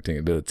their acting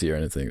ability or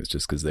anything. It's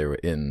just because they were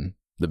in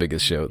the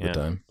biggest show at the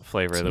time.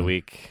 Flavor of the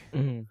week.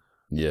 Mm-hmm.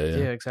 Yeah,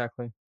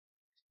 exactly.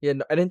 Yeah,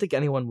 no, I didn't think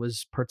anyone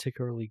was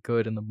particularly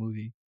good in the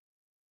movie.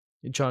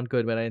 John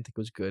Goodman, I didn't think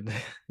was good.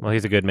 Well,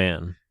 he's a good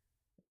man.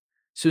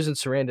 Susan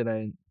Sarandon, I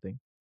didn't think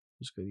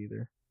was good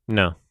either.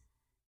 No.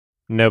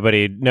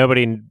 Nobody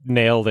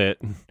nailed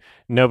it.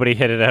 Nobody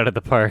hit it out of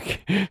the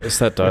park. It's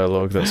that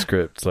dialogue, that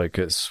script. Like,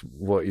 it's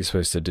what you're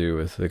supposed to do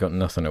with. They got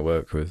nothing to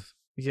work with.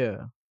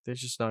 Yeah, they're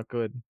just not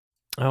good.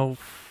 Oh.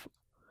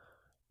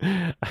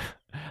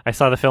 I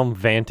saw the film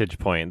Vantage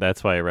Point.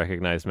 That's why I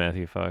recognized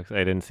Matthew Fox.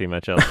 I didn't see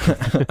much else.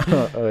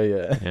 Oh,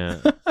 yeah.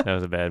 Yeah, that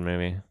was a bad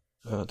movie.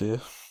 Oh,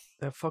 dear.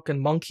 That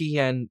fucking monkey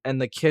and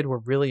the kid were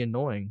really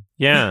annoying.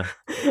 Yeah.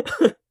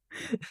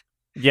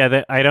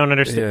 Yeah, I don't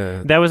understand.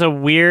 Yeah. That was a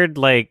weird,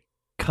 like,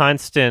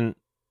 constant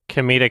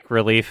comedic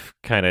relief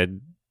kind of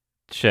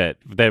shit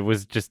that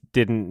was just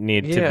didn't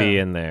need to be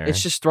in there.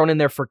 It's just thrown in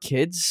there for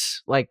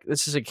kids. Like,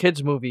 this is a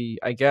kid's movie,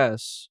 I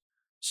guess.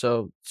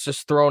 So it's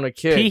just throwing a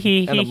kid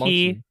and a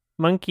monkey.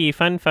 Monkey,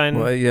 fun.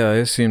 Well, yeah, I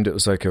assumed it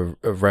was like a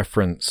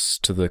reference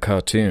to the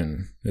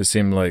cartoon. It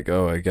seemed like,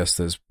 I guess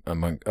there's a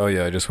monk. Oh,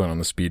 yeah, I just went on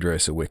the Speed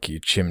Racer wiki.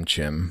 Chim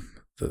Chim.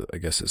 I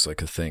guess it's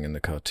like a thing in the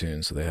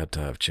cartoon, so they had to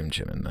have Chim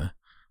Chim in there.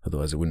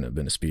 Otherwise, it wouldn't have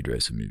been a Speed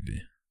Racer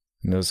movie.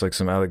 And there was like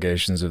some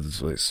allegations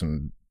of like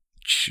some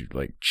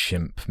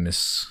chimp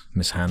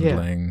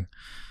mishandling.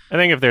 I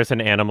think if there's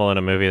an animal in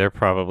a movie, they're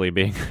probably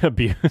being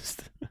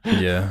abused.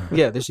 Yeah.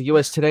 Yeah, there's a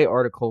US Today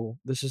article.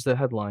 This is the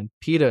headline.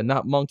 PETA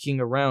not monkeying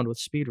around with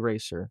Speed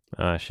Racer.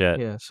 Oh, shit.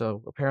 Yeah,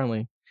 so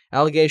apparently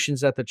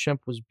allegations that the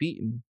chimp was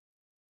beaten.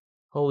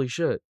 Holy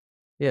shit.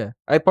 Yeah.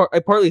 I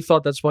partly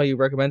thought that's why you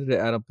recommended it,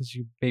 Adam, because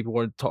you maybe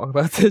wanted to talk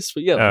about this.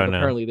 But yeah,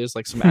 apparently there's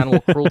like some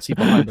animal cruelty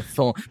behind the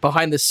film,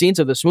 behind the scenes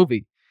of this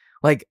movie.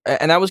 Like,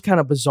 and that was kind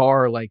of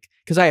bizarre, like,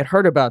 because I had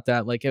heard about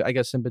that, like, I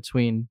guess in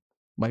between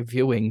my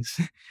viewings.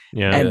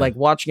 Yeah. And like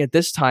watching it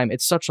this time,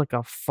 it's such like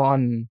a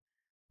fun,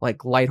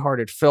 like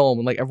lighthearted film,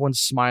 and like everyone's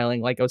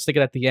smiling. Like I was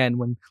thinking at the end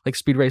when like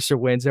Speed Racer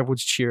wins,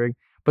 everyone's cheering.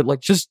 But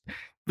like just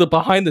the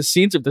behind the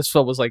scenes of this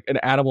film was like an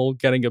animal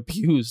getting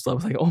abused. I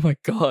was like, oh my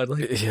god,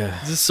 like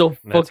this is so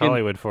fucking That's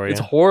Hollywood for you. It's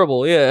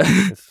horrible, yeah.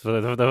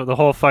 The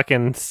whole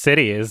fucking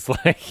city is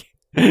like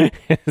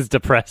is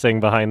depressing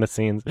behind the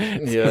scenes.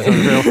 Yeah,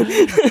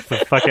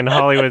 the fucking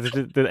Hollywood,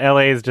 the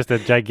LA is just a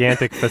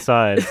gigantic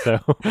facade. So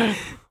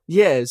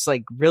yeah, it's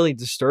like really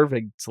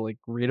disturbing to like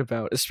read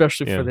about,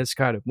 especially for this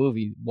kind of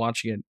movie.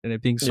 Watching it and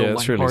it being so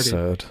it's really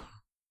sad.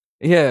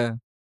 Yeah,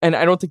 and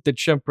I don't think the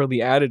chimp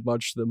really added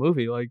much to the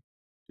movie. Like,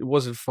 it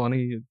wasn't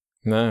funny.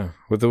 No,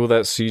 with all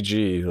that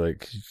CG,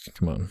 like,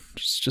 come on,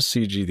 just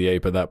CG the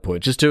ape at that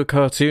point. Just do a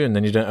cartoon,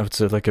 then you don't have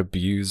to like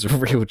abuse a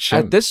real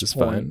chimp. At this it's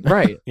point, fine.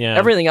 right? Yeah.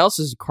 Everything else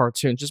is a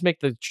cartoon. Just make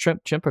the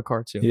chimp a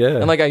cartoon. Yeah.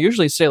 And like I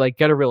usually say, like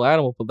get a real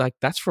animal, but like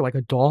that's for like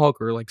a dog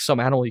or like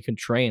some animal you can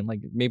train. Like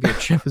maybe a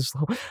chimp is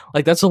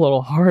like that's a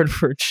little hard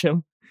for a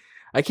chimp.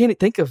 I can't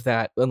think of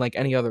that in like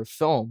any other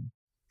film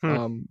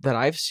that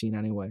I've seen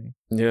anyway.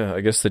 Yeah,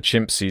 I guess the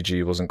chimp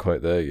CG wasn't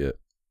quite there yet.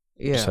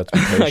 Yeah, Just had to be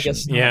patient. I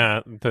guess not. Yeah,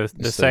 the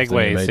Instead of the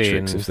segue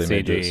Matrix, scene if they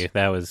made CG this.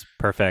 that was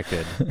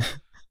perfected.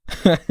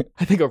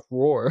 I think of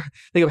Roar. I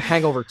think of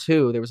Hangover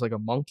 2. There was like a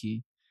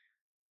monkey.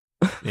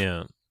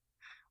 Yeah.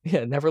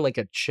 Yeah, never like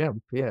a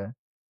chimp. Yeah,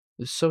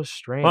 it's so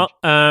strange. Well,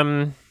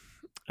 I'm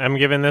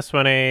giving this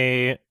one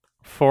a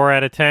 4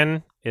 out of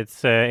 10.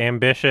 It's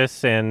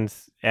ambitious and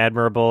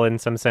admirable in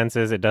some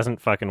senses. It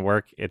doesn't fucking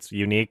work. It's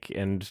unique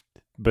and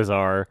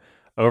bizarre,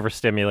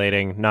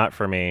 overstimulating. Not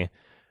for me.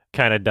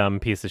 Kind of dumb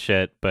piece of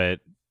shit, but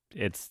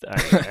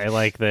I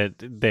like that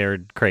they're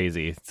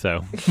crazy.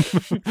 So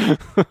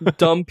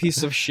Dumb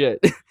piece of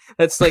shit.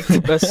 That's like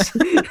the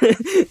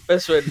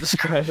best way to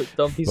describe it.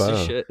 Dumb piece of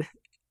Wow. shit.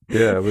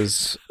 Yeah, I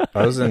was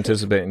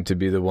anticipating to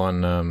be the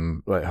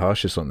one like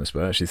harshest on this,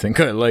 but I actually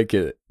think I like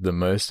it the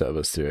most out of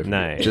us two.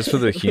 Nice. Just for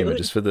the humor,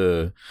 just for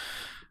the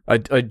I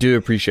do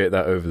appreciate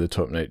that over the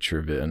top nature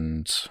of it,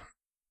 and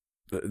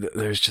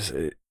there's just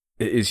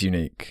it is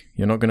unique.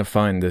 You're not going to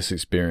find this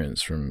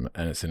experience from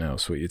anything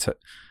else. What you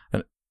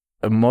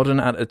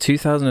a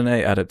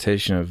 2008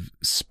 adaptation of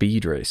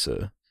Speed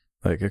Racer,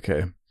 like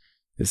okay,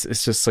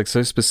 it's just like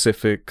so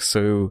specific,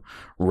 so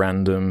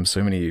random,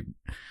 so many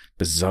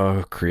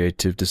bizarre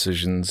creative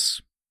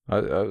decisions. I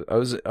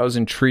was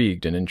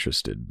intrigued and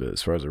interested, but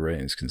as far as the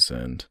rating's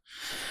concerned,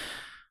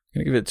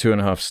 I'm gonna give it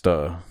 2.5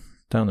 star.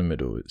 Down the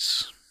middle.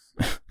 It's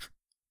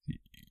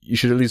you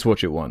should at least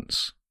watch it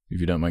once if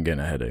you don't mind getting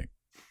a headache.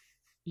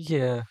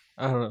 Yeah,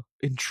 I don't know.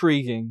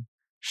 Intriguing.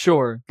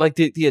 Sure. Like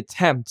the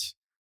attempt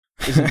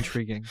is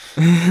intriguing.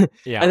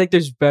 yeah. I think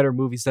there's better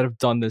movies that have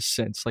done this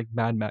since, like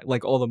Mad Max,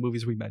 like all the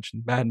movies we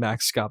mentioned, Mad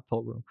Max, Scott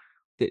Pilgrim.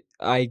 That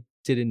I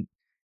didn't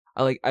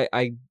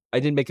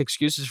make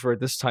excuses for it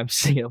this time.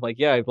 Seeing it, like,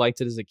 yeah, I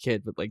liked it as a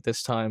kid, but like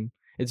this time,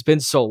 it's been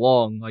so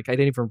long. Like I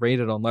didn't even rate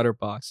it on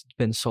Letterboxd. It's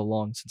been so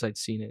long since I'd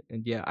seen it,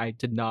 and yeah, I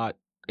did not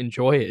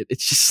enjoy it.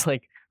 It's just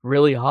like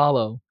really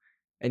hollow,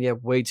 and yeah,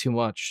 way too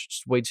much,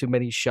 just way too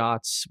many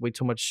shots, way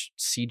too much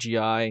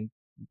CGI and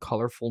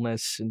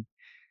colorfulness, and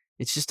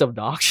it's just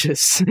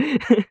obnoxious.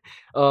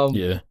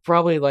 Yeah.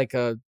 Probably like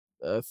a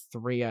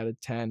 3 out of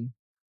 10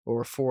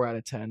 or a 4 out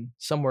of 10,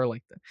 somewhere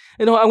like that.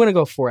 You know, I'm gonna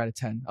go 4 out of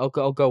 10. I'll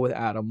go with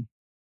Adam.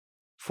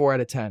 4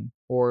 out of 10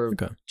 or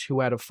Okay.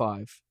 2 out of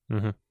 5.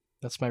 Mm-hmm.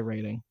 That's my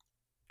rating.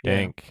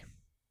 Dank.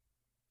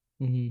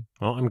 Mm-hmm.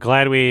 Well, I'm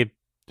glad we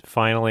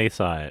finally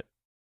saw it.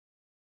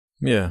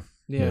 Yeah.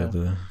 Yeah.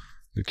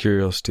 The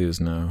curiosity is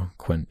now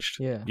quenched.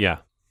 Yeah. Yeah.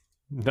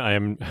 I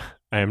am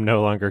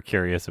no longer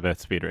curious about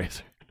Speed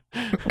Racer.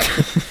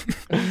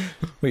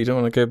 Well, you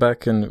don't want to go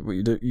back and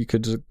you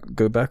could just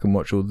go back and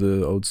watch all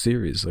the old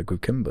series, like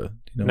with Kimber. Do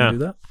you not want to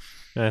do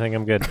that? I think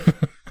I'm good.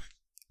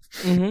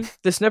 Mm-hmm.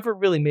 This never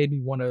really made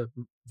me want to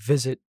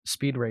visit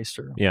Speed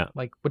Racer. Yeah.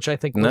 Like, which I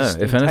think No, was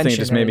the if anything, it intention,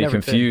 just and made me never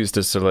did. confused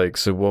as to like,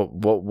 so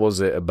what was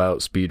it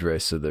about Speed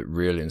Racer that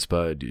really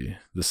inspired you?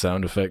 The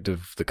sound effect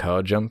of the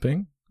car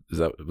jumping?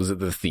 Was it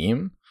the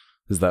theme?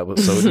 Is that what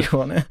sold you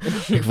on it?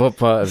 Like, what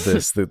part of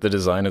this? The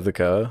design of the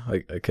car?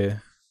 Like, okay,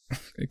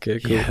 cool.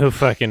 Yeah, who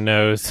fucking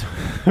knows?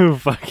 Who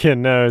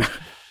fucking knows?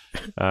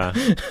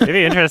 It'd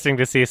be interesting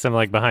to see some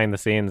like behind the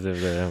scenes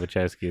of the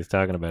Wachowskis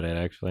talking about it.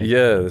 Actually,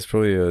 Yeah, there's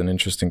probably an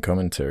interesting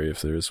commentary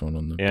if there is one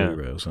on the Yeah.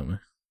 Blu-ray or something.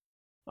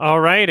 All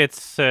right,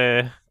 it's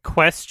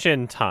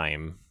question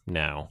time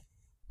now.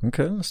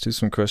 Okay, let's do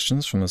some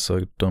questions from the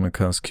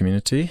Sardonicast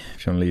community.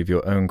 If you want to leave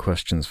your own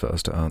questions for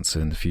us to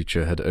answer in the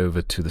future, head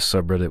over to the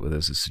subreddit where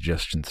there's a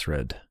suggestion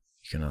thread.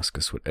 You can ask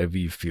us whatever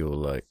you feel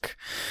like.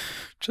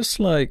 Just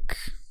like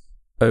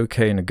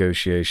OK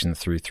Negotiation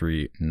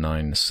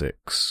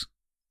 3396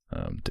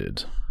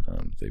 did.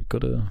 They've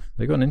got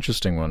an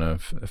interesting one, a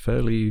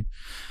fairly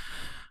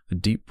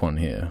deep one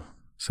here.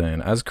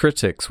 Saying, as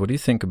critics, what do you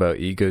think about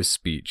Ego's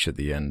speech at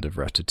the end of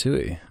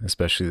Ratatouille?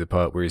 Especially the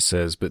part where he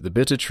says, but the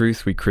bitter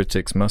truth we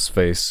critics must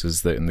face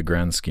is that in the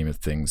grand scheme of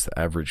things, the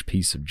average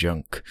piece of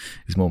junk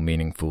is more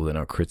meaningful than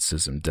our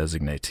criticism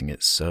designating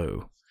it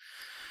so.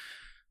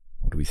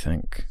 What do we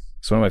think?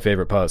 It's one of my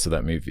favorite parts of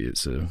that movie.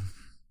 It's a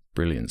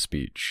brilliant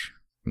speech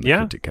from the Yeah.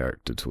 critic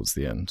character towards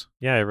the end.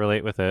 Yeah, I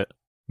relate with it.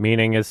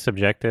 Meaning is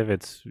subjective.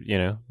 It's,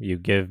 you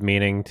give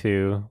meaning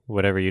to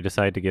whatever you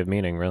decide to give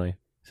meaning, really.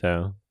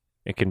 So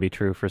it can be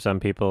true for some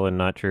people and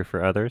not true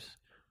for others.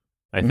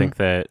 I think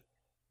that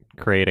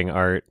creating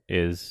art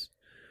is,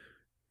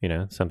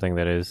 something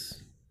that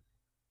is,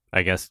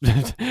 I guess,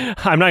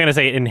 I'm not going to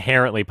say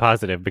inherently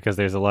positive because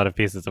there's a lot of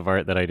pieces of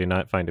art that I do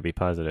not find to be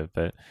positive,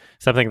 but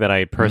something that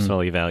I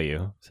personally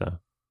value. So,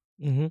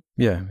 Mm-hmm.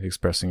 Yeah,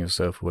 expressing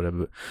yourself or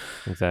whatever.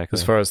 exactly.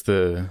 As far as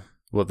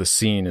what the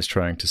scene is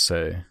trying to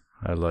say,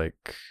 I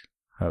like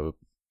how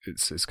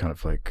it's kind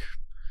of like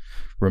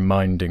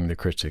reminding the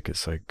critic.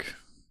 It's like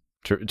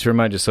to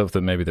remind yourself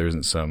that maybe there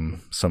isn't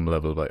some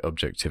level of like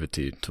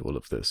objectivity to all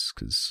of this,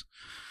 because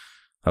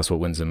that's what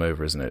wins him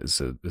over, isn't it?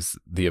 It's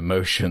the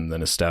emotion, the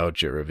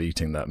nostalgia of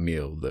eating that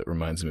meal that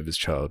reminds him of his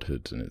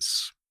childhood, and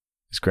it's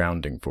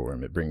grounding for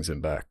him. It brings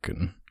him back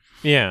and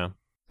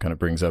kind of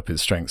brings up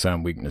his strengths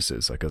and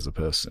weaknesses, like as a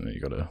person. And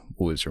you got to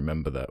always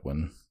remember that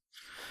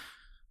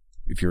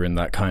if you're in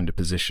that kind of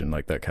position,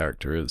 like that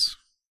character is.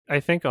 I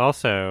think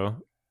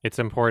also it's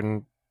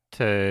important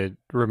to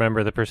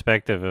remember the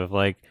perspective of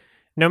like,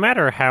 no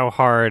matter how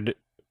hard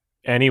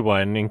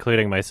anyone,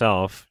 including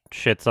myself,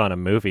 shits on a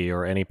movie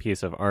or any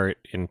piece of art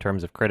in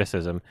terms of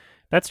criticism,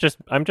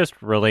 I'm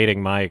just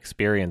relating my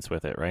experience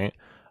with it, right?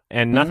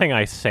 And nothing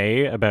I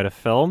say about a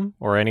film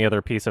or any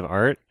other piece of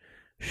art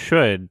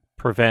should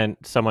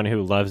prevent someone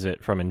who loves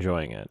it from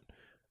enjoying it.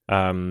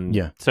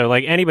 So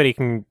like anybody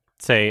can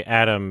say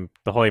Adam,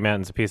 the Holy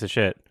Mountain's a piece of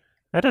shit.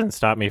 That doesn't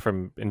stop me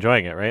from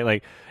enjoying it, right?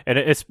 Like, and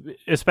it's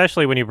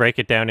especially when you break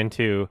it down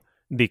into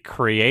the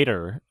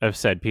creator of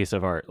said piece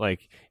of art.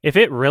 Like, if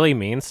it really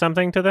means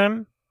something to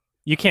them,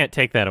 you can't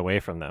take that away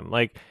from them.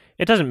 Like,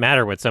 it doesn't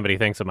matter what somebody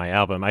thinks of my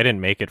album. I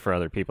didn't make it for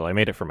other people. I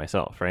made it for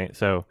myself, right?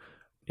 So,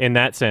 in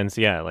that sense,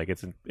 yeah, like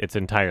it's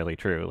entirely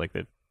true. Like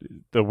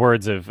the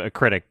words of a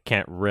critic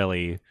can't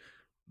really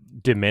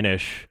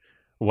diminish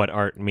what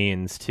art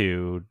means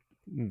to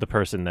the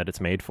person that it's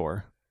made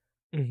for.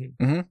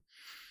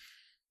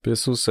 But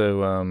it's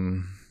also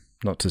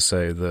not to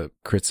say that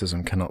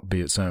criticism cannot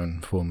be its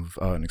own form of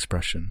art and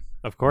expression.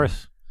 Of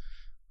course.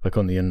 Like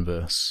on the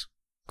inverse.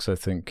 Because I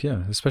think,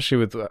 especially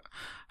with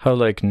how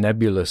like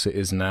nebulous it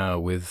is now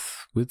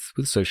with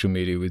social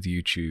media, with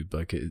YouTube,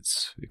 like it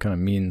kind of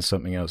means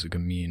something else. It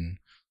can mean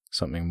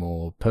something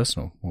more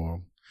personal,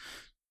 or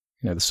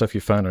the stuff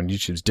you find on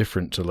YouTube is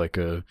different to like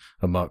a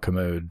Mark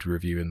Kermode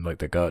review in like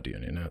The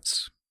Guardian.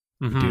 It's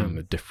dealing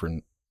with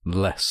different,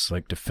 less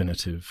like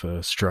definitive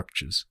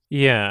structures.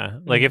 Yeah,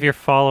 like if you're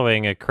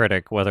following a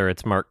critic, whether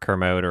it's Mark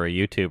Kermode or a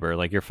YouTuber,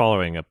 like you're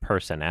following a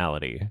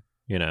personality.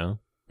 You're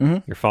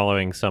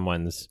following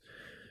someone's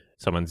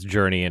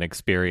journey and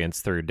experience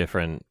through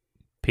different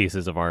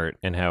pieces of art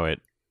and how it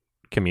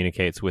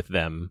communicates with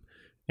them,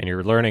 and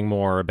you're learning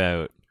more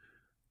about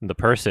the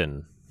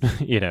person.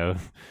 It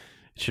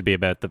should be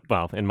about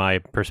in my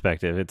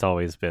perspective, it's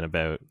always been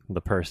about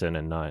the person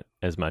and not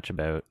as much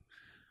about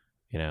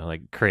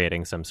like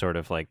creating some sort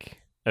of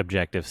like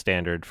objective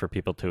standard for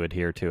people to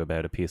adhere to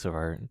about a piece of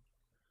art.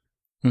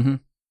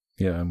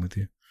 Yeah, I'm with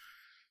you.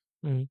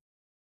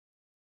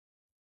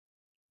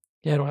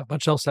 Yeah, I don't have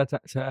much else to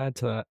add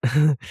to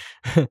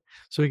that.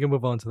 So we can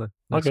move on to the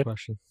next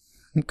question.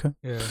 Okay.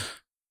 Yeah.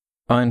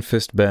 Iron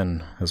Fist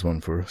Ben has one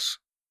for us.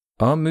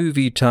 Are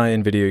movie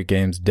tie-in video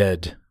games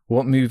dead?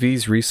 What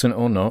movies, recent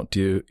or not,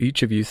 do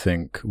each of you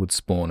think would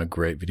spawn a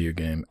great video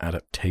game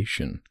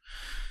adaptation?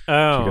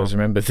 Oh, do you guys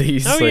remember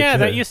these? Oh, yeah,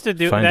 that used to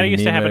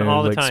happen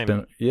all the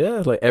time.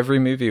 Like every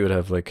movie would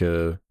have like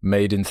a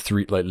made in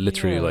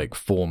literally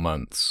 4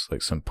 months,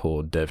 like some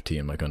poor dev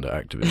team like under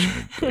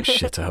Activision would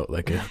shit out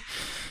like a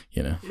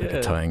like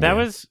a tying that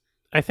game.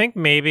 I think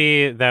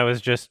maybe that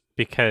was just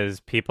because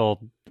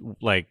people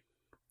like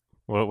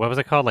what was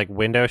it called, like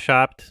window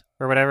shopped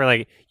or whatever,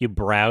 like you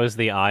browse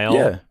the aisle.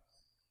 Yeah.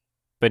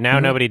 But now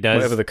nobody does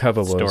whatever the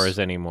cover stores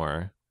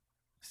anymore.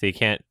 So you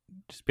can't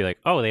just be like,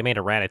 oh, they made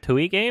a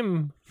Ratatouille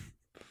game?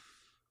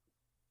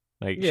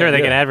 Like, sure,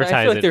 they can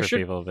advertise it for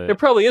people, but there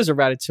probably is a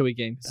Ratatouille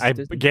game. I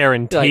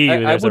guarantee you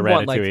there's a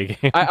Ratatouille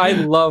game. I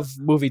love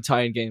movie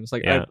tie-in games.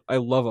 Like, I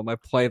love them. I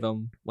play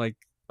them, like,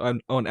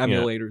 on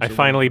emulators. I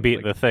finally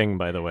beat the thing,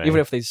 by the way.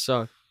 Even if they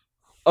suck.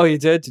 Oh, you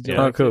did? Did you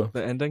like cool.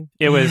 the ending?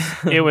 It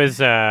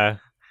was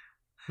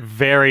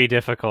very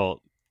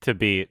difficult to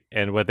beat,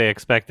 and what they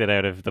expected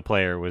out of the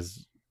player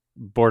was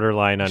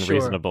borderline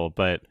unreasonable,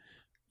 but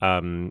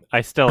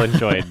I still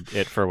enjoyed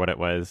it for what it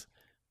was.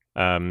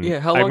 How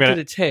long did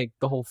it take,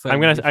 the whole thing?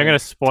 I'm gonna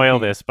spoil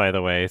this, by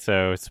the way.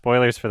 So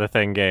spoilers for the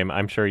Thing game.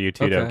 I'm sure you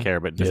two don't care,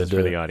 but this is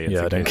for the audience.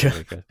 Yeah, I don't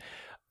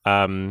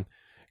care.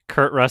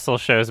 Kurt Russell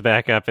shows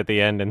back up at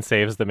the end and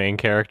saves the main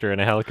character in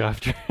a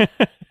helicopter.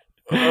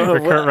 Or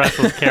Kurt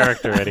Russell's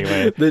character,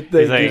 anyway. They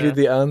give you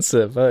the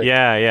answer. But...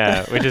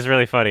 Yeah, which is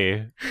really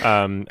funny.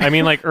 I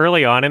mean, like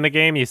early on in the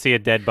game, you see a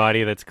dead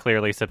body that's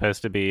clearly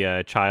supposed to be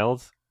a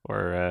child,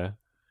 or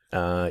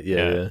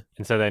And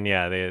so then,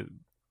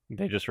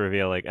 they just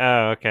reveal like,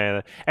 oh,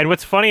 okay. And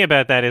what's funny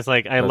about that is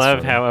like, I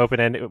love how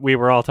open-ended. We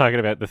were all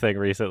talking about the Thing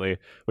recently,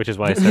 which is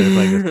why I started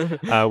playing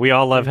this. We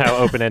all love how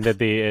open-ended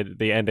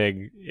the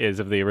ending is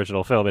of the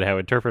original film and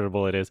how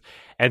interpretable it is.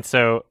 And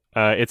so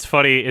it's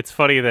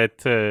funny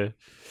that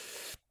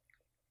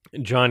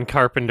John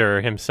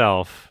Carpenter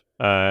himself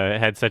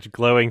had such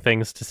glowing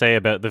things to say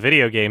about the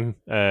video game,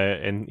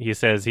 and he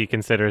says he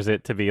considers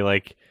it to be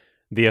like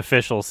the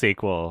official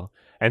sequel.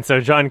 And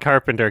so John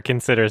Carpenter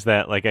considers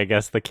that, like, I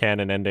guess, the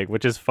canon ending,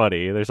 which is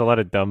funny. There's a lot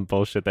of dumb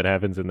bullshit that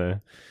happens in the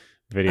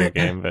video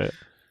game, but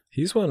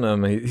He's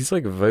one. He's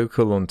like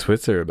vocal on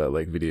Twitter about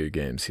like video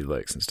games he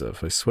likes and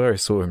stuff. I swear I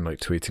saw him like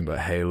tweeting about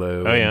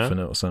Halo or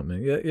Infinite or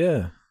something.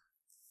 Yeah.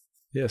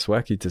 It's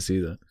wacky to see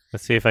that.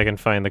 Let's see if I can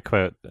find the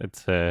quote.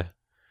 It's yeah,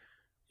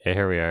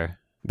 here we are.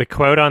 The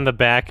quote on the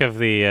back of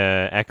the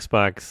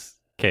Xbox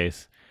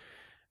case.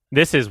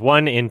 This is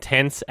one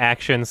intense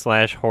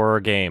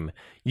action/horror game.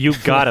 You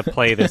gotta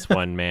play this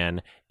one,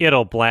 man.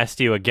 It'll blast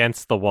you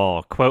against the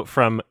wall. Quote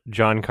from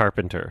John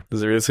Carpenter.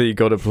 Does it really say you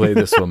gotta play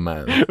this one,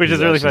 man? Which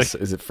is really funny.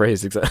 Is it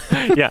phrased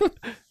exactly? Yeah.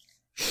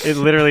 It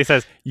literally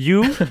says,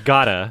 you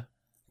gotta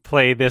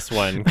play this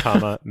one,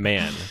 comma,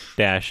 man,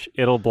 dash,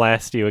 it'll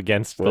blast you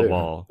against the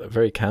wall. A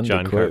very candid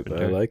John quote,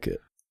 Carpenter. but I like it.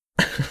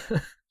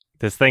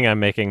 This thing I'm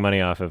making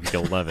money off of,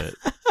 you'll love it.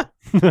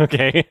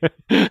 Okay.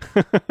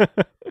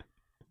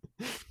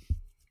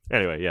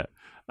 Anyway,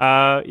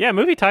 yeah.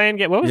 Movie tie-in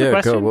game. What was the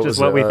question? God,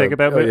 just what we think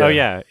about. Oh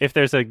yeah. If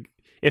there's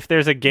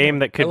a game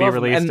that could be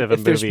released of a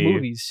movie. There's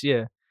movies,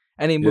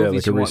 any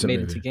movies like a you want recent made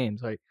movie. into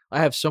games. Like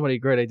I have so many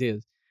great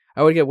ideas.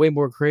 I would get way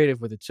more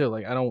creative with it too.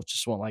 Like I don't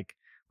just want like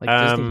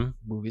Disney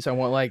movies. I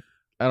want like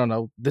I don't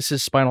know. This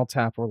is Spinal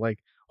Tap or like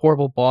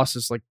horrible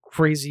bosses, like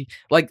crazy.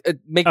 Like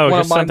make one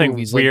of my something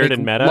movies weird like,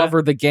 and meta.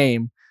 Lover the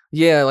game.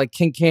 Yeah, like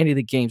King Candy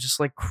the game. Just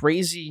like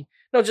crazy.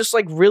 No, just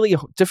like really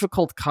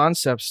difficult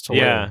concepts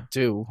to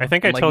do. I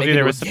think I told you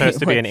there was supposed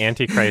to be an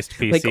Antichrist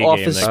PC like game.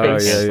 Office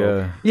that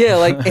Space. Yeah,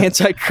 like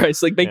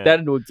Antichrist. Like make that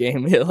into a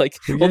game. Yeah, like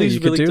all these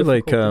you really could do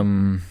difficult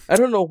like I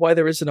don't know why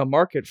there isn't a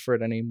market for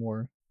it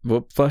anymore.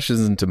 What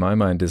flashes into my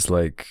mind is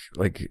like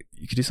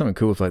you could do something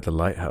cool with like The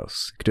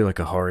Lighthouse. You could do like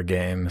a horror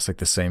game. It's like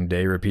the same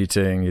day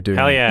repeating. You're doing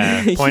Hell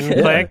yeah, point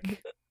and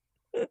click,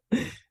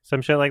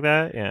 some shit like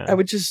that. Yeah, I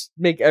would just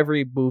make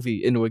every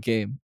movie into a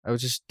game. I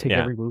would just take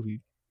every movie.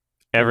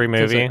 Every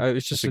movie. I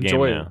was just it's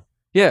enjoy it. now.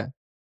 Yeah,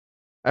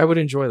 I would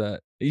enjoy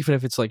that, even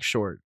if it's like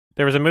short.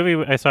 There was a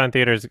movie I saw in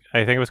theaters.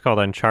 I think it was called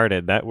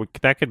Uncharted. That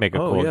could make a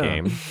cool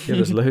game. Yeah,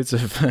 there's loads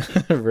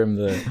of room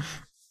there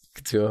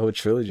to a whole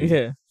trilogy.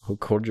 Yeah, whole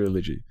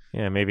quadrilogy.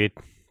 Yeah, maybe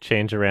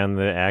change around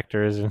the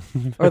actors.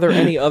 Are there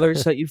any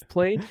others that you've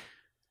played?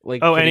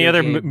 Like any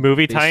other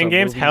movie tie-in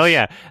games? Hell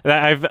yeah!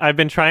 I've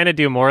been trying to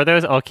do more of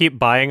those. I'll keep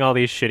buying all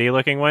these shitty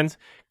looking ones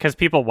because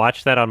people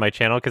watch that on my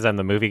channel because I'm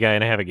the movie guy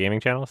and I have a gaming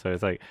channel. So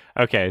it's like,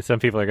 okay, some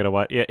people are gonna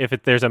watch. Yeah, if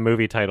there's a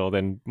movie title,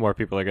 then more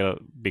people are gonna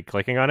be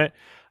clicking on it.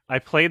 I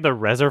played the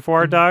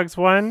Reservoir Dogs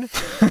one.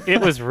 It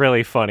was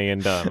really funny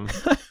and dumb.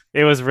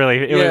 It was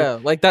really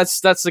like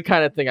that's the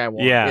kind of thing I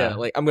want. Yeah,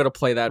 like I'm gonna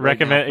play that.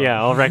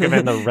 I'll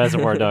recommend the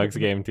Reservoir Dogs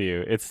game to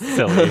you. It's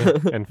silly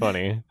and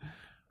funny.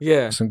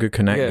 Yeah, some good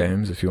Connect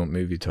games if you want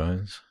movie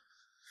ties.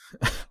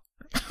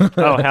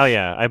 Oh hell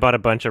yeah! I bought a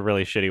bunch of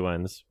really shitty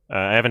ones.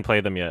 I haven't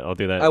played them yet. I'll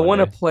do that. I want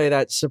to play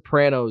that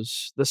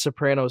the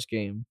Sopranos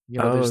game. You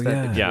know,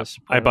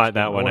 I bought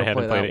that one. I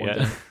haven't played it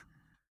yet.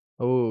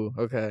 Oh,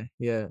 okay,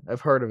 yeah,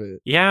 I've heard of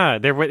it. Yeah,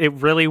 it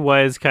really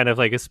was kind of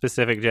like a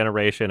specific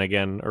generation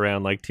again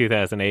around like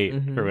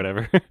 2008 or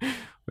whatever. Where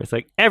it's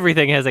like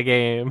everything has a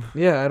game.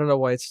 Yeah, I don't know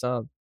why it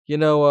stopped. You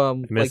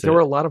know, like there were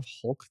a lot of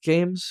Hulk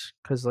games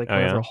because like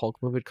whenever a Hulk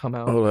movie would come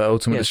out. Oh,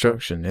 Ultimate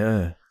Destruction,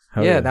 yeah.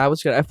 That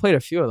was good. I've played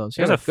a few of those.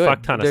 There's a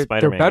fuck ton of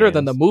Spider-Man. They're better games.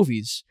 than the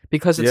movies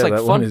because it's like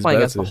fun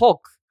playing as the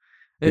Hulk.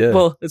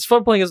 Well, it's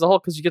fun playing as the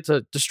Hulk because you get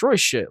to destroy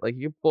shit, like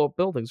you blow up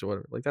buildings or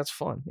whatever. Like that's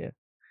fun, yeah.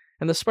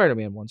 And the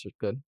Spider-Man ones are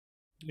good.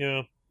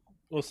 Yeah,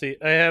 we'll see.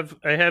 I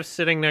have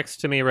sitting next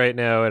to me right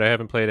now, and I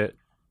haven't played it.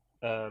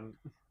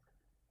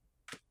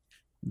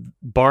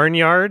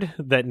 Barnyard,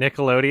 that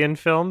Nickelodeon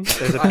film.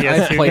 There's a PS2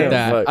 I've played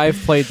that. I've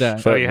played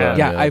that. Oh, you have?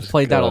 Yeah, I've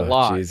played that a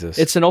lot. Jesus.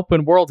 It's an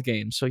open world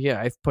game, so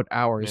yeah, I've put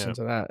hours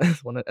into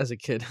that as a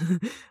kid.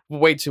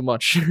 Way too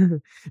much.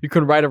 You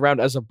could ride around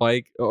as a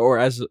bike or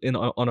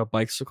on a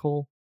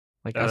bicycle,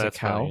 like as a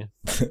cow.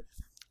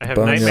 I have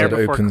Barnyard Nightmare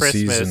Before open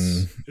Christmas,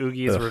 season.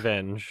 Oogie's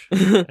Revenge.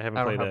 I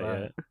haven't played that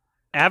yet.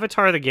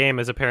 Avatar the game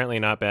is apparently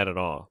not bad at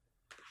all.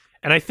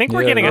 And I think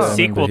we're getting a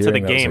sequel to the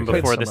game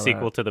before the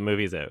sequel to the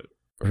movie's out.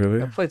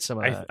 Really? I played some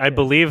of that. I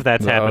believe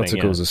that's happening. The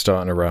articles are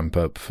starting to ramp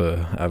up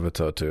for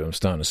Avatar 2. I'm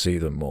starting to see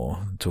them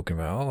more. Talking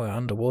about, we're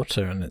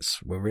underwater and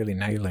we're really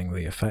nailing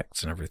the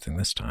effects and everything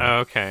this time. Oh,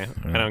 okay.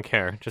 I don't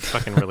care. Just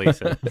fucking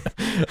release it.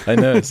 I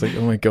know. It's like,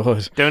 oh my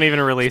God. Don't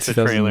even release a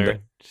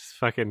trailer. Just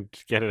fucking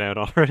get it out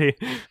already.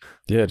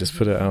 Yeah, just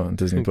put it out on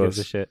Disney Plus. Gives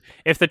a shit.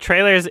 If the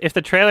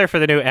trailer for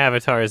the new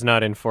Avatar is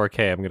not in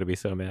 4K, I'm going to be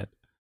so mad.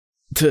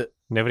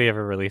 Nobody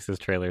ever releases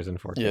trailers in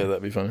 4K. Yeah,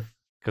 that'd be funny.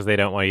 Because they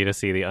don't want you to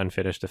see the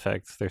unfinished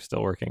effects they're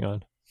still working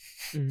on.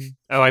 Mm-hmm.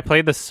 Oh, I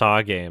played the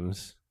Saw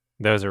games.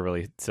 Those are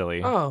really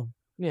silly. Oh,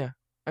 yeah.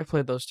 I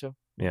played those too.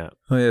 Yeah.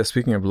 Oh, yeah.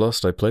 Speaking of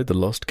Lost, I played the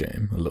Lost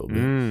game a little bit.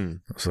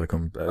 It was like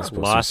on Xbox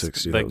Lost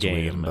 360. The that was game.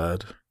 weird and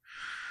bad.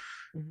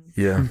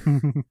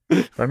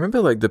 Yeah. I remember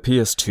like the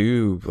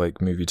PS2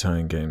 like movie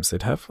tie-in games,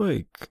 they'd have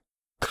like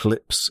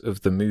clips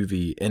of the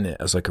movie in it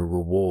as like a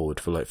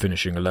reward for like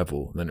finishing a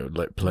level. Then it would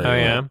like play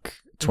like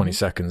 20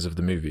 seconds of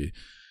the movie.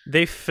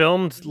 They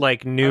filmed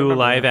like new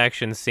live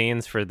action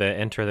scenes for the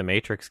Enter the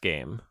Matrix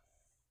game.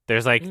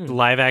 There's like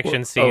live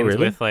action Oh, scenes really?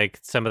 with like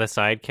some of the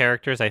side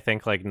characters. I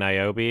think like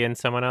Niobe and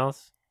someone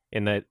else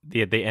in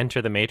the Enter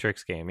the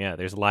Matrix game. Yeah,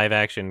 there's live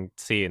action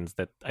scenes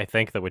that I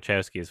think the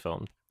Wachowskis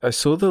filmed. I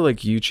saw the like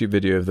YouTube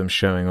video of them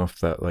showing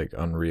off that like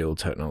Unreal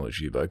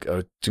technology, but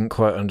I didn't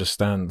quite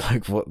understand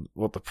like what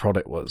the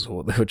product was or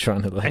what they were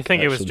trying to like. I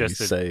think it was actually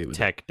just say a with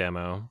tech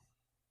demo.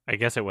 I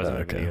guess it wasn't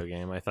Okay. a video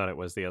game. I thought it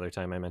was the other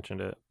time I mentioned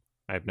it.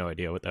 I have no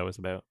idea what that was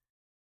about.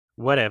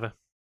 Whatever.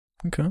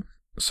 Okay,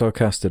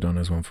 Sarcastic on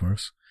has one for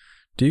us.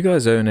 Do you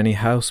guys own any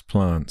house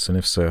plants, and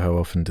if so, how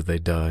often do they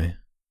die?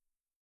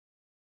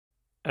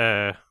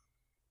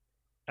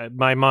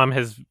 My mom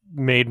has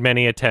made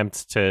many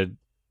attempts to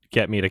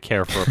get me to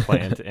care for a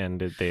plant, and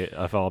they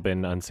have all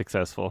been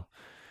unsuccessful.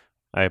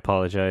 I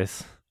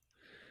apologize.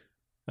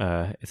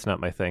 It's not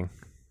my thing.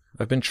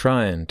 I've been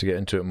trying to get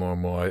into it more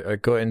and more. I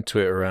got into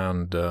it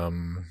around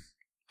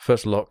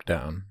first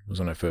lockdown was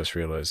when I first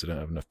realized I don't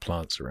have enough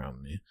plants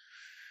around me.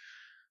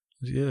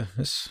 Yeah,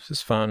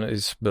 it's fun.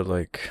 But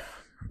like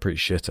I'm pretty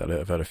shit at it.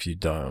 I've had a few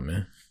die on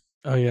me.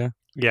 Oh yeah,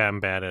 Yeah, I'm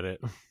bad at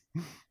it.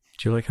 Do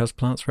you like house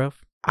plants,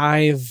 Ralph?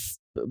 I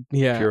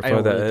Purify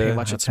don't that really pay air,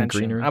 much add some attention.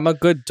 greenery? I'm a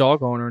good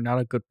dog owner, not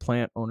a good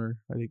plant owner.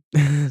 I think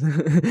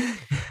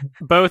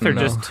Both are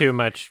No. just too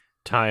much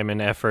time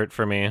and effort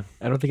for me.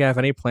 I don't think I have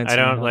any plants. I in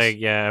my don't house. like.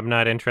 Yeah, I'm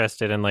not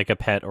interested in like a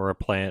pet or a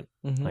plant.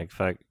 Mhm. Like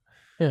fuck.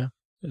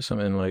 There's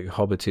something like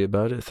hobbity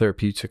about it,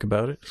 therapeutic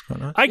about it. It's quite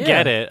nice. I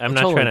get Yeah, it. I'm I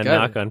not totally trying to get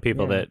knock it. on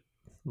people Yeah. that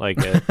like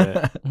it.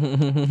 But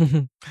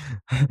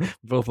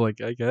Both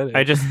like I get it.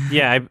 I just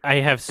I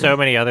have so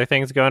many other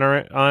things going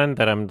on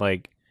that I'm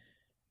like,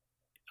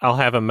 I'll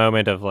have a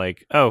moment of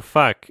like, oh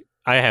fuck,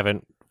 I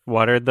haven't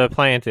watered the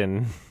plant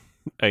in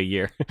a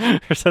year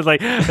or something.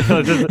 Like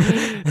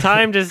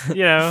time just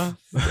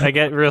I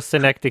get real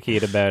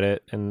synecdoche about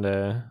it,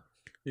 and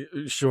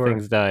sure.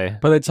 things die.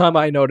 By the time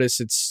I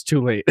notice, it's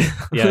too late.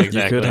 Yeah, You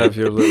exactly. could have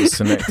your little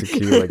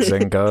synecdoche like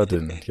Zen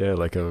garden. Yeah,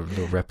 like a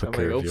little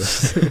replica I'm like, of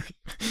yours.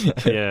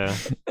 Yeah,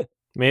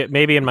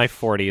 maybe in my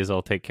 40s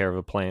I'll take care of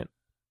a plant.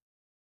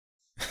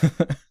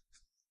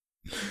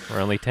 We're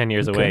only 10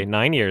 years Okay. away,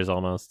 9 years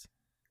almost,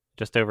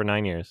 just over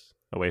 9 years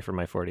away from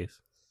my 40s.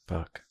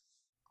 Fuck.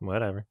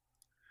 Whatever.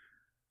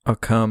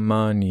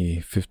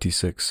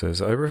 Akamani56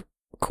 says, I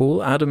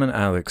recall Adam and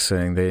Alex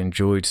saying they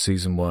enjoyed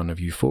season 1 of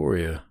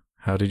Euphoria.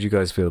 How did you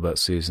guys feel about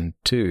season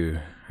 2?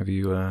 Have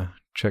you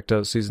checked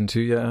out season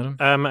 2 yet,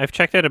 Adam? I've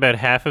checked out about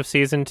half of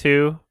season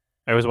 2.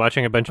 I was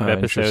watching a bunch of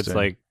episodes interesting.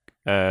 like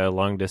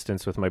long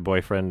distance with my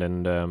boyfriend,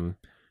 and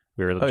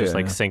we were just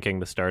syncing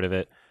the start of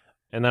it.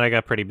 And then I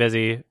got pretty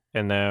busy,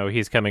 and now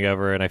he's coming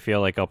over, and I feel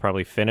like I'll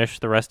probably finish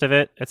the rest of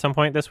it at some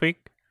point this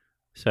week.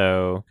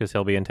 So, because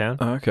he'll be in town.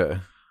 Oh, okay.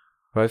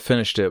 I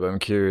finished it, but I'm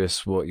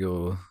curious what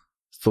your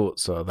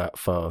thoughts are that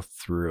far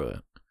through it.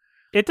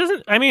 It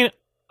doesn't. I mean,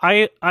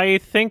 I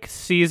think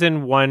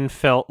season 1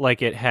 felt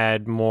like it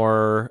had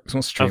more It's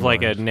more of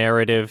like a streamlined.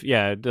 narrative.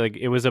 Yeah, like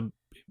it was a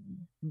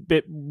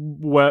bit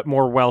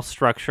more well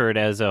structured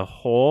as a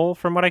whole,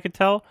 from what I could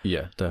tell.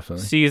 Yeah,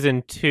 definitely.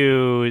 Season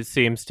 2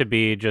 seems to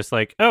be just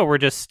like, oh, we're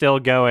just still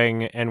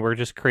going and we're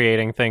just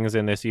creating things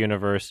in this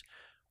universe,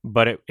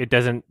 but it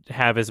doesn't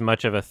have as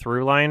much of a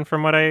through line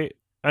from what I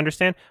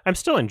understand. I'm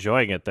still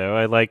enjoying it though.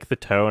 I like the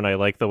tone. I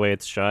like the way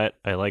it's shot.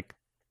 I like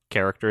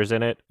characters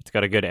in it. It's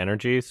got a good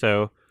energy.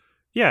 So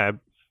yeah,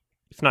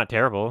 it's not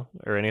terrible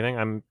or anything.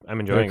 I'm There are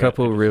enjoying a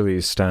couple it. really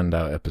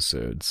standout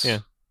episodes. Yeah.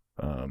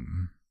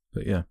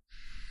 But yeah,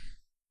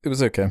 it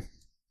was okay.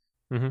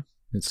 Mhm.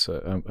 It's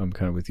I'm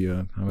kind of with you.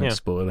 I won't Yeah.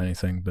 spoil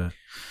anything, but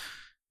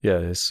yeah,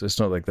 it's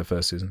not like the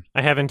first season.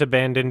 I haven't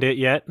abandoned it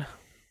yet.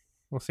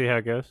 We'll see how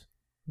it goes.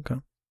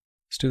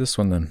 Let's do this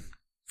one then.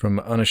 From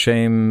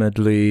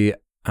Unashamedly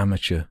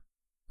Amateur.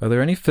 Are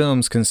there any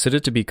films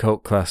considered to be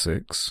cult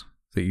classics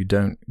that you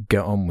don't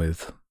get on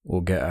with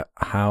or get at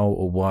how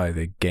or why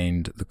they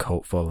gained the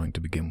cult following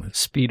to begin with?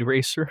 Speed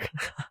Racer.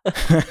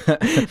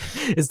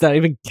 Does that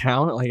even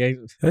count?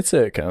 I'd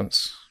say it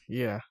counts.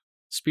 Yeah,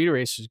 Speed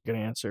Racer is a good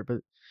answer. But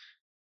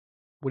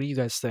what do you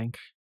guys think?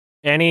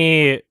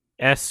 Any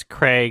S.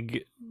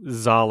 Craig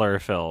Zoller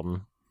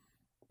film,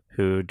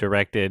 who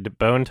directed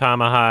Bone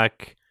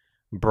Tomahawk,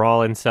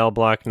 Brawl in Cell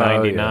Block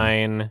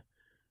 99.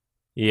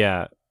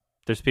 Yeah,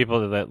 there's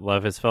people that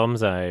love his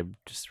films. I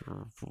just,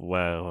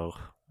 well,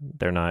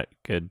 they're not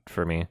good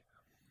for me.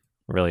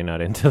 Really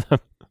not into them.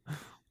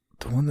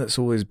 The one that's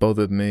always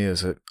bothered me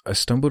is that I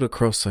stumbled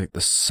across like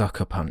the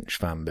Sucker Punch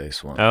fan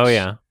base once. Oh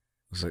yeah, I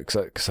was like,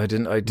 because I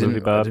didn't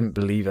Bob. want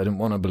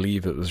to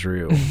believe it was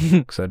real.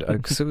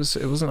 Because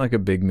it wasn't like a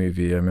big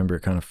movie. I remember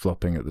it kind of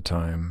flopping at the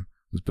time.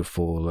 It was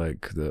before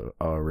like the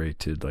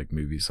R-rated like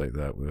movies like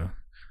that were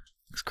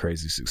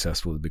crazy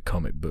successful, the big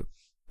comic book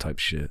type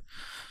shit.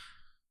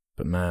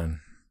 But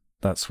man,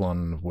 that's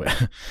one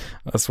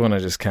I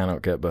just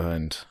cannot get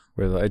behind.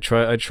 Where like,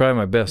 I try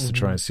my best to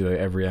try and see like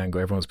every angle,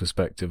 everyone's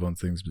perspective on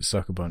things, but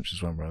Sucker Punch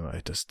is one where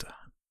I just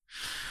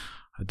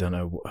I don't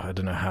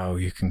know how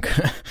you can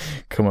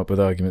come up with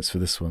arguments for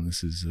this one.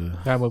 This is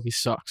That movie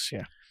sucks.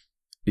 Yeah.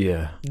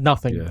 Yeah.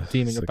 nothing Yeah,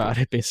 redeeming it's like about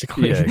it,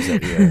 basically. Yeah,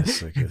 exactly. Yeah,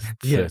 it's like a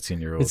Yeah.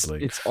 13-year-old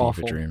like It's fever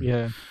awful. dream.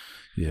 Yeah.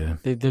 Yeah.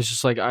 There's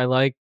just like, I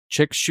like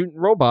chicks shooting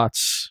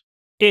robots.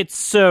 It's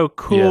so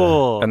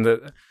cool. Yeah.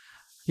 And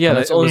Yeah, And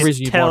that's it the only was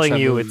reason you watch telling that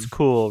you movie. it's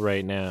cool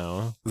right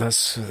now.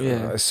 that's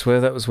Yeah. I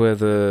swear that was where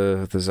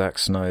the Zack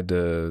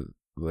Snyder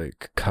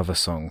like cover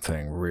song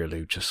thing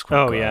really just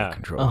got out yeah. of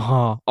control.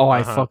 Oh,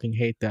 I Uh-huh. fucking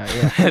hate that.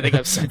 Yeah, I think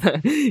I've said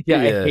that. Yeah,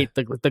 Yeah. I hate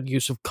the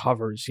use of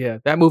covers. Yeah,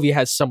 that movie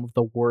has some of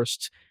the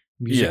worst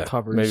music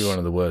covers. Maybe one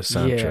of the worst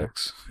Yeah.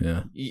 soundtracks.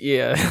 Yeah.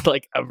 Yeah,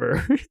 like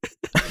ever,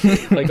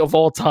 like of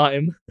all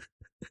time.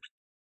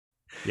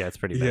 Yeah, it's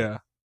pretty bad. Yeah.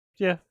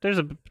 Yeah, there's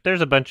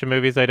a bunch of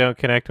movies I don't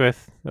connect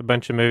with. A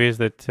bunch of movies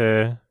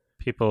that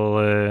people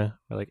are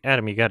like,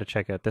 Adam, you got to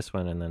check out this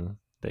one, and then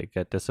they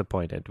get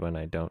disappointed when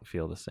I don't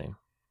feel the same.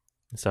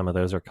 Some of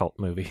those are cult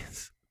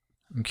movies.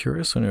 I'm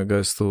curious on your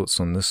guys' thoughts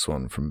on this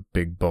one from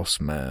Big Boss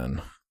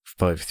Man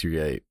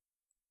 538.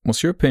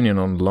 What's your opinion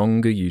on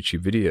longer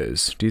YouTube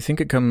videos? Do you think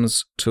it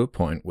comes to a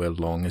point where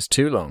long is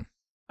too long?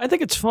 I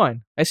think it's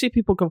fine. I see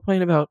people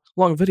complain about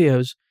long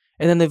videos,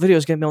 and then the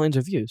videos get millions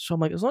of views. So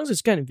I'm like, as long as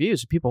it's getting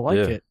views and people like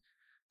Yeah. it,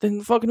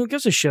 then fucking who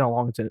gives a shit how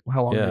long it is?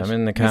 Yeah, I'm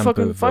in the Be camp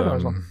fucking of 5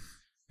 hours long.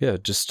 yeah,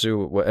 just do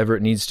whatever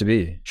it needs to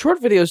be.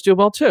 Short videos do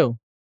well too.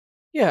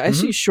 Yeah, I Mhm.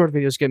 see short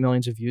videos get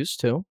millions of views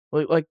too.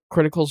 Like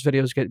Critical's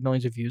videos get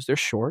millions of views. They're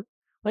short.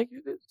 Like,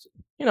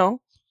 you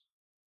know,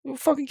 who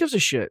fucking gives a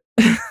shit?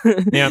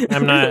 Yeah,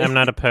 I'm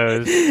not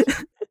opposed.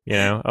 You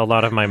know, a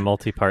lot of my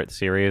multi-part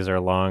series are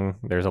long.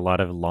 There's a lot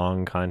of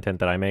long content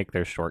that I make.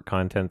 There's short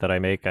content that I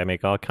make. I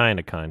make all kind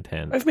of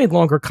content. I've made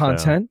longer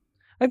content.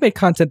 I've made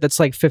content that's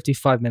like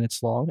 55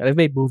 minutes long. And I've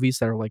made movies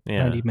that are like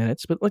Yeah. 90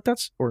 minutes, but like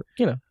that's, or,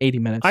 80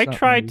 minutes. I not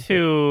try 90.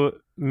 to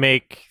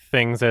make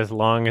things as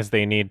long as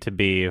they need to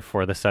be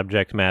for the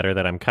subject matter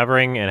that I'm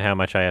covering and how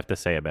much I have to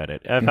say about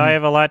it. If I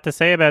have a lot to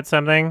say about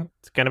something,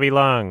 it's going to be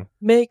long.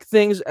 Make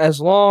things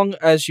as long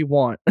as you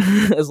want,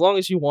 as long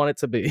as you want it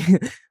to be,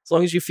 as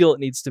long as you feel it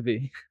needs to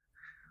be.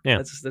 Yeah.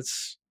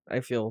 That's I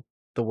feel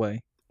the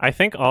way. I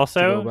think To go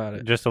also, about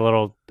it. just a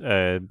little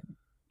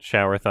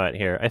shower thought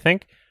here, I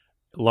think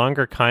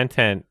longer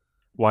content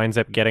winds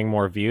up getting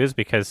more views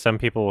because some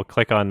people will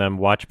click on them,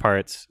 watch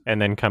parts, and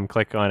then come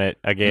click on it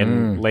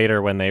again later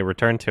when they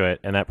return to it,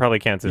 and that probably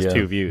counts as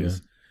 2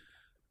 views.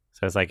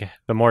 So it's like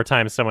the more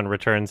times someone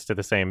returns to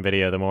the same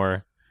video, the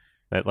more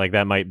that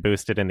might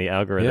boost it in the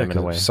algorithm in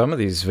a way. Some of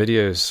these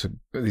videos,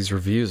 these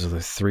reviews are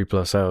like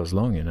 3+ hours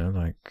long, you know,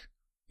 like,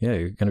 yeah,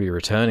 you're going to be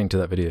returning to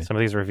that video. Some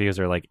of these reviews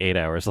are like 8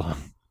 hours long.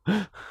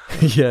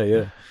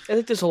 Yeah. I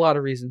think there's a lot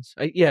of reasons.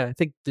 I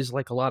think there's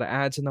like a lot of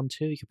ads in them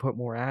too. You can put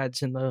more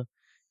ads in the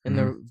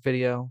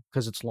video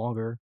because it's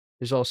longer.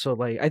 There's also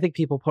like I think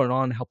people put it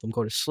on to help them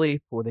go to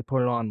sleep, or they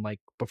put it on like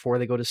before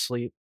they go to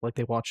sleep, like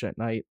they watch it at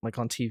night, like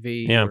on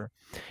TV. Yeah. Or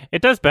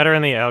It does better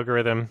in the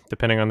algorithm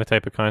depending on the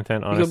type of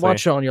content, honestly. you can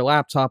watch it on your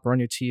laptop or on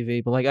your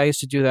TV. But like I used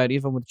to do that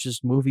even with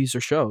just movies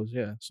or shows.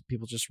 Yeah, so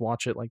people just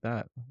watch it like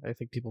that. I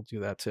think people do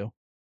that too.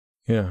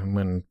 Yeah, and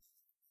when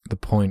the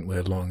point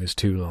where long is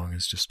too long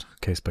is just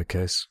case by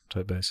case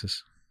type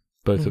basis.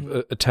 Both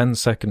a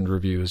 10-second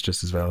review is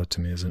just as valid to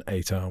me as an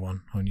 8-hour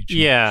one on YouTube.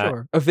 Yeah.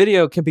 Sure, a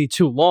video can be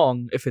too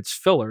long if it's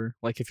filler.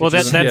 Like if you Well,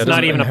 just, that's it not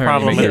doesn't even a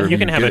inherently problem. make the You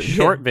can review have a good.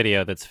 short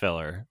video that's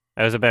filler.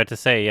 I was about to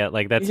say,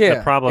 like that's the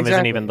Yeah, problem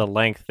isn't even exactly. the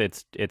length,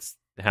 it's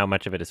how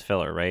much of it is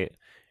filler, right?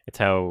 It's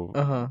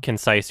how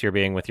concise you're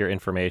being with your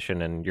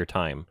information and your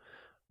time,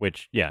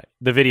 which,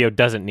 the video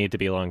doesn't need to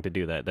be long to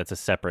do that. That's a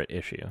separate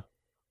issue.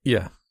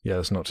 Yeah,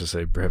 that's not to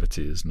say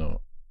brevity is not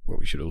what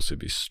we should also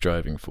be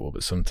striving for,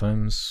 but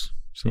sometimes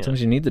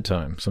you need the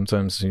time.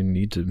 Sometimes you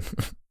need to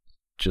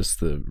just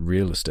the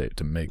real estate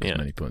to make as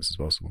many points as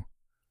possible.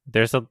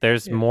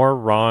 There's more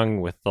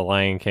wrong with The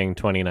Lion King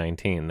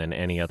 2019 than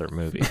any other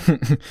movie.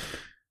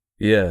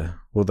 Yeah,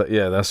 well,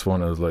 that's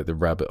one of like the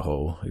rabbit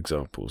hole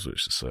examples,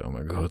 which is like, oh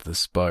my god, the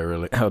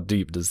spiraling. How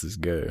deep does this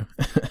go?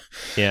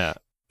 Yeah,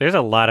 there's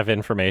a lot of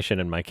information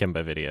in my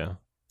Kimba video.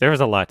 There was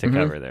a lot to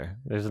cover there.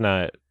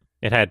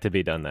 It had to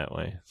be done that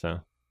way. So,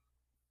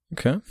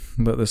 okay, how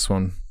about this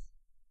one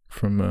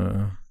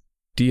from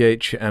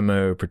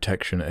DHMO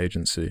Protection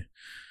Agency.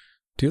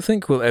 Do you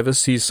think we'll ever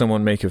see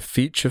someone make a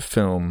feature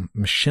film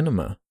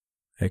machinima,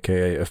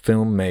 aka a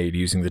film made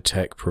using the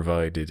tech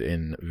provided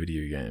in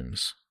video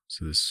games?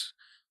 So this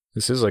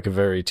is like a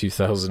very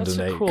 2008 That's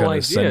a cool kind idea.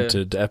 of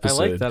centered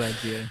episode. I like that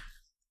idea.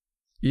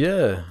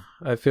 Yeah,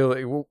 I feel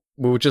like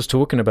we were just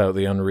talking about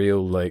the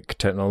Unreal like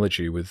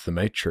technology with the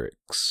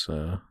Matrix.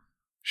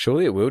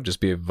 Surely it will just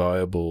be a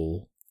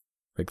viable,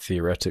 like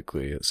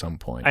theoretically at some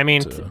point. I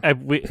mean,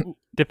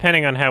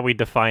 depending on how we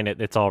define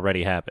it, it's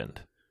already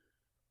happened.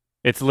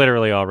 It's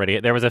literally already.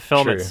 There was a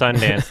film at True.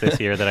 Sundance this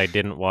year that I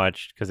didn't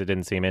watch because it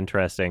didn't seem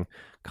interesting,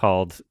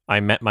 called I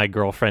Met My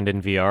Girlfriend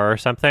in VR or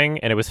something,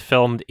 and it was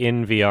filmed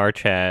in VR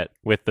chat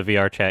with the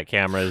VR chat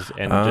cameras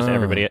and just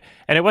everybody.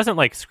 And it wasn't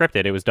like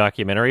scripted, it was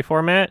documentary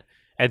format.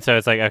 And so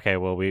it's like, okay,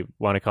 well, we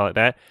want to call it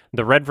that.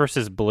 The Red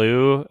versus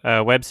Blue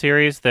web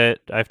series that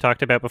I've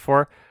talked about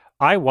before,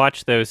 I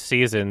watch those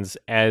seasons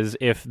as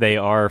if they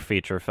are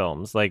feature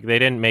films. Like they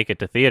didn't make it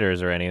to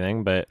theaters or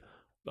anything, but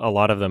a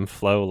lot of them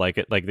flow like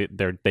it. Like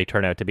they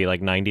turn out to be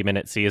like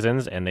 90-minute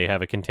seasons, and they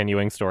have a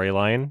continuing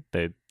storyline.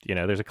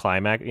 There's a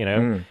climax.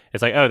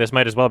 It's like, oh, this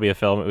might as well be a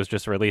film. It was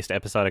just released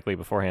episodically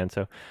beforehand.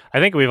 So I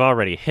think we've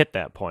already hit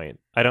that point.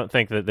 I don't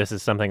think that this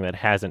is something that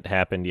hasn't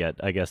happened yet.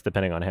 I guess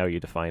depending on how you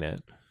define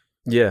it.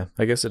 Yeah,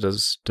 I guess it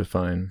does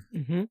define.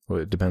 Mm-hmm. Well,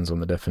 it depends on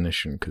the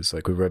definition, because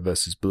like with Red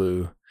versus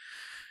Blue,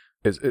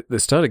 they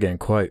started getting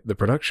the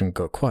production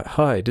got quite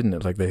high, didn't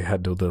it? Like they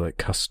had all the like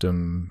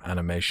custom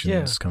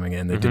animations coming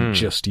in. They didn't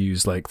just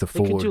use like the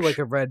forge. They could do like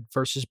a Red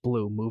versus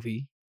Blue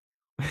movie.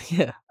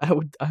 Yeah, I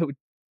would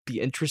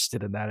be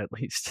interested in that at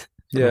least.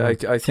 Yeah,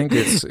 I think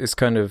it's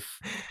kind of,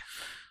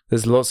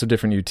 there's lots of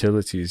different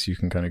utilities you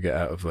can kind of get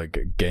out of like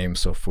game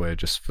software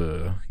just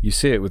for, you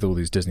see it with all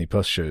these Disney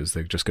Plus shows,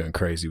 they're just going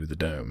crazy with the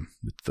dome,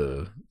 with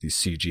these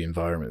CG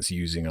environments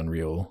using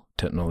Unreal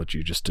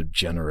technology just to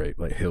generate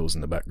like hills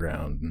in the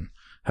background and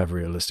have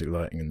realistic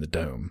lighting in the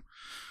dome.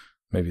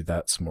 Maybe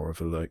that's more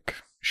of a like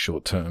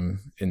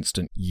short-term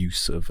instant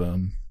use of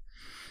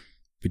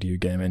video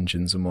game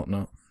engines and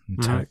whatnot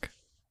and tech.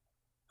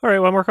 All right,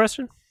 one more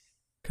question.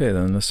 Okay,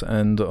 then let's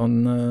end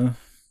on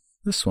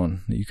this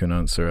one that you can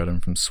answer,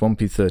 Adam, from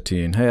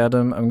Swampy13. Hey,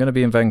 Adam, I'm going to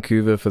be in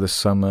Vancouver for the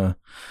summer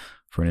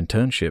for an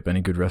internship.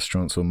 Any good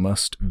restaurants or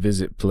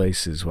must-visit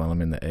places while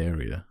I'm in the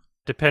area?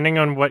 Depending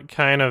on what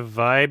kind of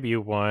vibe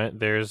you want,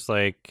 there's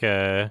like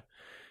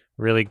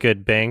really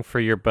good bang for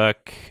your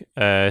buck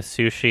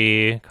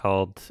sushi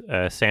called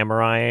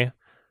Samurai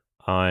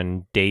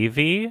on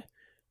Davie.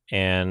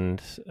 And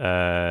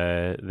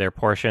their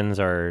portions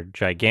are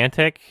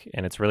gigantic,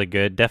 and it's really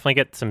good. Definitely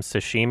get some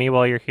sashimi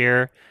while you're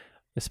here,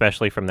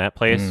 especially from that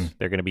place.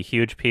 They're going to be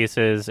huge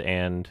pieces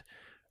and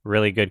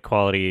really good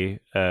quality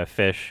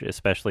fish,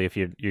 especially if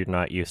you're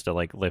not used to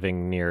like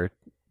living near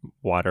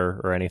water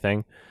or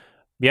anything.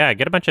 Yeah,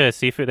 get a bunch of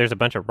seafood. There's a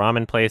bunch of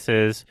ramen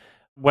places.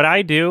 What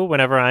I do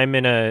whenever I'm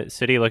in a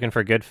city looking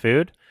for good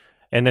food,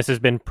 and this has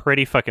been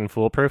pretty fucking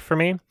foolproof for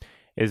me,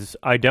 is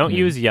I don't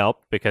use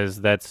Yelp,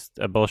 because that's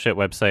a bullshit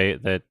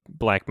website that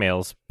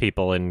blackmails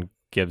people and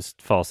gives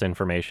false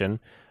information.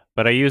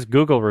 But I use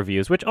Google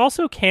reviews, which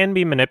also can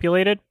be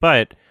manipulated,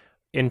 but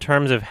in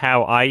terms of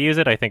how I use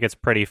it, I think it's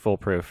pretty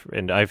foolproof.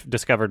 And I've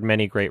discovered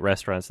many great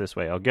restaurants this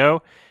way. I'll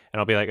go and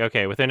I'll be like,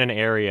 okay, within an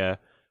area,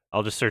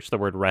 I'll just search the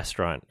word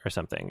restaurant or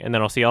something. And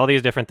then I'll see all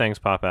these different things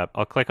pop up.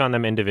 I'll click on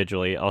them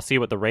individually. I'll see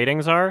what the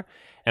ratings are,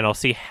 and I'll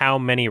see how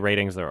many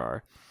ratings there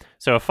are.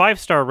 So a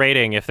 5-star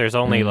rating, if there's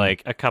only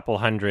like a couple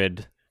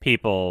hundred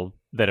people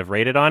that have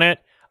rated on it,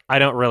 I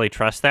don't really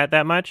trust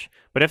that much.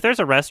 But if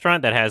there's a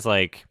restaurant that has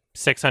like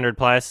 600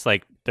 plus,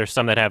 like there's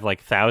some that have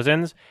like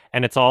thousands,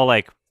 and it's all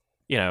like,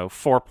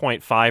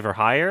 4.5 or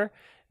higher,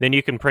 then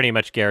you can pretty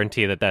much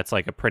guarantee that that's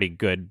like a pretty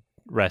good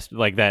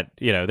like that,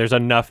 there's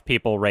enough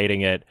people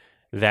rating it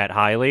that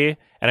highly.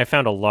 And I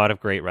found a lot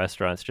of great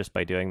restaurants just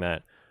by doing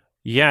that.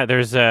 Yeah,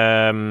 there's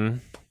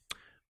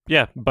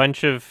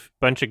bunch of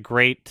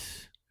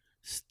great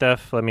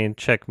stuff. Let me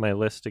check my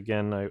list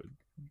again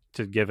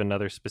to give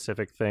another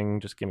specific thing.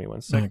 Just give me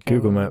 1 second.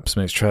 Google Maps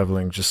makes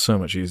traveling just so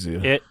much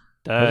easier. It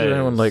does. How did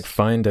anyone like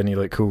find any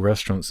like cool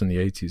restaurants in the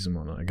 80s and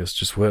whatnot? I guess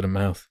just word of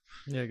mouth.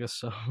 Yeah, I guess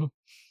so.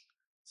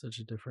 Such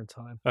a different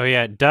time. Oh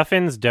yeah,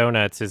 Duffin's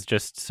Donuts is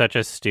just such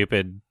a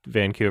stupid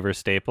Vancouver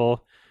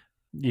staple.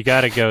 You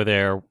got to go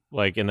there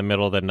like in the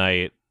middle of the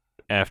night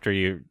after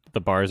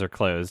the bars are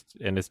closed,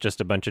 and it's just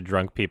a bunch of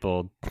drunk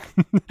people.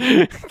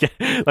 Like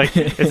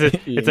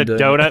it's a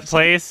donut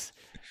place,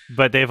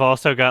 but they've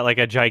also got like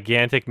a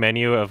gigantic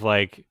menu of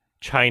like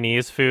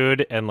Chinese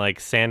food and like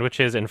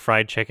sandwiches and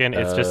fried chicken.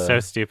 It's just so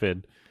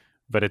stupid,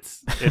 but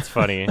it's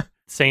funny.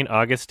 St.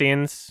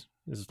 Augustine's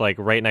is like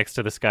right next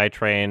to the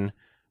SkyTrain.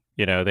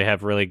 They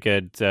have really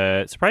good,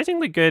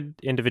 surprisingly good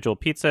individual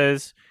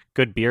pizzas,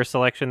 good beer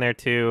selection there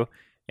too,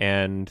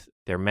 and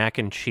their mac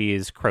and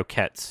cheese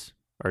croquettes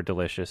are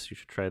delicious. You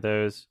should try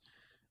those.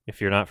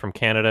 If you're not from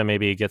Canada,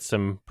 maybe get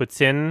some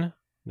poutine.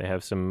 They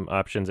have some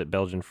options at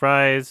Belgian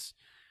Fries.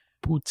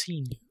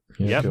 Poutine.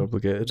 Yeah, you're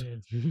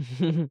obligated.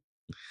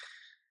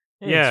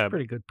 Yeah, it's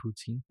pretty good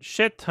poutine.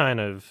 Shit ton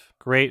of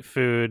great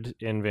food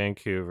in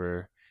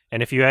Vancouver.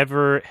 And if you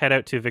ever head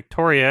out to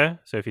Victoria,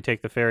 so if you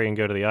take the ferry and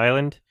go to the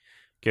island,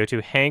 go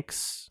to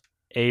Hank's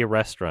A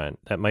Restaurant.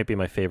 That might be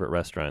my favorite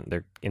restaurant.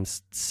 They're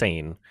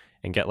insane.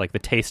 And get like the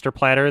taster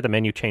platter. The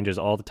menu changes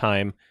all the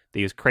time.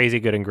 They use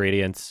crazy good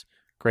ingredients,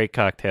 great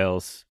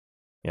cocktails.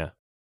 Yeah.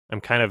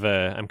 I'm kind of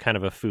a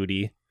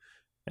foodie,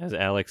 as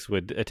Alex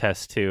would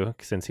attest to,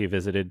 since he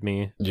visited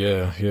me.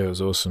 Yeah, it was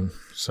awesome.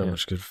 So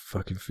much good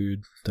fucking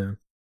food down.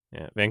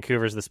 Yeah,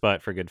 Vancouver's the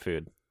spot for good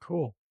food.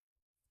 Cool.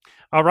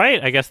 All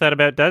right, I guess that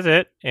about does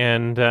it.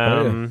 And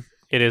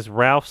it is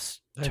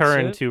Ralph's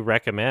turn to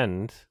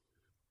recommend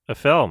a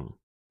film.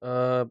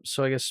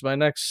 So I guess my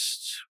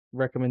next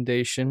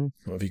recommendation.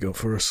 What have you got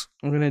for us?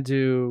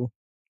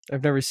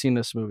 I've never seen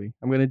this movie.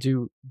 I'm gonna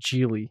do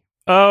Geely.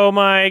 Oh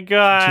my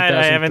god,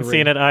 I haven't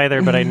seen it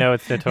either, but I know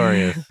it's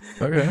notorious.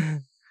 Okay.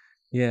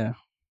 Yeah.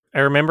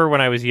 remember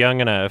when I was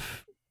young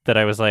enough that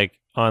I was like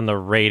on the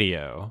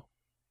radio,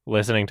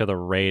 listening to the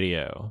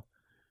radio,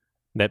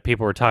 that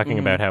people were talking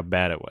about how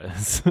bad it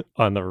was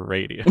on the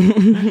radio.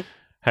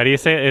 How do you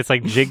say it? It's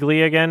like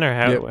Jiggly again, or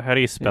how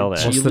do you spell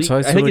that? What's the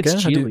title I think again?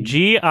 it's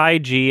Geely.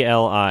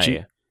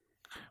 Gigli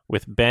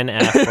with Ben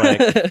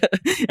Affleck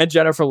and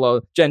Jennifer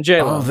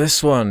J-Lo. Oh,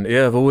 this one.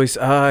 Yeah, I've always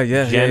I've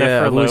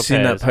always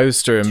seen that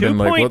poster and been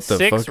like, what the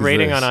fuck is 2.6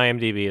 rating this? on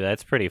IMDb.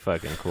 That's pretty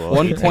fucking cool.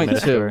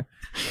 1.2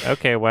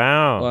 Okay,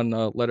 wow. on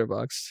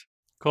Letterboxd.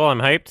 Cool, I'm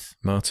hyped.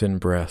 Martin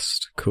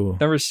Brest. Cool.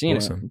 Never seen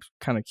it. Awesome. I'm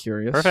kind of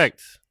curious.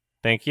 Perfect.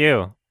 Thank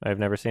you. I've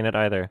never seen it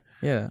either.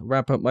 Yeah,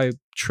 wrap up my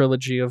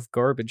trilogy of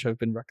garbage I've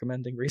been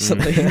recommending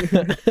recently.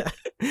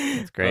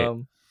 That's great.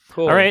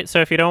 Cool. All right,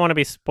 so if you don't want to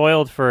be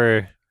spoiled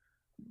for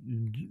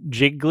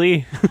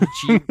Jiggly,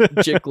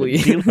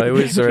 Jiggly. I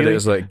always read it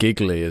as like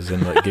giggly, as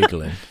in like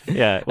giggling.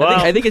 Yeah, well,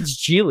 I think it's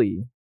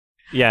Geely.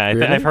 Yeah,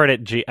 Really? I've heard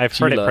it. I've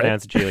heard it Gila.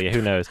 pronounced Julia.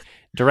 Who knows?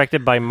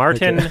 Directed by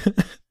Martin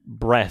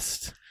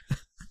Brest.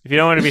 If you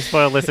don't want to be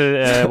spoiled,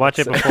 listen, watch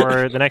it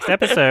before the next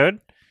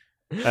episode.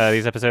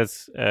 These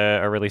episodes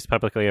are released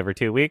publicly every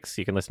 2 weeks.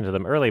 You can listen to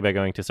them early by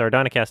going to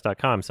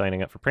sardonicast.com,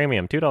 signing up for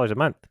premium, $2 a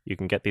month. You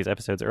can get these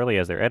episodes early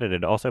as they're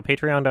edited. Also,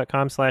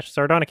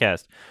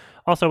 patreon.com/sardonicast.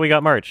 Also, we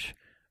got merch.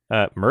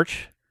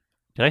 Merch?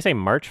 Did I say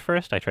March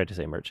first? I tried to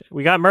say merch.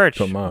 We got merch.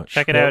 For March.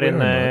 Check it Yeah, out we in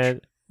are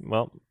the...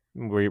 March. Well,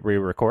 we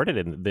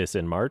recorded this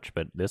in March,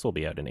 but this will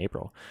be out in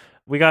April.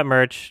 We got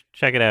merch.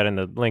 Check it out in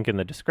the link in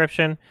the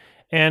description.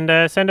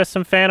 And send us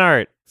some fan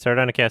art.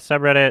 Sardonicast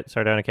subreddit,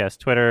 Sardonicast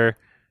Twitter,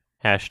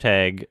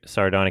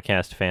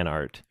 #Sardonicast fan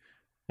art.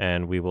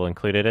 And we will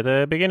include it at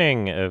the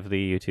beginning of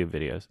the YouTube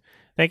videos.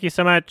 Thank you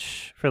so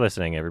much for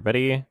listening,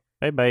 everybody.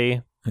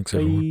 Bye-bye. Thanks,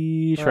 everyone.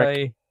 Bye, Shrek.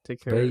 Bye.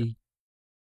 Take care. Bye.